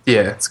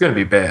 Yeah, it's gonna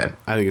be bad.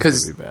 I think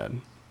it's gonna be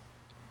bad.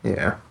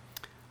 Yeah.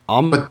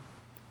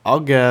 I'll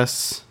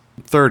guess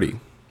 30.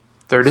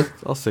 30?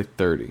 I'll say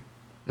 30.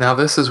 Now,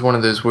 this is one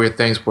of those weird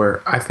things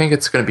where I think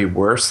it's going to be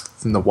worse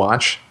than The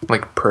Watch,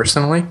 like,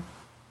 personally.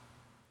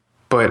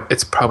 But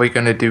it's probably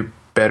going to do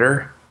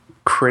better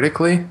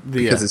critically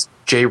because it's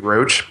Jay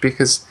Roach.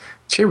 Because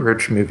Jay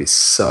Roach movies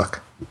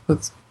suck.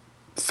 Let's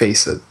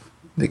face it.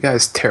 The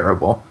guy's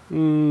terrible.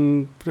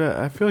 But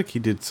I feel like he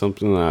did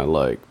something that I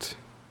liked.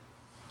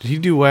 Did he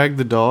do Wag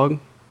the Dog?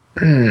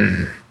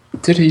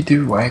 Did he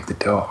do Wag the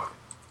Dog?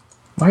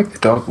 Wag the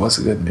Dog was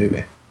a good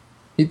movie.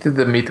 He did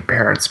the Meet the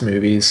Parents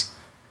movies.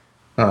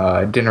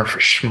 Dinner for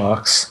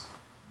Schmucks.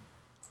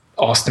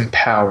 Austin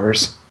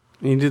Powers.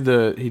 He did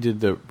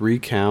the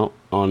Recount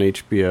on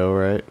HBO,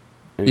 right?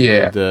 And he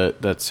Yeah.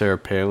 did that Sarah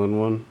Palin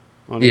one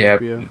on Yeah.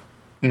 HBO.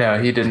 No,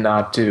 he did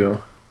not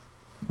do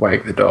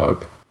Wag the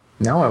Dog.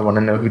 Now I want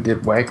to know who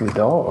did Wag the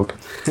Dog.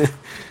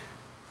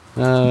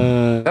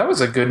 That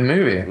was a good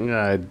movie.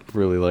 I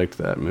really liked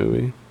that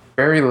movie.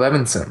 Barry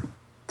Levinson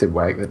did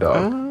Wag the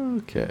Dog.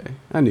 Okay,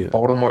 I knew that.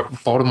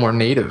 Baltimore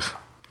native.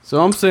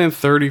 So I'm saying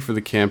 30 for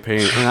the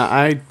campaign, and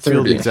I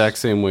feel the 30. exact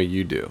same way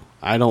you do.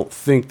 I don't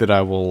think that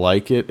I will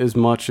like it as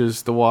much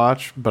as The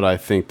Watch, but I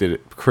think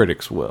that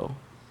critics will.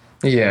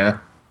 Yeah.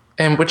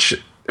 And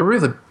which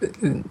really,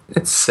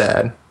 it's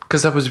sad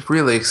because I was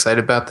really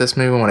excited about this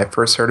movie when I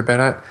first heard about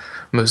it,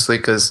 mostly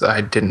because I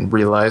didn't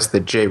realize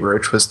that Jay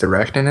Roach was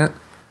directing it.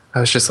 I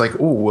was just like,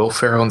 ooh, Will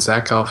Ferrell and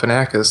Zach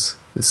Galifianakis,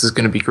 this is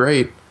going to be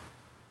great.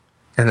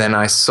 And then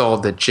I saw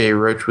that Jay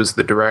Roach was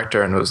the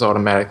director, and it was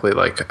automatically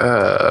like,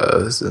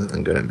 this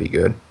isn't going to be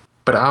good.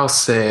 But I'll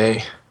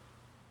say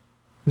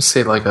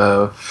like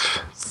a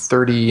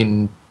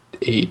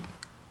 38.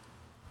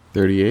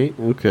 38?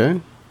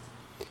 Okay.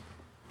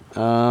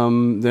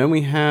 Then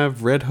we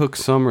have Red Hook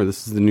Summer.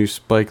 This is the new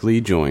Spike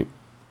Lee joint.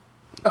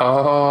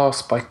 Oh,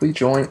 Spike Lee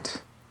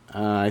joint.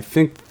 I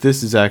think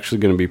this is actually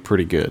going to be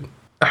pretty good.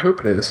 I hope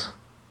it is.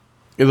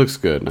 It looks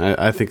good.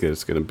 I think that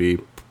it's going to be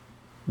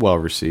well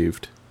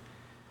received.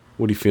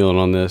 What are you feeling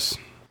on this?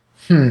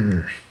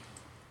 I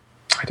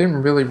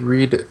didn't really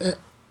read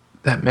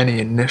that many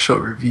initial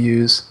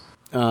reviews.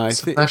 I'm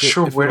Not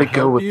sure where to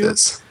go with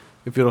this.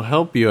 If it'll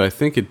help you, I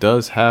think it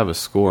does have a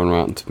score on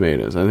Rotten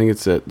Tomatoes. I think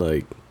it's at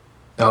like,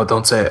 Oh,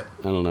 don't say it.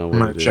 I don't know I'm what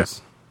gonna it check.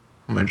 is.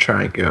 I'm going to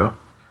try and go.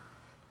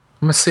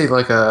 I'm going to say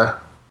like a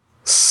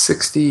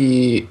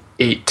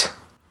 68.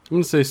 I'm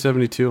going to say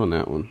 72 on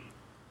that one.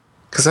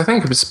 Because I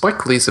think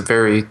Spike Lee's a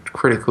very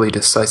critically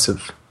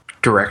decisive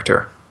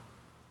director.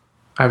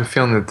 I have a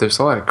feeling that there's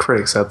a lot of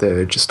critics out there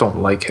that just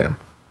don't like him.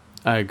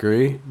 I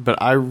agree, but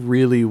I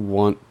really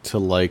want to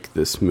like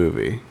this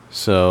movie.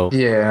 So,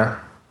 Yeah.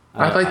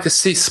 I'd like to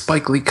see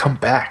Spike Lee come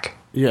back.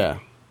 yeah.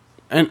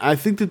 And I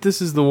think that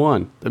this is the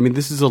one. I mean,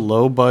 this is a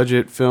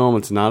low-budget film.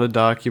 It's not a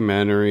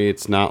documentary.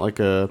 It's not like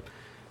a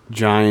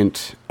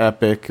giant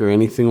epic or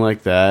anything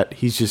like that.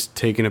 He's just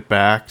taking it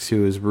back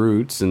to his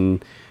roots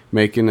and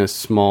making a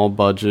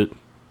small-budget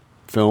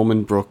film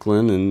in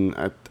Brooklyn. And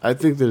I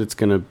think that it's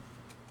going to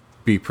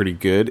be pretty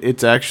good.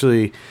 It's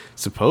actually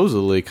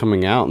supposedly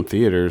coming out in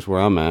theaters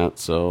where I'm at,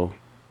 so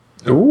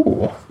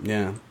Ooh.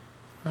 yeah.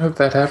 I hope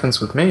that happens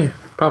with me.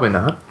 Probably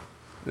not.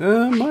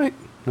 Might.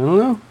 I don't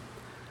know.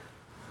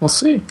 We'll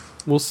see.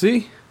 We'll see.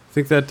 I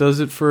think that does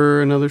it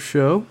for another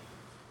show.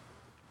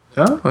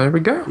 Oh, there we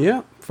go.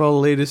 Yeah. For all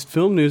the latest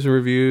film news and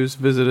reviews,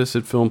 visit us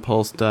at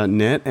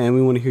filmpulse.net, and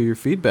we want to hear your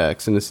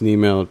feedback. Send us an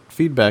email at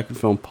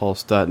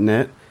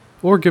feedback@filmpulse.net,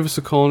 or give us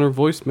a call on our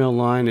voicemail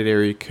line at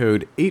area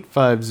code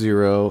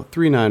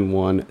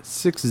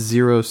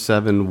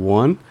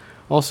 850-391-6071.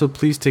 Also,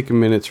 please take a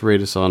minute to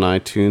rate us on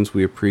iTunes.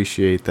 We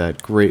appreciate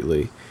that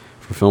greatly.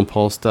 For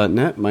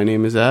filmpulse.net, my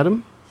name is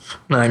Adam,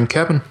 I'm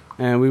Kevin.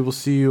 and we will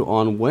see you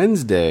on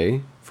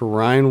Wednesday for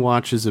Ryan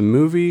Watches a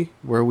Movie,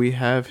 where we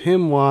have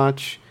him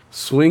watch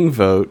Swing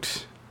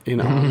Vote in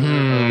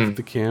honor of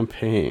the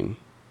campaign.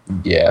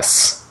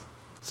 Yes.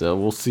 So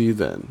we'll see you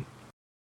then.